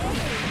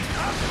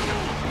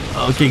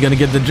 Okay, gonna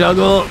get the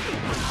juggle.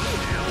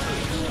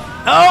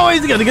 Oh,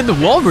 he's gonna get the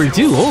wall break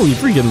too. Holy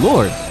freaking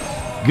lord!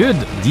 Good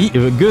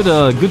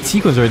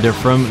sequence right there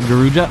from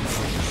Garuja.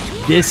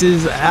 This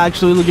is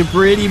actually looking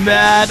pretty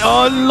bad.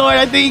 Oh lord,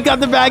 I think he got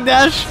the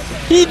backdash.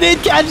 He did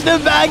catch the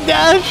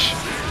backdash.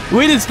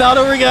 Wait, it's not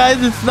over,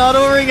 guys. It's not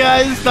over,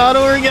 guys. It's not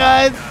over,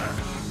 guys.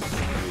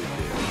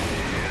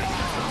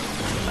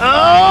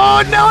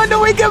 Oh, no, and the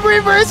wake-up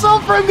reversal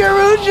from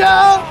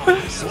Garuja.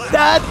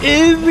 That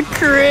is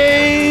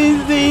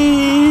crazy.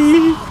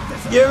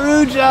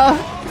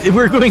 Garuja.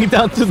 We're going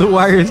down to the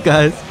wires,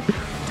 guys.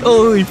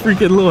 Holy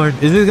freaking lord.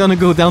 Is it going to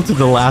go down to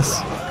the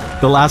last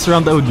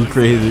round? That would be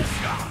crazy.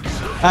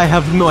 I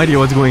have no idea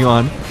what's going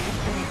on.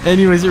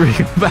 Anyways, we're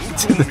going back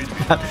to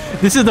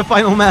this is the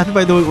final match,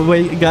 by the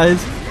way,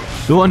 guys.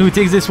 The one who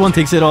takes this one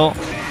takes it all.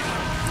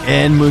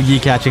 And Mugi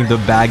catching the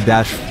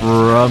backdash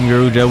from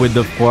Garuja with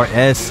the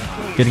 4S.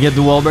 Gonna get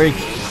the wall break.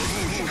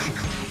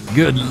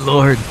 Good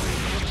lord.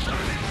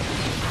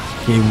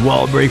 Okay,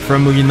 wall break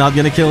from Mugi. Not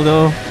gonna kill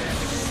though.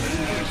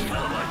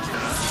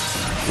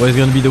 What is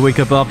gonna be the wake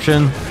up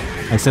option?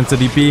 I sense a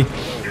DP.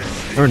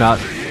 Or not.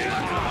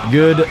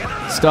 Good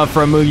stuff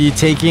from Mugi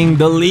taking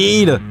the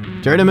lead.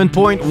 Tournament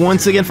point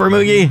once again for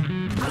Mugi.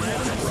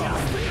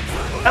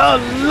 Oh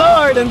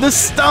lord, and the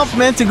stomp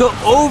meant to go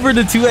over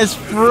the 2S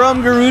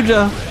from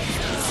Garuja.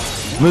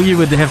 Mugi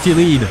with the hefty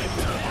lead.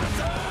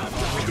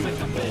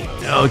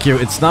 Okay,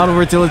 it's not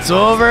over till it's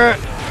over.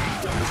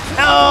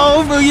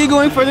 Oh, Mugi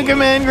going for the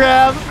command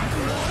grab.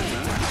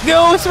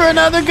 Goes for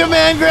another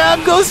command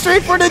grab. Goes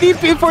straight for the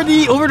DP for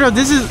the overdrive.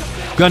 This is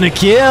gonna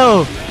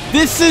kill.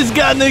 This is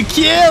gonna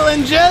kill.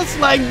 And just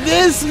like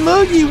this,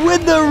 Mugi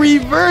with the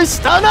reverse.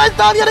 Oh no, it's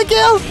not gonna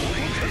kill.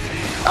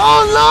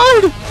 Oh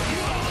lord.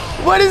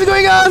 What is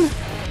going on?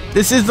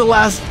 This is the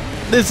last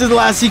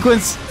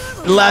sequence.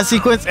 The last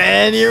sequence.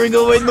 And here we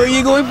go with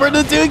Mugi going for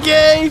the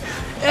 2K.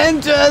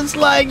 And just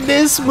like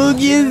this,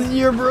 Mugi is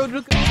your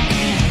Brojo.